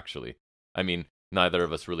well, actually. I mean, neither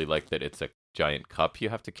of us really like that it's a giant cup you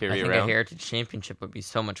have to I carry think around. a Heritage Championship would be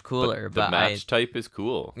so much cooler. The But match type is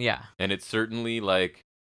cool. yeah, And it certainly like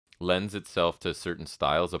lends itself to certain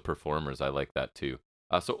styles of performers. I like that too.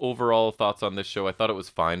 So overall thoughts on this show, I thought it was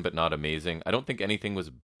fine but not amazing. I don't think anything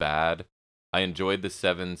was bad. I enjoyed the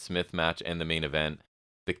Seven Smith match and the main event.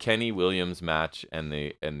 The Kenny Williams match and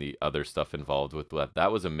the other stuff involved with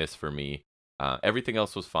that was a miss for me. Everything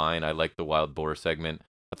else was fine. I liked the Wild Boar segment.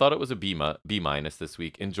 I thought it was a B minus this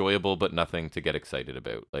week. Enjoyable, but nothing to get excited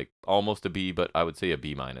about. Like almost a B, but I would say a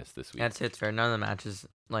B minus this week. I'd say it's fair. None of the matches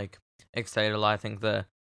like excited a lot. I think the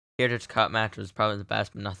Heritage Cup match was probably the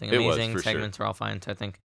best, but nothing It was, amazing. for sure. Segments were all fine. So I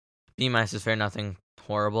think B minus is fair. Nothing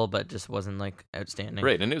horrible, but just wasn't like outstanding.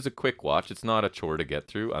 Right, and it was a quick watch. It's not a chore to get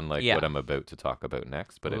through, unlike Yeah. what I'm about to talk about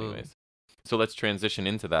next. But Ooh. anyways, so let's transition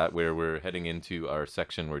into that where we're heading into our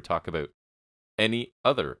section where we talk about any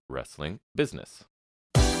other wrestling business.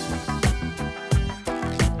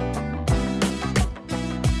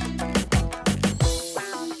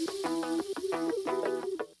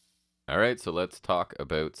 All right, so let's talk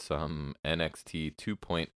about some NXT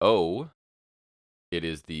 2.0. It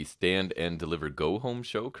is the Stand and Deliver Go Home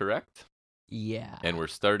show, correct? Yeah. And we're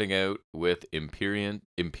starting out with Imperium.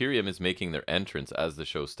 Imperium is making their entrance as the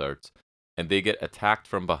show starts, and they get attacked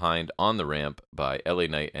from behind on the ramp by LA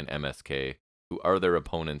Knight and MSK, who are their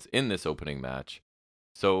opponents in this opening match.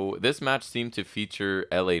 So this match seemed to feature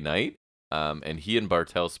LA Knight, and he and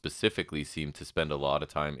Bartel specifically seemed to spend a lot of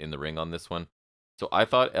time in the ring on this one. So I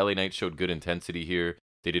thought LA Knight showed good intensity here.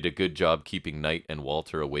 They did a good job keeping Knight and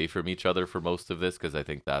Walter away from each other for most of this, because I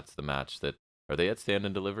think that's the match that... Are they at Stand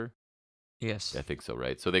and Deliver? Yes. I think so,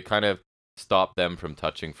 right? So they kind of stopped them from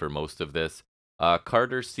touching for most of this.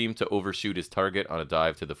 Carter seemed to overshoot his target on a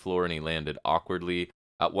dive to the floor, and he landed awkwardly.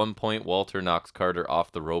 At one point, Walter knocks Carter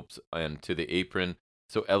off the ropes and to the apron.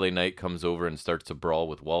 So LA Knight comes over and starts to brawl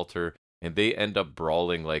with Walter, and they end up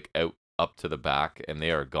brawling like out up to the back, and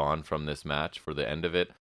they are gone from this match for the end of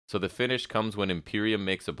it. So the finish comes when Imperium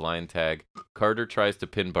makes a blind tag. Carter tries to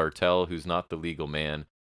pin Bartel, who's not the legal man.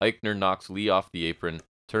 Eichner knocks Lee off the apron,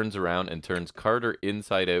 turns around and turns Carter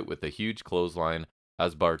inside out with a huge clothesline,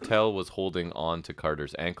 as Bartel was holding on to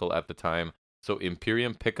Carter's ankle at the time. So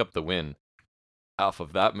Imperium pick up the win off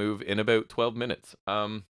of that move in about 12 minutes.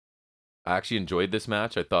 I actually enjoyed this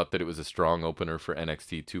match. I thought that it was a strong opener for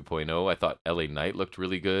NXT 2.0. I thought LA Knight looked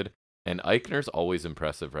really good. And Eichner's always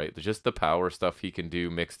impressive, right? Just the power stuff he can do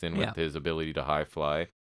mixed in with his ability to high fly.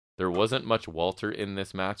 There wasn't much Walter in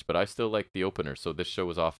this match, but I still liked the opener, so this show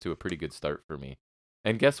was off to a pretty good start for me.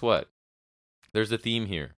 And guess what? There's a theme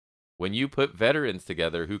here. When you put veterans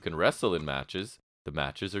together who can wrestle in matches, the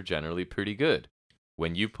matches are generally pretty good.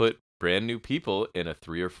 When you put brand new people in a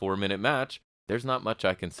 3 or 4 minute match, there's not much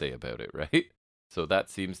I can say about it, right? So that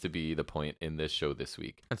seems to be the point in this show this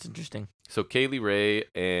week. That's interesting. So Kaylee Ray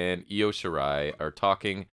and Io Shirai are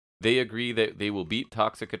talking. They agree that they will beat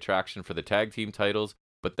Toxic Attraction for the tag team titles,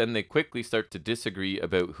 but then they quickly start to disagree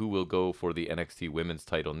about who will go for the NXT Women's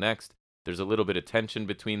title next. There's a little bit of tension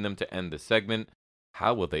between them to end the segment.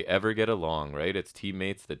 How will they ever get along, right? It's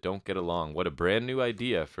teammates that don't get along. What a brand new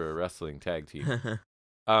idea for a wrestling tag team.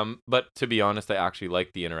 But to be honest, I actually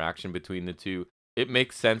like the interaction between the two. It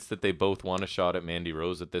makes sense that they both want a shot at Mandy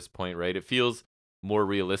Rose at this point, right? It feels more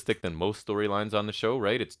realistic than most storylines on the show,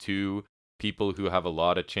 right? It's two people who have a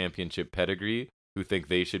lot of championship pedigree who think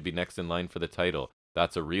they should be next in line for the title.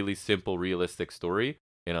 That's a really simple, realistic story.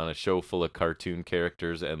 And on a show full of cartoon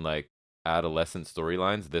characters and like adolescent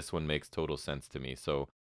storylines, this one makes total sense to me. So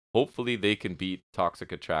hopefully they can beat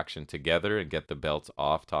Toxic Attraction together and get the belts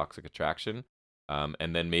off Toxic Attraction.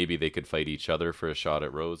 And then maybe they could fight each other for a shot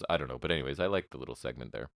at Rose. I don't know. But anyways, I like the little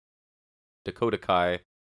segment there. Dakota Kai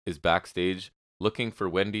is backstage looking for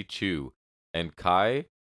Wendy Chu. And Kai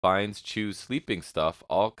finds Chu's sleeping stuff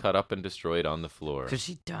all cut up and destroyed on the floor. Because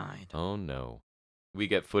she died. Oh no. We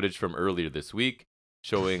get footage from earlier this week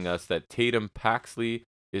showing us that Tatum Paxley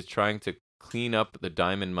is trying to clean up the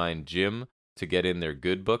Diamond Mine gym to get in their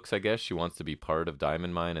good books, I guess. She wants to be part of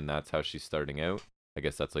Diamond Mine, and that's how she's starting out. I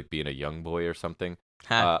guess that's like being a young boy or something.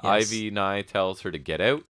 Yes. Ivy Nye tells her to get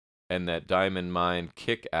out, and that Diamond Mine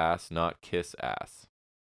kick ass, not kiss ass.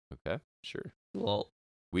 Okay, sure. Well,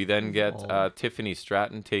 We then get Tiffany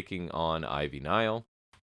Stratton taking on Ivy Nile.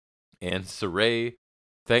 And Saray,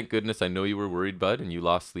 thank goodness, I know you were worried, bud, and you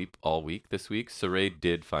lost sleep all week this week. Saray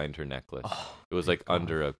did find her necklace. Oh, it was like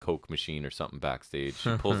under a Coke machine or something backstage.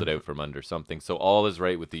 She pulls it out from under something. So all is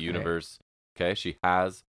right with the universe. Okay, she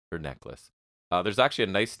has her necklace. There's actually a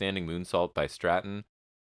nice standing moonsault by Stratton.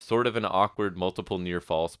 Sort of an awkward multiple near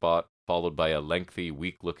fall spot, followed by a lengthy,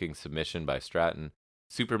 weak-looking submission by Stratton.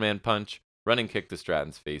 Superman punch, running kick to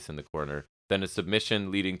Stratton's face in the corner. Then a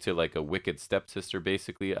submission leading to like a wicked stepsister,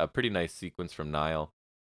 basically. A pretty nice sequence from Nile.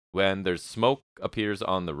 When there's smoke appears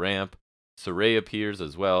on the ramp, Saray appears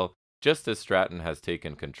as well, just as Stratton has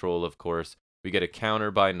taken control, of course. We get a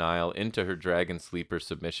counter by Nile into her Dragon Sleeper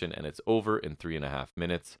submission, and it's over in 3.5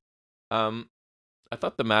 minutes. I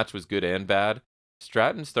thought the match was good and bad.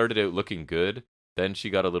 Stratton started out looking good, then she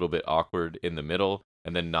got a little bit awkward in the middle,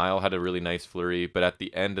 and then Nile had a really nice flurry, but at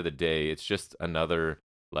the end of the day, it's just another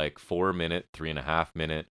like 4 minute, 3.5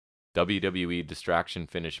 minute WWE distraction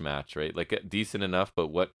finish match, right? Like decent enough, but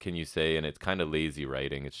what can you say? And it's kind of lazy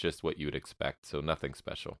writing. It's just what you would expect, so nothing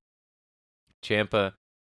special. Ciampa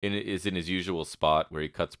is in his usual spot where he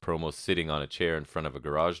cuts promos sitting on a chair in front of a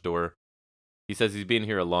garage door. He says he's been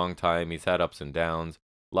here a long time, he's had ups and downs,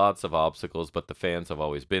 lots of obstacles, but the fans have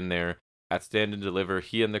always been there. At Stand and Deliver,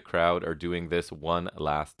 he and the crowd are doing this one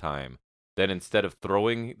last time. Then instead of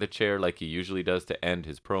throwing the chair like he usually does to end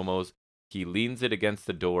his promos, he leans it against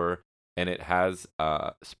the door, and it has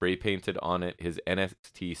spray painted on it his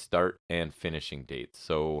NXT start and finishing dates.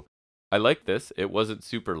 So I like this. It wasn't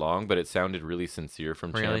super long, but it sounded really sincere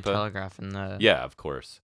from Ciampa. Really telegraphing the... Yeah, of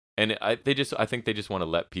course. And I think they just want to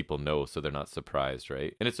let people know so they're not surprised,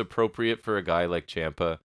 right? And it's appropriate for a guy like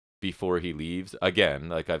Ciampa before he leaves. Again,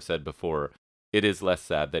 like I've said before, it is less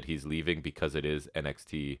sad that he's leaving because it is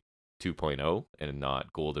NXT 2.0 and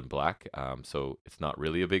not gold and black. So it's not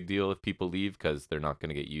really a big deal if people leave because they're not going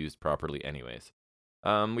to get used properly anyways.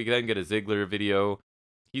 We then get a Ziggler video.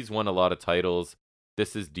 He's won a lot of titles.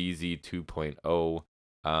 This is DZ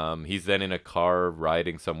 2.0. He's then in a car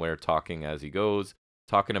riding somewhere talking as he goes,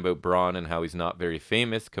 talking about Braun and how he's not very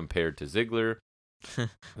famous compared to Ziggler.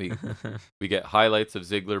 We get highlights of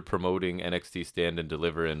Ziggler promoting NXT Stand and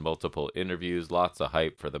Deliver in multiple interviews, lots of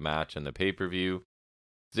hype for the match and the pay-per-view.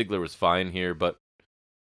 Ziggler was fine here, but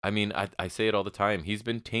I mean, I say it all the time. He's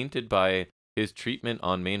been tainted by his treatment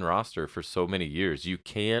on main roster for so many years. You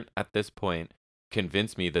can't, at this point,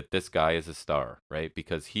 convince me that this guy is a star, right?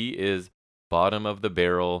 Because he is bottom of the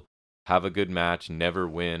barrel, have a good match, never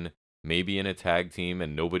win, maybe in a tag team,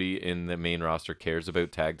 and nobody in the main roster cares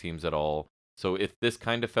about tag teams at all. So if this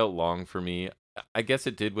kind of felt long for me, I guess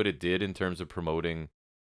it did what it did in terms of promoting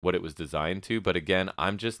what it was designed to. But again,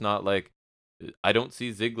 I'm just not like, I don't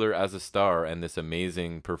see Ziggler as a star and this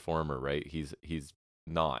amazing performer, right? He's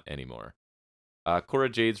not anymore. Cora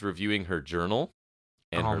Jade's reviewing her journal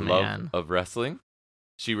and her love of wrestling.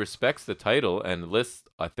 She respects the title and lists,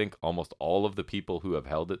 I think, almost all of the people who have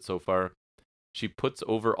held it so far. She puts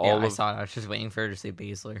over Yeah, all I of saw it. I was just waiting for her to say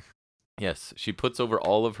Baszler. Yes, she puts over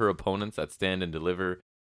all of her opponents at Stand and Deliver,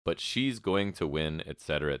 but she's going to win,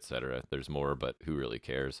 etc., etc. There's more, but who really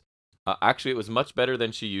cares? Actually, it was much better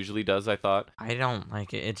than she usually does, I thought. I don't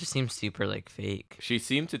like it. It just seems super like fake. She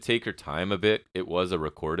seemed to take her time a bit. It was a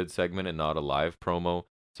recorded segment and not a live promo,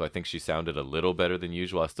 so I think she sounded a little better than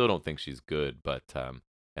usual. I still don't think she's good, but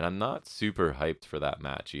and I'm not super hyped for that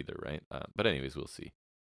match either, right? But anyways, we'll see.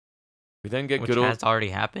 We then get Which good old. has already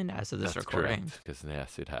happened as of this That's recording. correct, because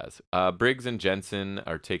yes, it has. Briggs and Jensen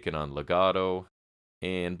are taking on Legado,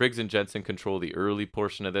 and Briggs and Jensen control the early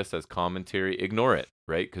portion of this as commentary. Ignore it,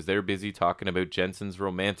 right? Because they're busy talking about Jensen's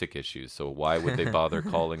romantic issues. So why would they bother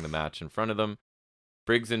calling the match in front of them?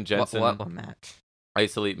 Briggs and Jensen What match?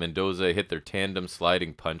 isolate Mendoza, hit their tandem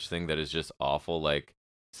sliding punch thing that is just awful. Like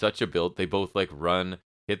such a build. They both like run,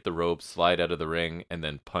 hit the ropes, slide out of the ring, and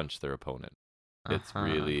then punch their opponent. It's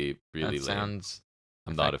really, really That lame. sounds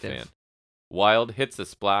I'm not a effective. fan. Wild hits a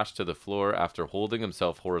splash to the floor after holding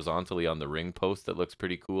himself horizontally on the ring post that looks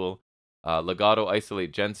pretty cool. Legado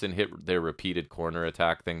isolate Jensen, hit their repeated corner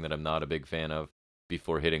attack thing that I'm not a big fan of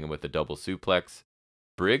before hitting him with a double suplex.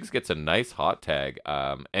 Briggs gets a nice hot tag,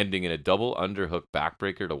 ending in a double underhook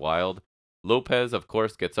backbreaker to Wild. Lopez, of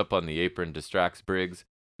course, gets up on the apron, distracts Briggs.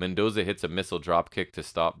 Mendoza hits a missile dropkick to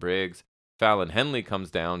stop Briggs. Fallon Henley comes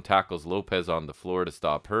down, tackles Lopez on the floor to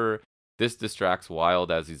stop her. This distracts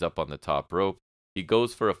Wild as he's up on the top rope. He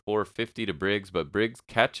goes for a 450 to Briggs, but Briggs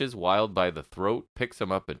catches Wild by the throat, picks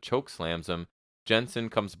him up, and choke slams him. Jensen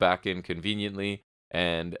comes back in conveniently,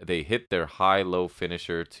 and they hit their high-low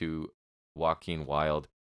finisher to Joaquin Wild.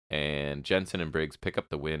 And Jensen and Briggs pick up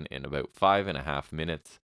the win in about 5.5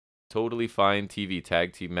 minutes. Totally fine TV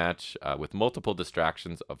tag team match with multiple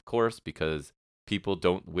distractions, of course, because people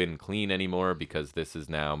don't win clean anymore because this is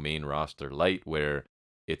now main roster light where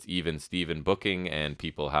it's even Steven booking and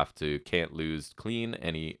people can't lose clean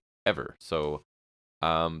any ever. So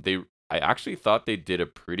I actually thought they did a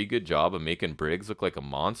pretty good job of making Briggs look like a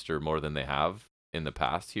monster more than they have in the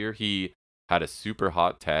past here. He had a super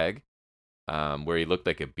hot tag where he looked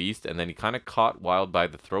like a beast, and then he kind of caught Wild by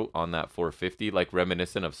the throat on that 450, like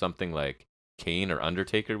reminiscent of something like Kane or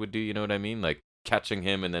Undertaker would do, you know what I mean? Like catching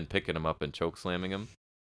him and then picking him up and choke slamming him.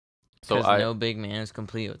 Because no big man is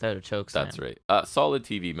complete without a choke slam. That's right. Solid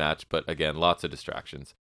TV match, but again, lots of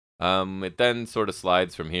distractions. It then sort of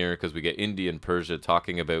slides from here because we get Indy and Persia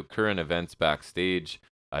talking about current events backstage.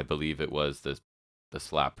 I believe it was the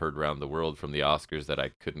slap heard around the world from the Oscars that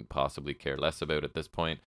I couldn't possibly care less about at this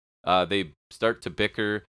point. They start to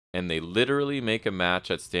bicker, and they literally make a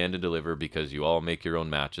match at Stand and Deliver because you all make your own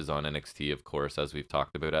matches on NXT, of course, as we've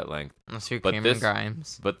talked about at length. Unless you're Cameron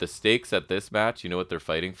Grimes. But the stakes at this match, you know what they're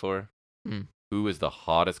fighting for? Who is the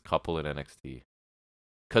hottest couple in NXT?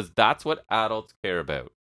 Because that's what adults care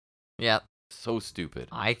about. Yep. So stupid.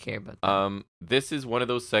 I care about that. This is one of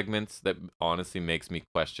those segments that honestly makes me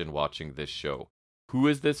question watching this show. Who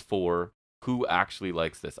is this for? Who actually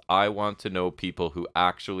likes this? I want to know people who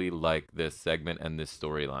actually like this segment and this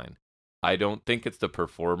storyline. I don't think it's the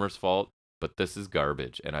performer's fault, but this is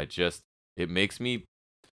garbage. And it makes me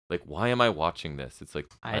like, why am I watching this? It's like,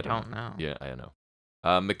 I don't know. Yeah, I know.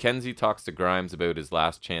 Mackenzie talks to Grimes about his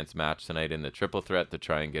last chance match tonight in the triple threat to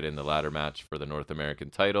try and get in the ladder match for the North American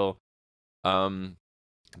title.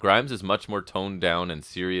 Grimes is much more toned down and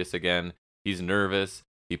serious again. He's nervous.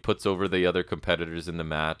 He puts over the other competitors in the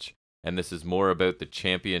match. And this is more about the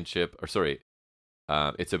championship,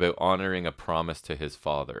 it's about honoring a promise to his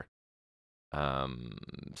father.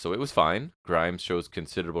 So it was fine. Grimes shows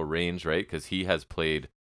considerable range, right? Because he has played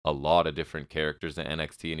a lot of different characters in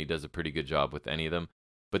NXT, and he does a pretty good job with any of them.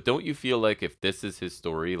 But don't you feel like if this is his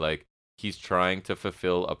story, like he's trying to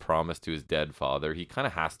fulfill a promise to his dead father, he kind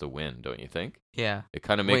of has to win, don't you think? Yeah. It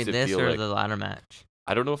kind of makes it feel like the ladder match.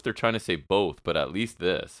 I don't know if they're trying to say both, but at least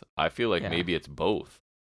this. I feel like maybe it's both.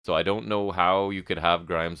 So I don't know how you could have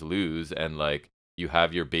Grimes lose and like you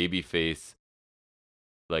have your baby face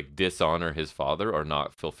like dishonor his father or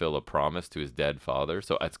not fulfill a promise to his dead father.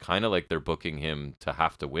 So it's kind of like they're booking him to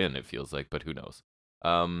have to win, it feels like, but who knows.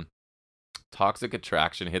 Toxic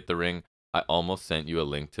Attraction hit the ring. I almost sent you a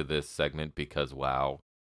link to this segment because wow,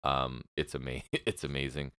 it's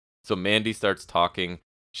amazing. So Mandy starts talking.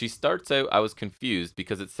 She starts out, I was confused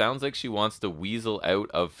because it sounds like she wants to weasel out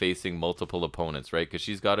of facing multiple opponents, right? Because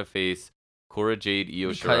she's got to face Cora Jade,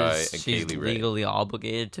 Io Shirai, and Kaylee Ray. She's legally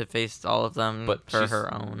obligated to face all of them for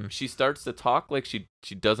her own. She starts to talk like she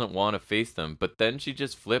doesn't want to face them, but then she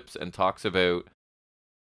just flips and talks about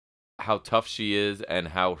how tough she is and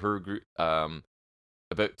how her group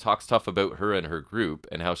talks tough about her and her group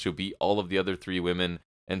and how she'll beat all of the other three women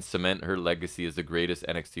and cement her legacy as the greatest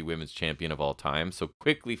NXT Women's Champion of all time. So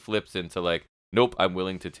quickly flips into like, nope, I'm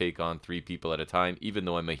willing to take on 3 people at a time, even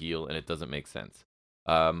though I'm a heel, and it doesn't make sense.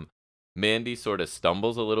 Mandy sort of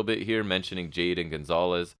stumbles a little bit here, mentioning Jade and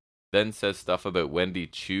Gonzalez, then says stuff about Wendy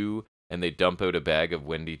Chu, and they dump out a bag of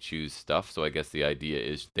Wendy Chu's stuff. So I guess the idea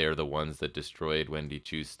is they're the ones that destroyed Wendy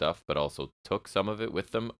Chu's stuff, but also took some of it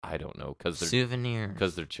with them. I don't know, because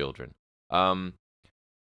they're children.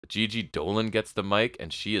 Gigi Dolan gets the mic,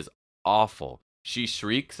 and she is awful. She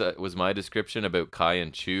shrieks, was my description, about Kai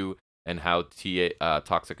and Chu and how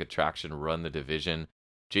Toxic Attraction run the division.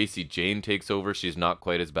 JC Jane takes over. She's not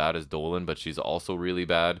quite as bad as Dolan, but she's also really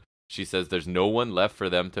bad. She says there's no one left for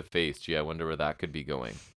them to face. Gee, I wonder where that could be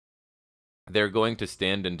going. They're going to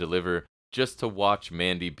stand and deliver just to watch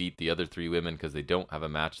Mandy beat the other 3 women because they don't have a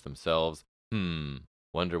match themselves.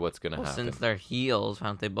 Wonder what's going to happen. Since they're heels, why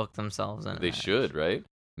don't they book themselves in? They should, right?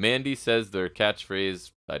 Mandy says their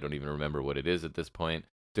catchphrase, I don't even remember what it is at this point.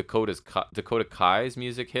 Dakota Kai's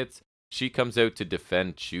music hits. She comes out to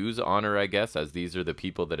defend Chu's honor, I guess, as these are the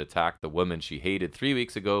people that attacked the woman she hated 3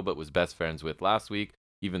 weeks ago but was best friends with last week,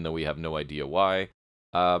 even though we have no idea why.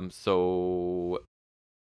 So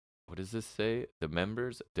what does this say? The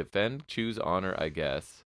members defend Chu's honor, I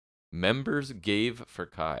guess. Members gave for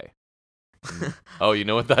Kai. Oh, you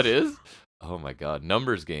know what that is? Oh my god,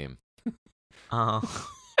 numbers game. Oh.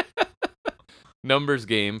 Numbers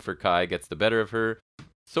game for Kai gets the better of her.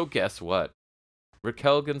 So guess what?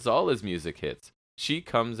 Raquel Gonzalez music hits. She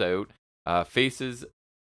comes out, faces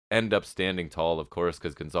end up standing tall, of course,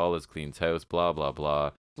 because Gonzalez cleans house, blah, blah,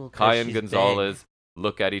 blah. Kai and Gonzalez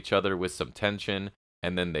look at each other with some tension,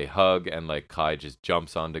 and then they hug, and like Kai just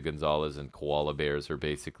jumps onto Gonzalez and koala bears her,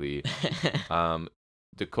 basically.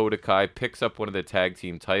 Dakota Kai picks up one of the tag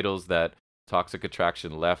team titles that Toxic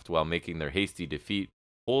Attraction left while making their hasty defeat,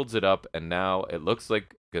 holds it up, and now it looks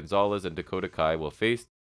like Gonzalez and Dakota Kai will face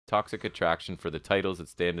Toxic Attraction for the titles that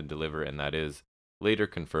Stand and Deliver, and that is later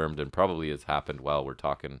confirmed and probably has happened while we're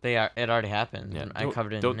talking. It already happened. Yeah, I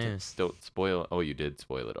covered it in the news. Don't spoil. Oh, you did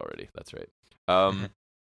spoil it already. That's right.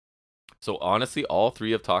 So honestly, all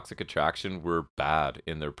 3 of Toxic Attraction were bad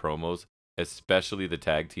in their promos, especially the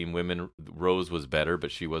tag team women. Rose was better,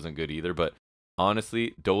 but she wasn't good either. But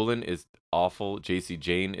honestly, Dolan is awful. JC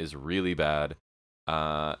Jane is really bad.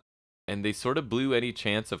 And they sort of blew any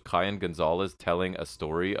chance of Kai and Gonzalez telling a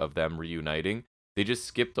story of them reuniting. They just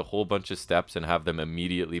skipped a whole bunch of steps and have them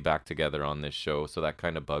immediately back together on this show. So that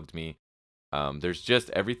kind of bugged me. There's just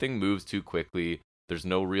everything moves too quickly. There's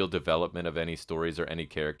no real development of any stories or any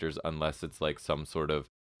characters unless it's like some sort of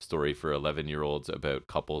story for 11-year-olds about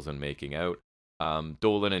couples and making out.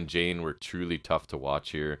 Dolan and Jane were truly tough to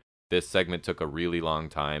watch here. This segment took a really long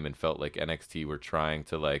time and felt like NXT were trying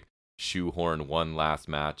to like shoehorn one last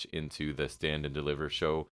match into the Stand and Deliver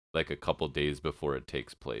show like a couple days before it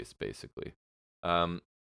takes place, basically.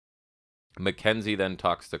 Mackenzie then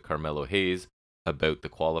talks to Carmelo Hayes about the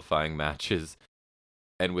qualifying matches,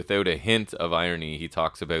 and without a hint of irony, he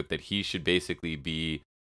talks about that he should basically be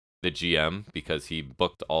the GM because he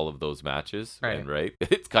booked all of those matches. Right. And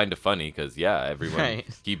it's kind of funny because everyone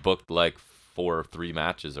he booked like 3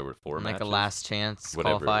 matches or 4 matches, like a last chance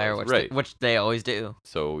whatever qualifier, which they always do.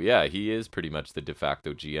 So he is pretty much the de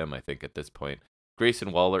facto GM, I think, at this point.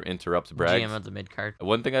 Grayson Waller interrupts Braggs. GM of the mid card.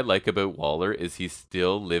 One thing I like about Waller is he's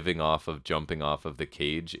still living off of jumping off of the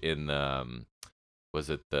cage in what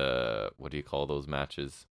do you call those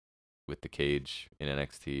matches with the cage in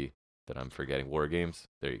NXT that I'm forgetting? War Games.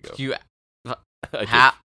 There you go.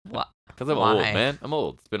 Because I'm old, man. I'm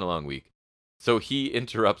old. It's been a long week. So he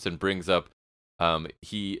interrupts and brings up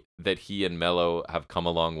he and Mello have come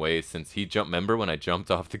a long way since he jumped. Remember when I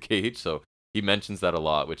jumped off the cage? So he mentions that a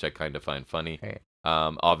lot, which I kind of find funny. Right.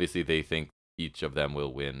 Obviously they think each of them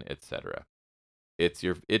will win, etc. It's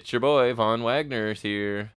your boy Von Wagner's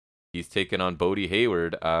here. He's taken on Bodhi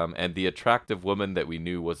Hayward, and the attractive woman that we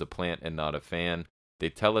knew was a plant and not a fan. They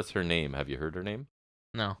tell us her name. Have you heard her name?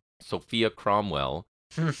 No. Sophia Cromwell.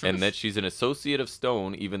 And that she's an associate of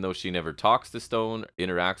Stone, even though she never talks to Stone,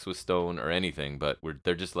 interacts with Stone, or anything. But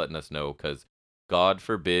they're just letting us know because God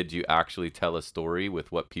forbid you actually tell a story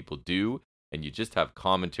with what people do and you just have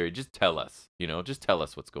commentary. Just tell us, just tell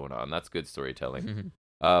us what's going on. That's good storytelling.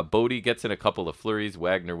 Bodhi gets in a couple of flurries.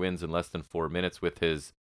 Wagner wins in less than 4 minutes with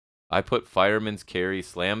his, I put fireman's carry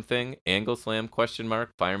slam thing, angle slam, ?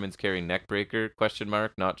 Fireman's carry neck breaker, ?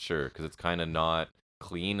 Not sure because it's kind of not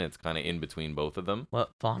clean. It's kind of in between both of them.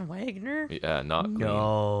 What, Von Wagner? Yeah, not clean.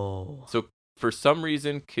 No. So for some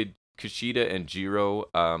reason, Kushida and Jiro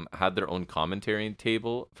had their own commentary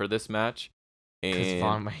table for this match. Because And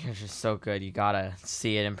Von Wagner's just so good. You gotta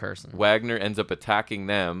see it in person. Wagner ends up attacking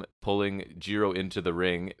them, pulling Jiro into the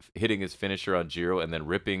ring, hitting his finisher on Jiro, and then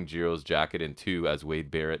ripping Jiro's jacket in two, as Wade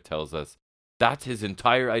Barrett tells us. That's his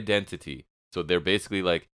entire identity. So they're basically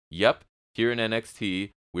like, yep, here in NXT,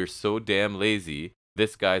 we're so damn lazy.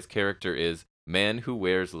 This guy's character is man who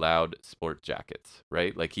wears loud sport jackets,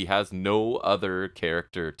 right? Like, he has no other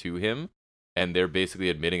character to him. And they're basically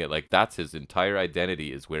admitting it, like, that's his entire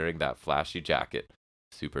identity, is wearing that flashy jacket.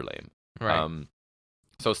 Super lame. Right.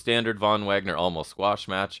 So standard Von Wagner almost squash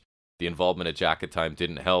match. The involvement of Jacket Time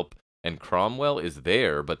didn't help. And Cromwell is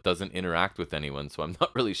there, but doesn't interact with anyone. So I'm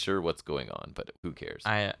not really sure what's going on, but who cares?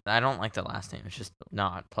 I don't like the last name. It's just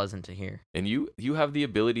not pleasant to hear. And you have the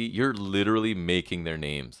ability, you're literally making their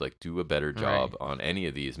names. Like, do a better job on any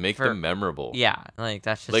of these. Make them memorable. Yeah, like,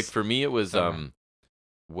 that's just... Like, for me, it was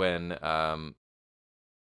when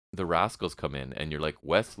the Rascals come in, and you're like,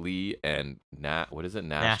 Wes Lee and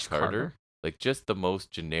Nash Carter? Like, just the most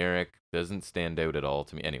generic, doesn't stand out at all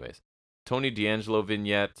to me. Anyways, Tony D'Angelo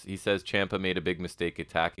vignette. He says Ciampa made a big mistake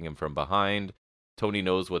attacking him from behind. Tony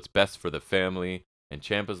knows what's best for the family, and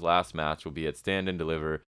Ciampa's last match will be at Stand and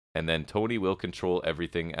Deliver, and then Tony will control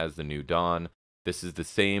everything as the new Dawn. This is the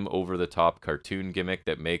same over-the-top cartoon gimmick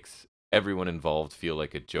that makes everyone involved feel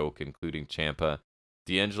like a joke, including Ciampa.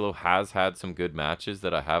 D'Angelo has had some good matches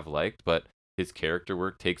that I have liked, but his character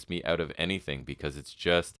work takes me out of anything because it's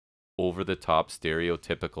just over-the-top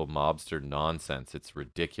stereotypical mobster nonsense. It's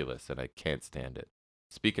ridiculous, and I can't stand it.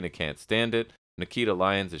 Speaking of can't stand it, Nikita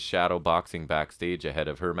Lyons is shadow boxing backstage ahead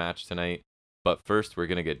of her match tonight. But first, we're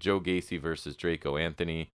going to get Joe Gacy versus Draco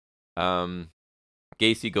Anthony.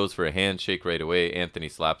 Gacy goes for a handshake right away. Anthony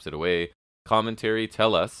slaps it away. Commentary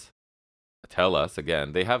tell us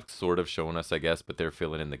again. They have sort of shown us, I guess, but they're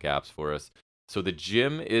filling in the gaps for us. So the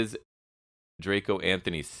gym is Draco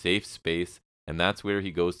Anthony's safe space, and that's where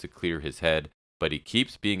he goes to clear his head. But he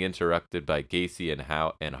keeps being interrupted by Gacy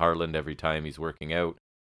and Harland every time he's working out.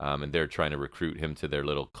 And they're trying to recruit him to their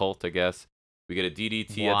little cult, I guess. We get a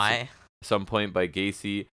DDT at some point by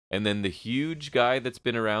Gacy. And then the huge guy that's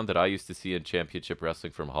been around that I used to see in Championship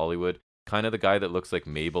Wrestling from Hollywood, kind of the guy that looks like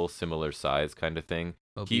Mabel, similar size kind of thing.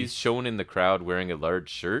 Obese. He's shown in the crowd wearing a large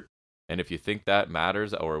shirt. And if you think that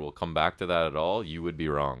matters or we'll come back to that at all, you would be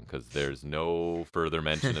wrong because there's no further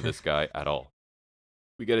mention of this guy at all.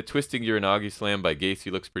 We get a twisting Uranagi slam by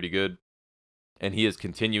Gacy, looks pretty good. And he is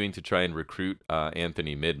continuing to try and recruit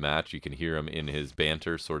Anthony mid-match. You can hear him in his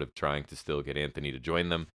banter, sort of trying to still get Anthony to join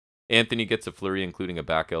them. Anthony gets a flurry, including a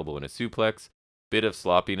back elbow and a suplex. Bit of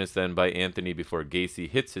sloppiness then by Anthony before Gacy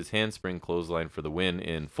hits his handspring clothesline for the win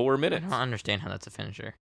in 4 minutes. I don't understand how that's a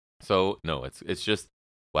finisher. So, no, it's just,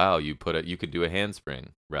 wow, you could do a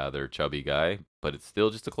handspring, rather chubby guy, but it's still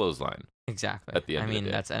just a clothesline. Exactly. At the end of the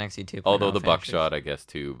day. That's NXT 2.0. Although the buckshot, I guess,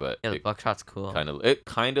 too, but yeah, the buckshot's cool. It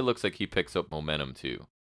kind of looks like he picks up momentum too,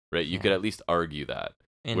 right? You could at least argue that.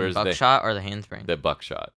 In buckshot or the handspring? The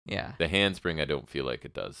buckshot. Yeah. The handspring, I don't feel like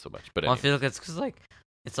it does so much. But I feel like it's because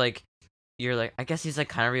it's like you're like, I guess he's like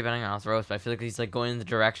kind of rebounding off the ropes, but I feel like he's like going in the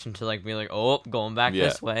direction to like be like, oh, going back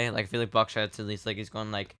this way. Like I feel like buckshot's at least like he's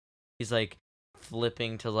going like he's like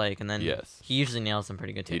flipping to like, and then he usually nails them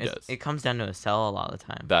pretty good too. He does. It comes down to a sell a lot of the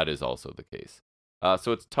time. That is also the case.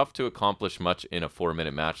 So it's tough to accomplish much in a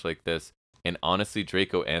 4-minute match like this. And honestly,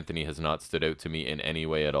 Draco Anthony has not stood out to me in any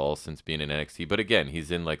way at all since being in NXT. But again, he's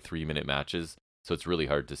in like 3-minute matches, so it's really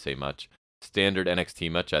hard to say much. Standard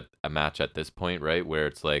NXT match at this point, right? Where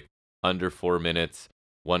it's like under 4 minutes,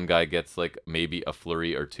 one guy gets like maybe a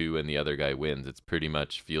flurry or two and the other guy wins. It's pretty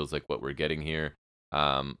much feels like what we're getting here.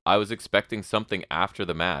 I was expecting something after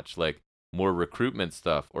the match, like more recruitment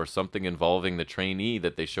stuff or something involving the trainee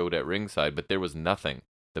that they showed at ringside, but there was nothing.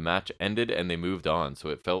 The match ended and they moved on, so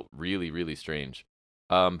it felt really, really strange.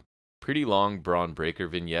 Pretty long Braun Breaker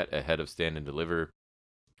vignette ahead of Stand and Deliver.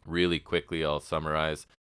 Really quickly, I'll summarize.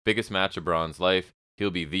 Biggest match of Braun's life. He'll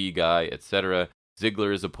be the guy, etc.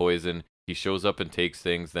 Ziggler is a poison. He shows up and takes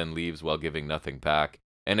things, then leaves while giving nothing back.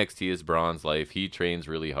 NXT is Braun's life. He trains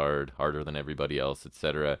really hard, harder than everybody else,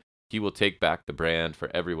 etc. He will take back the brand for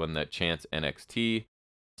everyone that chants NXT.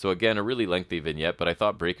 So again, a really lengthy vignette, but I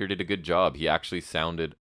thought Breaker did a good job. He actually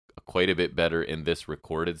sounded quite a bit better in this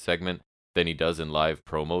recorded segment than he does in live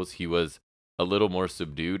promos. He was a little more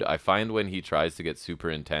subdued. I find when he tries to get super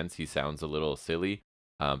intense, he sounds a little silly.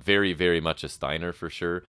 Very, very much a Steiner for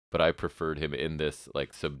sure, but I preferred him in this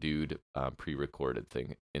like subdued pre-recorded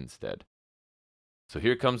thing instead. So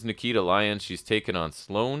here comes Nikita Lyons. She's taken on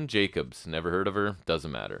Sloane Jacobs. Never heard of her.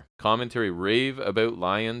 Doesn't matter. Commentary rave about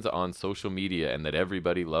Lyons on social media and that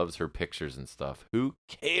everybody loves her pictures and stuff. Who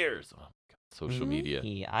cares? Oh my God. Social media.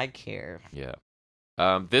 I care. Yeah.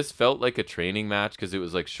 This felt like a training match because it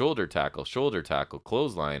was like shoulder tackle,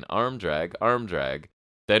 clothesline, arm drag, arm drag.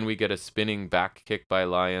 Then we get a spinning back kick by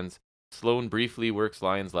Lyons. Sloan briefly works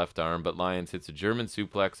Lyons' left arm, but Lyons hits a German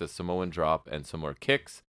suplex, a Samoan drop, and some more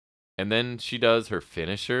kicks. And then she does her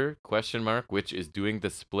finisher, question mark, which is doing the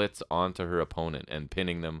splits onto her opponent and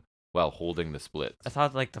pinning them while holding the splits. I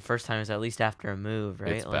thought like the first time was at least after a move,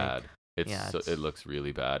 right? It's like, bad. It looks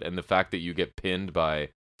really bad. And the fact that you get pinned by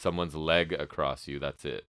someone's leg across you, that's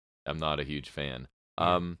it. I'm not a huge fan.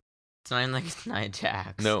 Yeah. It's not even like it's Nia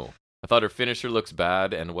Jax. No. I thought her finisher looks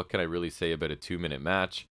bad, and what can I really say about a 2-minute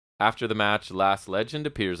match? After the match, Last Legend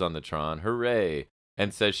appears on the Tron, hooray,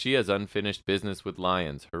 and says she has unfinished business with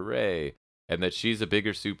Lyons, hooray, and that she's a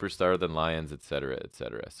bigger superstar than Lyons, etc.,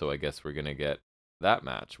 etc. So I guess we're going to get that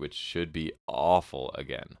match, which should be awful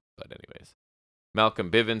again. But anyways. Malcolm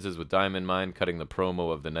Bivens is with Diamond Mine, cutting the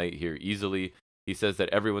promo of the night here easily. He says that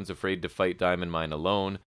everyone's afraid to fight Diamond Mine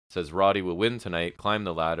alone. Says Roddy will win tonight, climb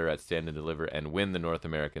the ladder at Stand and Deliver, and win the North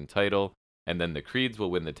American title. And then the Creeds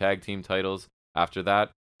will win the tag team titles. After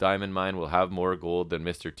that, Diamond Mine will have more gold than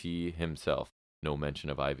Mr. T himself. No mention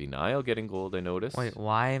of Ivy Nile getting gold, I noticed. Wait,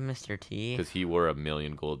 why Mr. T? Because he wore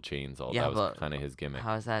 1,000,000 gold chains. That was kind of his gimmick.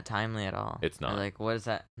 How is that timely at all? It's not. Or like, what is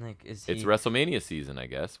that? Like, is he... It's WrestleMania season, I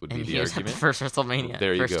guess, would be the argument. The first WrestleMania.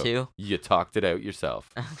 There you first go. Two? You talked it out yourself.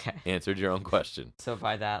 Okay. Answered your own question. So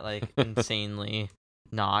by that, like, insanely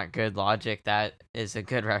not good logic, that is a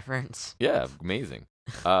good reference. Yeah, amazing.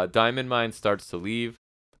 Diamond Mine starts to leave.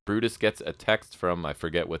 Brutus gets a text from, I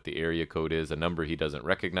forget what the area code is, a number he doesn't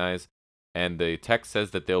recognize. And the text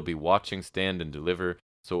says that they'll be watching Stand and Deliver.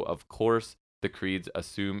 So, of course, the Creeds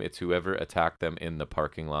assume it's whoever attacked them in the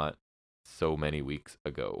parking lot so many weeks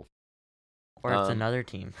ago. Or it's another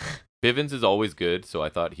team. Bivens is always good, so I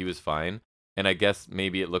thought he was fine. And I guess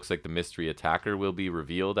maybe it looks like the mystery attacker will be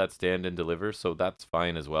revealed at Stand and Deliver, so that's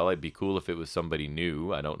fine as well. It'd be cool if it was somebody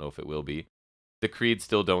new. I don't know if it will be. The Creeds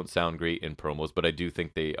still don't sound great in promos, but I do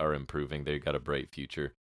think they are improving. They got a bright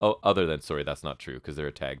future. Oh, sorry, that's not true, because they're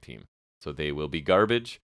a tag team. So they will be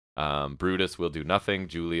garbage. Brutus will do nothing.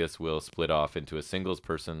 Julius will split off into a singles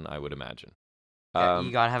person, I would imagine. Yeah,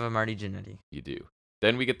 you gotta have a Marty Jannetty. You do.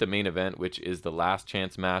 Then we get the main event, which is the last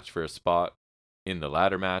chance match for a spot in the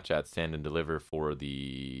ladder match at Stand and Deliver for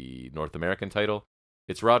the North American title.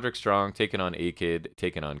 It's Roderick Strong taking on A-Kid,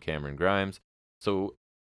 taking on Cameron Grimes. So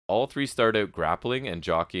all three start out grappling and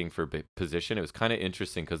jockeying for position. It was kind of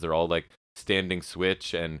interesting because they're all like standing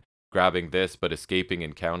switch and grabbing this, but escaping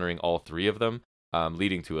and countering all three of them,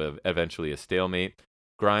 leading to eventually a stalemate.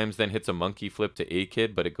 Grimes then hits a monkey flip to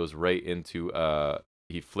A-Kid, but it goes right into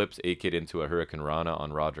he flips A-Kid into a Hurricane Rana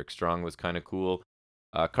on Roderick Strong. Was kind of cool.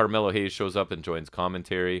 Carmelo Hayes shows up and joins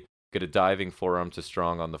commentary. Get a diving forearm to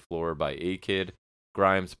Strong on the floor by A-Kid.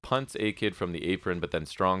 Grimes punts A-Kid from the apron, but then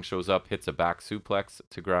Strong shows up, hits a back suplex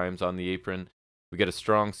to Grimes on the apron. We get a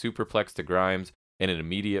Strong superplex to Grimes and an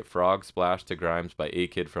immediate frog splash to Grimes by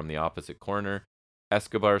A-Kid from the opposite corner.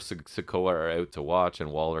 Escobar, Sikoa are out to watch,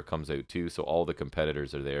 and Waller comes out too, so all the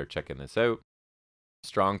competitors are there checking this out.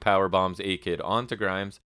 Strong power bombs A-Kid onto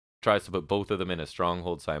Grimes, tries to put both of them in a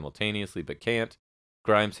stronghold simultaneously, but can't.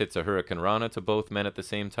 Grimes hits a Hurricane Rana to both men at the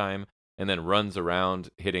same time, and then runs around,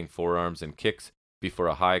 hitting forearms and kicks before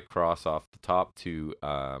a high cross off the top to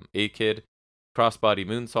A-Kid. Crossbody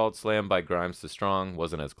moonsault slam by Grimes to Strong.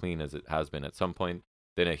 Wasn't as clean as it has been at some point.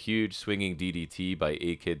 Then a huge swinging DDT by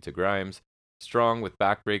A-Kid to Grimes. Strong with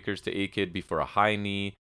backbreakers to A-Kid before a high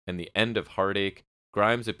knee and the end of Heartache.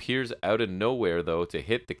 Grimes appears out of nowhere, though, to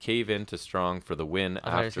hit the cave-in to Strong for the win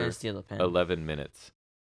after 11 minutes.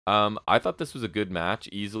 I thought this was a good match,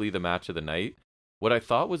 easily the match of the night. What I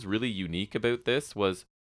thought was really unique about this was,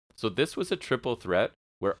 so this was a triple threat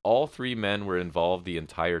where all three men were involved the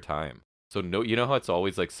entire time. So no, you know how it's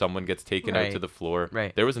always like someone gets taken out to the floor?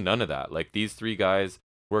 Right. There was none of that. Like these three guys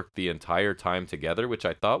worked the entire time together, which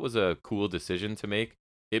I thought was a cool decision to make.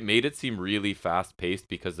 It made it seem really fast-paced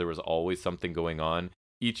because there was always something going on.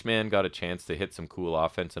 Each man got a chance to hit some cool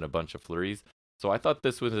offense and a bunch of flurries. So I thought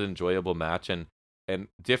this was an enjoyable match and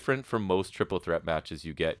different from most triple threat matches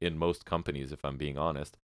you get in most companies, if I'm being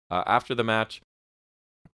honest. After the match,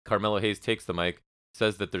 Carmelo Hayes takes the mic,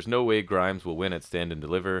 says that there's no way Grimes will win at Stand and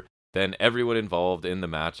Deliver. Then everyone involved in the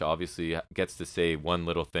match obviously gets to say one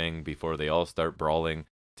little thing before they all start brawling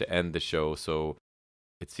to end the show. So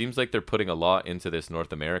it seems like they're putting a lot into this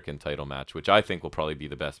North American title match, which I think will probably be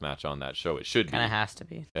the best match on that show. It should be. Kind of has to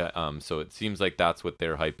be. So it seems like that's what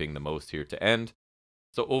they're hyping the most here to end.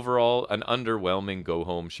 So overall, an underwhelming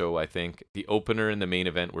go-home show, I think. The opener and the main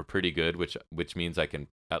event were pretty good, which means I can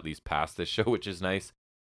at least pass this show, which is nice.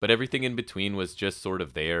 But everything in between was just sort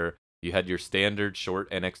of there. You had your standard short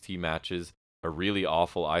NXT matches, a really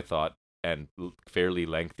awful, I thought, and fairly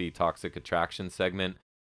lengthy Toxic Attraction segment,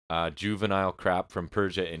 juvenile crap from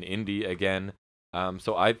Persia and Indy again.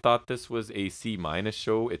 So I thought this was a C-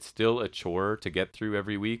 show. It's still a chore to get through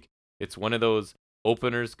every week. It's one of those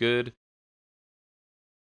openers good,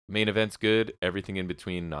 main events good, everything in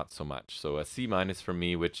between not so much. So a C- for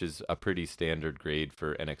me, which is a pretty standard grade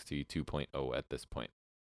for NXT 2.0 at this point.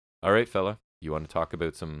 All right, fella, you want to talk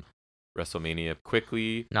about some WrestleMania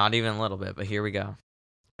quickly? Not even a little bit, but here we go.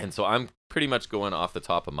 And so I'm pretty much going off the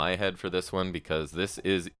top of my head for this one because this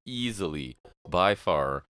is easily, by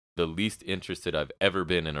far, the least interested I've ever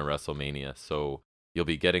been in a WrestleMania. So you'll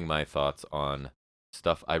be getting my thoughts on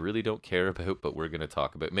stuff I really don't care about, but we're going to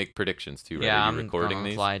talk about. Make predictions too, right? Yeah, Are you I'm recording going on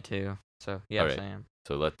these? fly too. So yes, right. I am.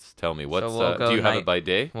 So let's tell me what's. we'll Do you have it by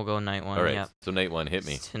day? We'll go night one. All right. Yep. So night one, hit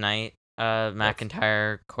me. Tonight,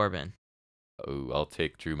 McIntyre, Corbin. Oh, I'll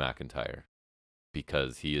take Drew McIntyre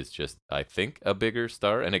because he is just, I think, a bigger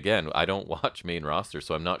star. And again, I don't watch main roster,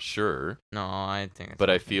 so I'm not sure. No, I think. But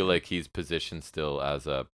I feel like he's positioned still as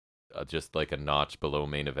a just like a notch below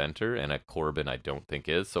main eventer, and a Corbin I don't think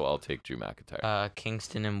is. So I'll take Drew McIntyre.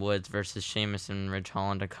 Kingston and Woods versus Sheamus and Ridge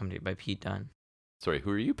Holland, accompanied by Pete Dunne. Sorry,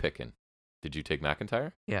 who are you picking? Did you take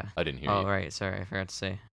McIntyre? Yeah. I didn't hear you. Oh, right. Sorry, I forgot to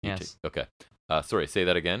say. Yes. Okay. Sorry, say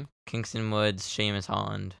that again. Kingston Woods, Sheamus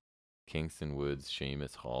Holland. Kingston Woods,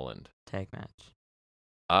 Sheamus Holland. Tag match.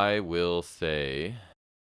 I will say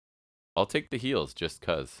I'll take the heels just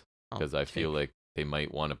because I feel like they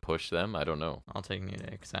might want to push them. I don't know. I'll take New Day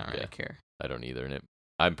because I don't really care. I don't either. And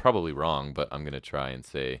I'm probably wrong, but I'm going to try and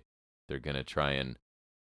say they're going to try and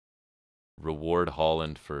reward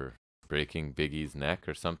Holland for breaking Big E's neck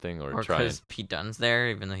or something. Or try because Pete Dunne's there,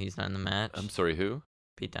 even though he's not in the match. I'm sorry, who?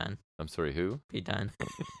 Pete Dunne. I'm sorry, who? Pete Dunne.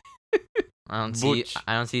 I don't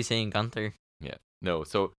see you saying Gunther. Yeah. No,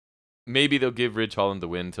 so maybe they'll give Ridge Holland the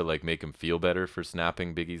win to like make him feel better for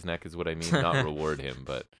snapping Big E's neck is what I mean. Not reward him,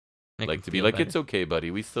 but like to be like, better. It's okay,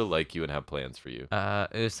 buddy. We still like you and have plans for you.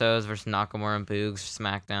 Usos versus Nakamura and Boogs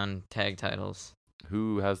SmackDown tag titles.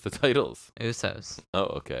 Who has the titles? Usos. Oh,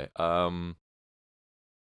 okay. I'm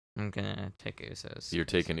gonna take Usos. You're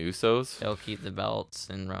taking Usos? They'll keep the belts,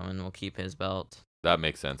 and Roman will keep his belt. That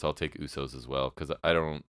makes sense. I'll take Usos as well, because I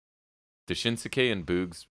don't... Do Shinsuke and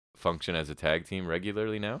Boogs function as a tag team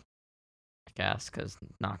regularly now? I guess, because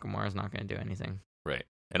Nakamura's not gonna do anything. Right.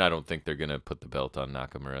 And I don't think they're going to put the belt on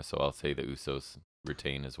Nakamura, so I'll say the Usos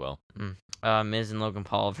retain as well. Miz and Logan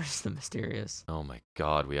Paul versus the Mysterios. Oh my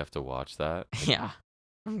god, we have to watch that? Yeah.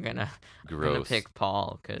 I'm gonna pick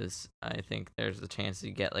Paul, because I think there's a chance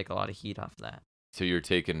you get like a lot of heat off that. So you're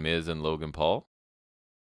taking Miz and Logan Paul?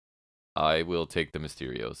 I will take the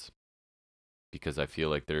Mysterios. Because I feel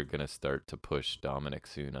like they're going to start to push Dominic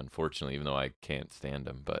soon, unfortunately, even though I can't stand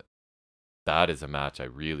him, but... That is a match I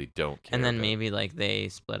really don't care And then about. maybe like they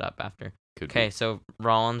split up after. Okay, so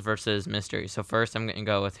Rollins versus Mystery. So first I'm going to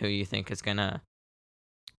go with who you think is going to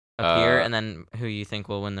appear, and then who you think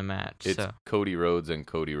will win the match. It's Cody Rhodes, and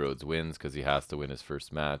Cody Rhodes wins because he has to win his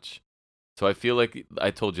first match. So I feel like I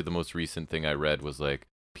told you the most recent thing I read was like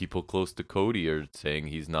people close to Cody are saying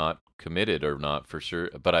he's not committed or not for sure.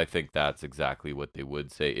 But I think that's exactly what they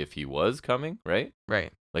would say if he was coming, right?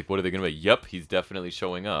 Right. Like, what are they going to be? Yep, he's definitely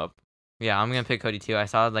showing up. Yeah, I'm gonna pick Cody too. I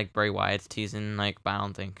saw like Bray Wyatt's teasing, like, but I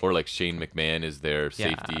don't think. Or like Shane McMahon is their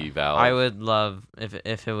safety valve. I would love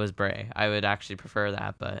if it was Bray. I would actually prefer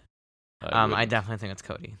that, but I definitely think it's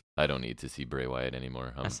Cody. I don't need to see Bray Wyatt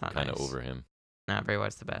anymore. I'm kind of over him. Nah, Bray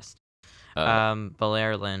Wyatt's the best.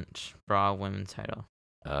 Belair Lynch, Raw Women's title.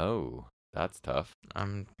 Oh, that's tough.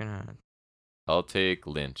 I'll take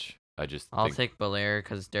Lynch. I'll take Belair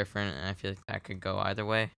because it's different, and I feel like that could go either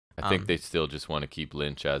way. I think they still just want to keep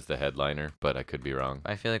Lynch as the headliner, but I could be wrong.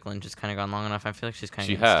 I feel like Lynch has kind of gone long enough. I feel like she's kind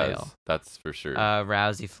of stale. That's for sure.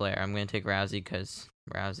 Rousey Flair. I'm going to take Rousey because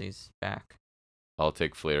Rousey's back. I'll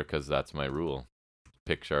take Flair because that's my rule.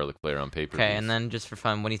 Pick Charlotte Flair on pay-per-view. Okay, and then just for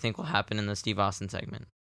fun, what do you think will happen in the Steve Austin segment?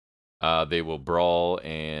 They will brawl,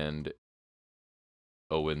 and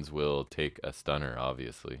Owens will take a stunner,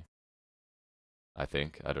 obviously. I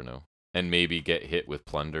think. I don't know. And maybe get hit with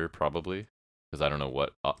plunder, probably. Because I don't know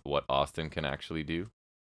what Austin can actually do.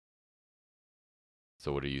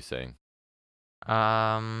 So what are you saying?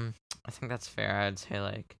 I think that's fair. I'd say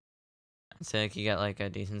like you get like a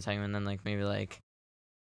decent segment, then like maybe like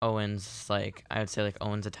Owens, like I would say like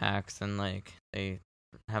Owens attacks, and like they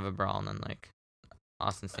have a brawl, and then like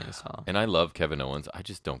Austin stands tall. And I love Kevin Owens. I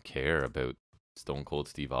just don't care about Stone Cold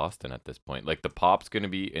Steve Austin at this point. Like the pop's gonna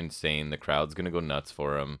be insane. The crowd's gonna go nuts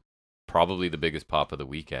for him. Probably the biggest pop of the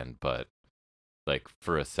weekend, but Like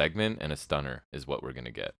for a segment and a stunner is what we're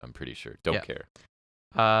gonna get. I'm pretty sure. Don't care.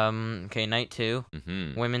 Okay, night 2.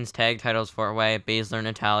 Mm-hmm. Women's tag titles 4-way. Baszler,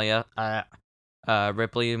 Natalia.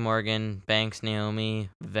 Ripley, Morgan, Banks, Naomi,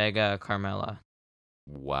 Vega, Carmella.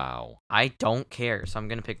 Wow. I don't care, so I'm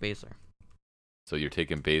gonna pick Baszler. So you're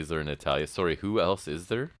taking Baszler and Natalia. Sorry, who else is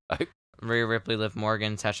there? Rhea Ripley, Liv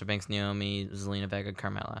Morgan, Sasha Banks, Naomi, Zelina Vega,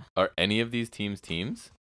 Carmella. Are any of these teams?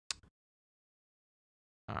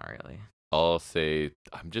 Not really. I'll say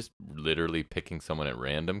I'm just literally picking someone at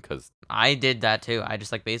random because I did that too. I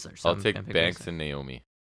just like Baszler. So I'll I'm take gonna pick Banks Baszler. and Naomi.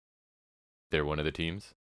 They're one of the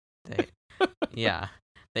teams. Yeah,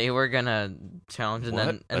 they were gonna challenge, and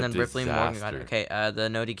What then a Ripley Morgan got disaster. it. Okay, the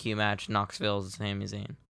no DQ match, Knoxville, Sami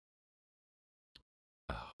Zayn.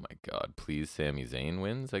 Oh my God! Please, Sami Zayn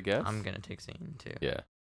wins. I guess. I'm gonna take Zayn too. Yeah,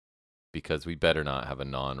 because we better not have a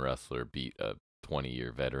non-wrestler beat a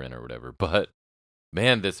 20-year veteran or whatever. But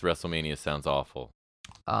man, this WrestleMania sounds awful.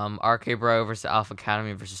 RK Bro versus Alpha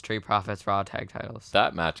Academy versus Street Profits Raw tag titles.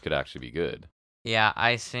 That match could actually be good. Yeah,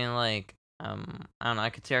 I feel like I don't know. I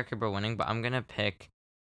could see RK Bro winning, but I'm gonna pick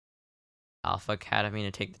Alpha Academy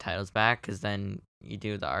to take the titles back, because then you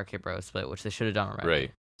do the RK Bro split, which they should have done already.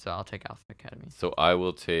 Right. So I'll take Alpha Academy. So I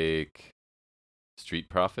will take Street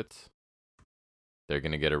Profits. They're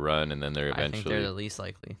gonna get a run, and then I think they're the least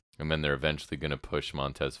likely. And then they're eventually gonna push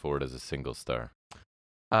Montez Ford as a single star.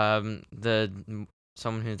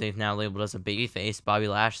 Someone who they've now labeled as a babyface, Bobby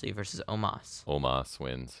Lashley versus Omos. Omos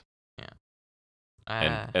wins. Yeah.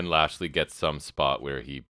 And Lashley gets some spot where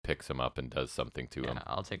he picks him up and does something to him.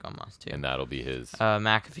 I'll take Omos too. And that'll be his.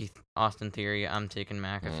 McAfee, Austin Theory. I'm taking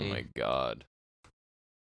McAfee. Oh my God.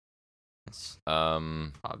 It's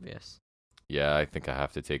obvious. Yeah, I think I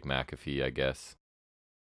have to take McAfee, I guess.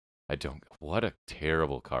 What a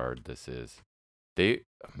terrible card this is.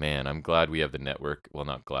 Man, I'm glad we have the network. Well,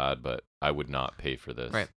 not glad, but I would not pay for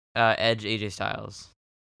this. Right. Edge, AJ Styles.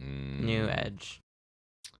 New Mm, Edge.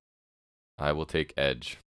 I will take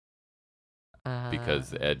Edge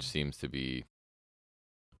because Edge seems to be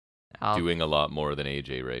doing a lot more than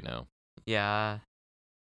AJ right now. Yeah.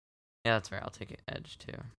 Yeah, that's fair. I'll take Edge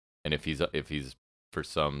too. And if he's for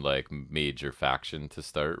some like major faction to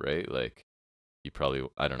start, right? Like you probably,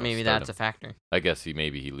 I don't know. Maybe that's a factor. I guess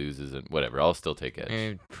maybe he loses and whatever. I'll still take Edge.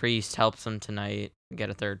 Maybe Priest helps him tonight, get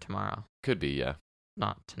a third tomorrow. Could be, yeah.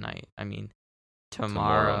 Not tonight. I mean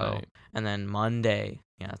tomorrow night. And then Monday.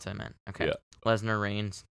 Yeah, that's what I meant. Okay. Yeah. Lesnar,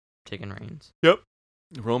 Reigns. Taking Reigns. Yep.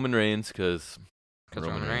 Roman Reigns because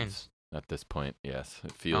Roman Reigns. At this point, yes,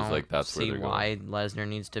 it feels like that's where they're going. See why Lesnar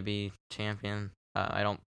needs to be champion. I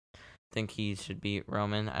don't think he should beat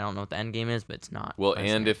Roman. I don't know what the end game is, but it's not. Well, Lesnar.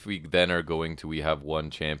 and if we then are going to, we have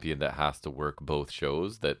one champion that has to work both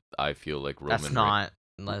shows. That I feel like Roman. That's not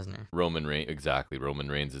Lesnar. Roman Reigns, exactly.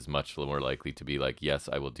 Roman Reigns is much more likely to be like, yes,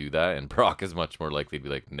 I will do that, and Brock is much more likely to be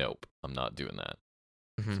like, nope, I'm not doing that.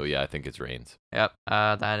 Mm-hmm. So yeah, I think it's Reigns. Yep.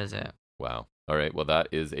 That is it. Wow. All right. Well, that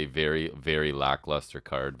is a very, very lackluster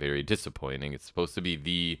card. Very disappointing. It's supposed to be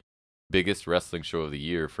the biggest wrestling show of the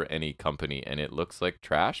year for any company, and it looks like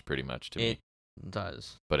trash pretty much to me. It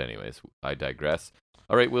does. But anyways, I digress.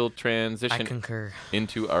 All right, we'll transition I concur.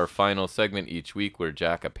 into our final segment each week where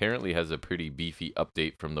Jack apparently has a pretty beefy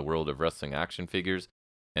update from the world of wrestling action figures,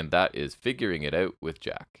 and that is Figuring It Out with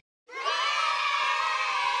Jack.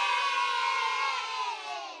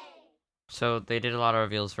 So they did a lot of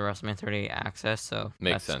reveals for WrestleMania 38 Access, so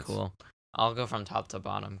Makes that's sense. cool. I'll go from top to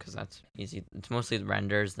bottom because that's easy. It's mostly the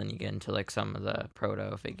renders, then you get into like some of the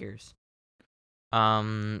proto figures.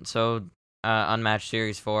 So Unmatched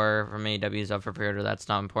Series 4 from AEW is up for pre-order. That's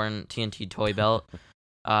not important. TNT Toy Belt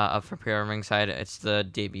up for pre-order ringside. It's the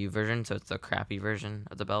debut version, so it's the crappy version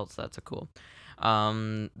of the belt, so that's a cool.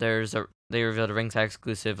 They revealed a ringside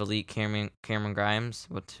exclusive Elite Cameron Grimes,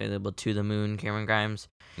 what's labeled To the Moon Cameron Grimes.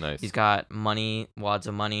 Nice. He's got money, wads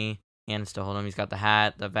of money, hands to hold him. He's got the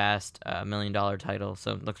hat, the vest, $1 million title,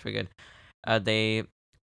 so it looks pretty good.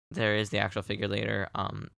 There is the actual figure later.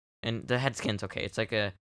 And the head skin's okay. It's like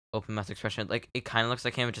a open mouth expression. Like it kind of looks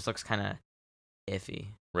like him. It just looks kind of iffy.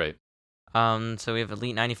 Right. So we have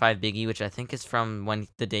Elite 95 Biggie, which I think is from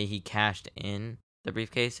the day he cashed in the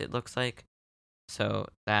briefcase. It looks like. So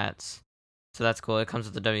that's cool. It comes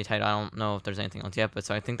with the W title. I don't know if there's anything else yet, but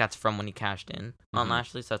so I think that's from when he cashed in on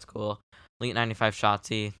Lashley. So that's cool. Elite 95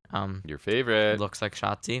 Shotzi. Your favorite. Looks like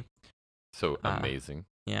Shotzi. So amazing.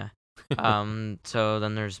 Yeah. So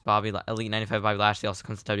then there's Elite 95 Bobby Lashley also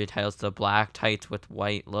comes with W titles. The black tights with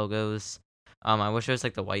white logos. I wish it was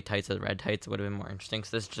like the white tights or the red tights. It would have been more interesting.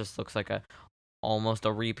 So this just looks like almost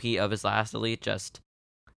a repeat of his last Elite, just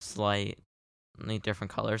slight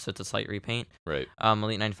different colors, so it's a slight repaint. Right.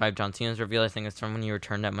 Elite 95 John Cena's reveal, I think it's from when you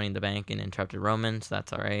returned at Money in the Bank and interrupted Roman, so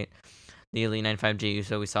that's all right. The Elite 95 Jey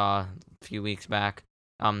Uso we saw a few weeks back.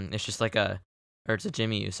 It's just like it's a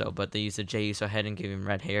Jimmy Uso, but they used a Jey Uso head and gave him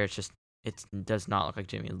red hair. It does not look like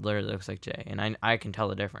Jimmy. It literally looks like Jey, and I can tell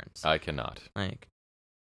the difference. I cannot. Like,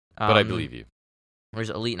 but I believe you. There's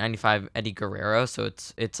Elite 95 Eddie Guerrero, so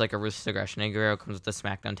it's like a Ruthless Aggression. Eddie Guerrero comes with the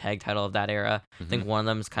SmackDown tag title of that era. I think one of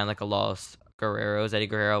them is kind of like a Los Guerreros, Eddie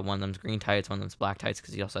Guerrero. One of them's green tights, one of them's black tights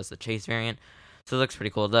because he also has the Chase variant. So it looks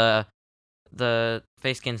pretty cool. The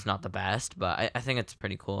face skin's not the best, but I think it's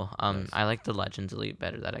pretty cool. Nice. I like the Legends Elite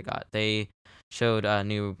better that I got. They showed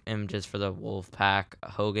new images for the Wolfpack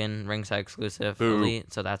Hogan ringside exclusive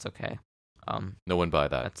Elite, so that's okay. No one buy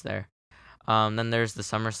that. That's there. Then there's the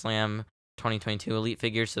SummerSlam 2022 Elite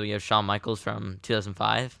figures. So we have Shawn Michaels from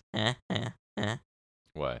 2005.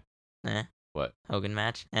 Why? What? Hogan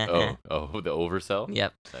match. The oversell?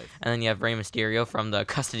 Yep. Nice. And then you have Rey Mysterio from the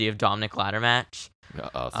Custody of Dominic ladder match.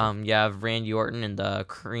 Awesome. You have Randy Orton in the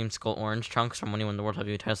cream skull orange trunks from when he won the World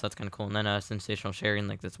Heavyweight title, so that's kind of cool. And then Sensational Sherry in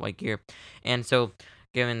like this white gear. And so,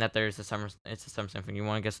 given that it's a SummerSlam thing, you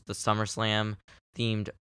want to guess what the SummerSlam themed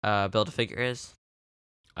Build-A-Figure is?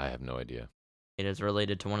 I have no idea. It is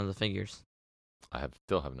related to one of the figures.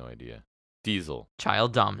 Still have no idea. Diesel.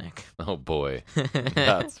 Child Dominic. Oh boy,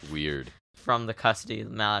 that's weird. From the Custody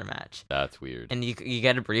ladder match. That's weird. And you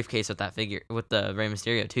get a briefcase with that figure, with the Rey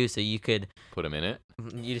Mysterio too, so you could put him in it.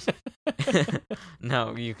 You just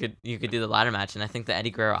no, you could do the ladder match, and I think the Eddie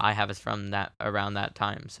Guerrero I have is from around that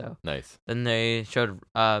time. So nice. Then they showed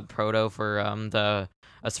proto for the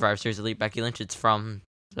Survivor Series Elite Becky Lynch. It's from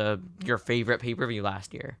your favorite pay-per-view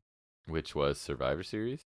last year, which was Survivor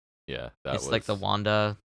Series. Yeah, it's like the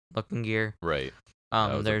Wanda looking gear. Right.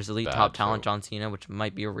 There's Elite Top Talent John Cena, which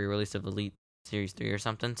might be a re-release of Elite Series 3 or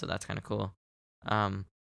something, so that's kind of cool.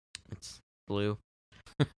 It's blue.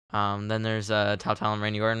 Then there's Top Talent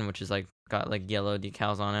Randy Orton, which is like got like yellow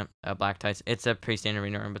decals on it, black tights. It's a pretty standard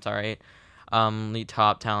Randy Orton, but it's alright. Elite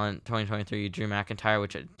Top Talent 2023 Drew McIntyre,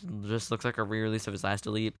 which just looks like a re-release of his last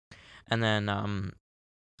Elite. And then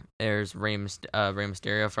there's Rey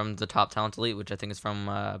Mysterio from the Top Talent Elite, which I think is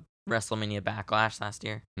from WrestleMania Backlash last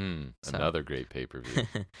year. Another great pay-per-view.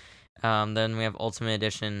 Then we have Ultimate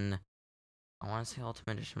Edition. I want to say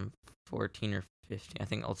Ultimate Edition 14 or 15. I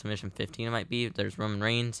think Ultimate Edition 15 it might be. There's Roman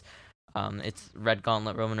Reigns. It's Red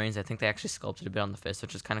Gauntlet Roman Reigns. I think they actually sculpted a bit on the fist,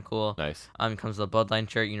 which is kind of cool. Nice. It comes with a Bloodline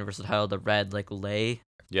shirt, Universal title, the red like lay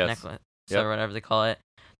necklace, or whatever they call it.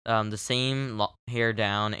 The same hair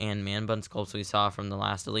down and man bun sculpts we saw from the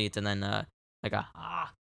last Elite, and then like a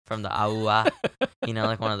from the Aua,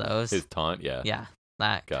 like one of those. His taunt, yeah. Yeah,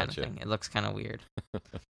 that kind of thing. It looks kind of weird.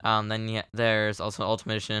 Then there's also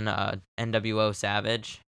Ultimate Edition NWO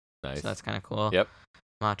Savage. Nice. So that's kind of cool. Yep.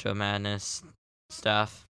 Macho Madness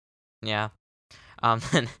stuff. Yeah.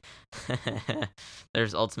 Then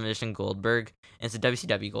there's Ultimate Edition Goldberg. And it's a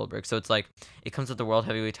WCW Goldberg. So it's like, it comes with the World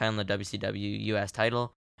Heavyweight title and the WCW US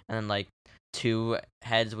title. And then like 2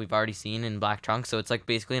 heads we've already seen in black trunks. So it's like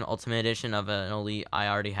basically an Ultimate Edition of an Elite I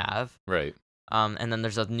already have. Right. And then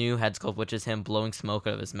there's a new head sculpt, which is him blowing smoke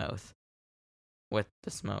out of his mouth. With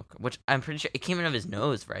the smoke. Which I'm pretty sure, it came out of his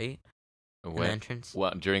nose, right? When? Entrance?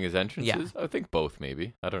 What, during his entrances? Yeah. I think both,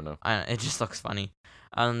 maybe. I don't know. It just looks funny.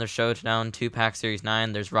 There's Showdown 2-pack Series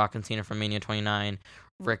 9. There's Rock and Cena from Mania 29.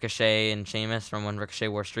 Ricochet and Sheamus from when Ricochet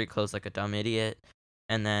wore street clothes like a dumb idiot.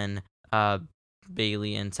 And then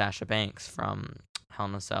Bayley and Sasha Banks from Hell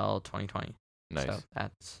in a Cell 2020. Nice. So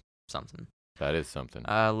that's something. That is something.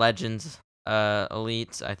 Legends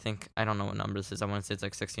Elite. I don't know what number this is. I want to say it's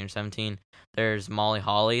like 16 or 17. There's Molly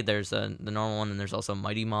Holly. There's the normal one, and there's also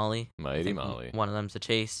Mighty Molly. Mighty Molly. One of them's a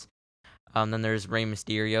Chase. Then there's Rey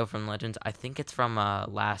Mysterio from Legends. I think it's from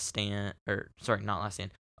Last Stand, or sorry, not Last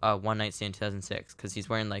Stand. One Night Stand 2006, because he's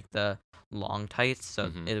wearing like the long tights,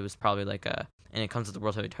 so it was probably like and it comes with the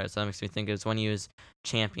World Heavyweight title, so that makes me think it was when he was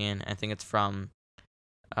champion. I think it's from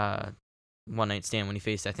One Night Stand when he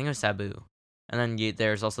faced, I think it was Sabu. And then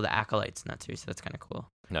there's also the Acolytes in that series, so that's kind of cool.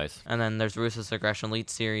 Nice. And then there's Ruthless Aggression Elite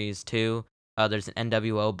Series 2. There's an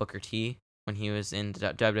NWO Booker T when he was in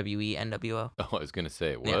WWE NWO. Oh, I was going to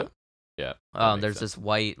say, what? Yeah. There's this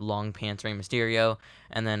white long pants Rey Mysterio,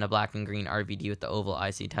 and then a black and green RVD with the oval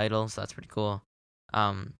IC title, so that's pretty cool.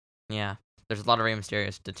 Yeah. There's a lot of Rey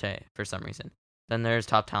Mysterios to say for some reason. Then there's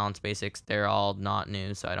Top Talents Basics. They're all not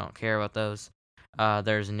new, so I don't care about those.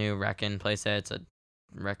 There's a new Reckon playset. It's a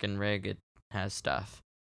Reckon rig. It has stuff.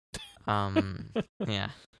 Yeah.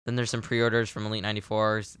 Then there's some pre-orders from Elite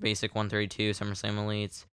 94, Basic 132, SummerSlam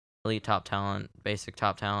Elites, Elite Top Talent, Basic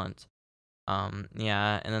Top Talent.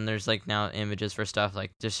 Yeah, and then there's like now images for stuff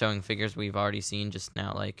like just showing figures we've already seen just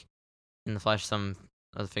now, like in the flesh. Some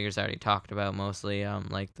of the figures I already talked about mostly,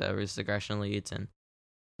 like the Ruthless Aggression elites and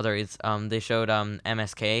other elites. They showed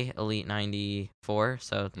MSK Elite 94,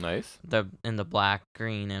 so Nice. the in the black,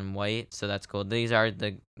 green, and white. So that's cool. These are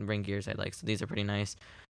the ring gears I like. So these are pretty nice.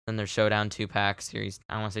 Then there's Showdown 2-pack series.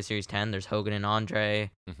 I want to say series 10. There's Hogan and Andre,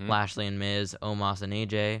 Lashley and Miz, Omos and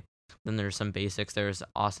AJ. Then there's some basics. There's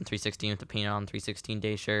Austin 316 with the paint on 316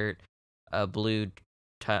 day shirt, blue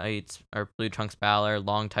tights or blue trunks Balor,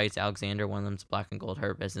 long tights Alexander. One of them's black and gold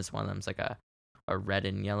Hurt Business. One of them's like a red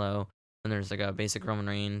and yellow. Then there's like a basic Roman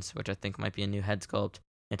Reigns, which I think might be a new head sculpt.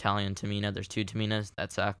 Italian Tamina. There's 2 Taminas.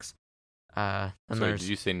 That sucks. Then Sorry, did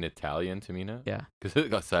you say Natalian Tamina? Yeah.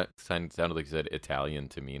 Because it sounded like you said Italian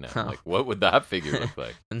Tamina. I'm like, what would that figure look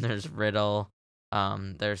like? Then there's Riddle.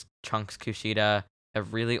 There's Trunks Kushida. A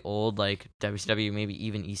really old like WCW, maybe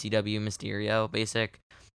even ECW Mysterio basic.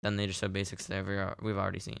 Then they just have basics that we've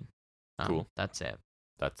already seen. Cool. That's it.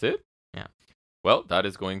 That's it? Yeah. Well, that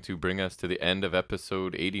is going to bring us to the end of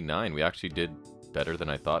episode 89. We actually did better than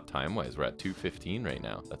I thought time-wise. We're at 2:15 right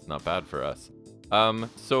now. That's not bad for us.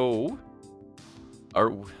 So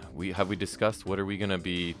have we discussed what are we going to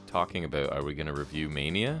be talking about? Are we going to review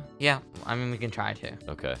Mania? Yeah, I mean we can try to.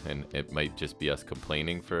 Okay, and it might just be us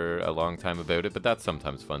complaining for a long time about it, but that's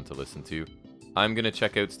sometimes fun to listen to. I'm going to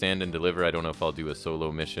check out Stand and Deliver. I don't know if I'll do a solo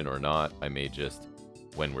mission or not. I may just,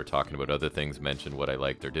 when we're talking about other things, mention what I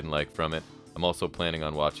liked or didn't like from it. I'm also planning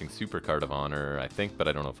on watching Supercard of Honor, I think, but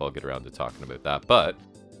I don't know if I'll get around to talking about that. But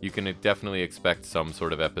you can definitely expect some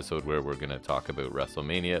sort of episode where we're going to talk about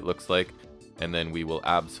WrestleMania, it looks like. And then we will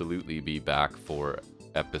absolutely be back for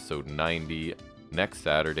episode 90 next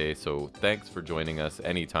Saturday. So thanks for joining us.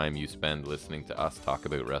 Anytime you spend listening to us talk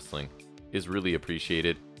about wrestling is really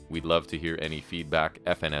appreciated. We'd love to hear any feedback,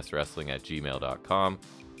 fnswrestling@gmail.com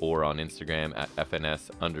or on Instagram at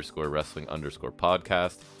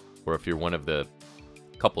fns_wrestling_podcast. Or if you're one of the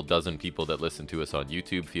couple dozen people that listen to us on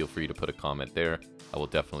YouTube, feel free to put a comment there. I will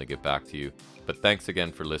definitely get back to you. But thanks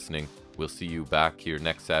again for listening. We'll see you back here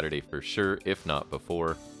next Saturday for sure, if not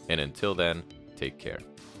before. And until then, take care.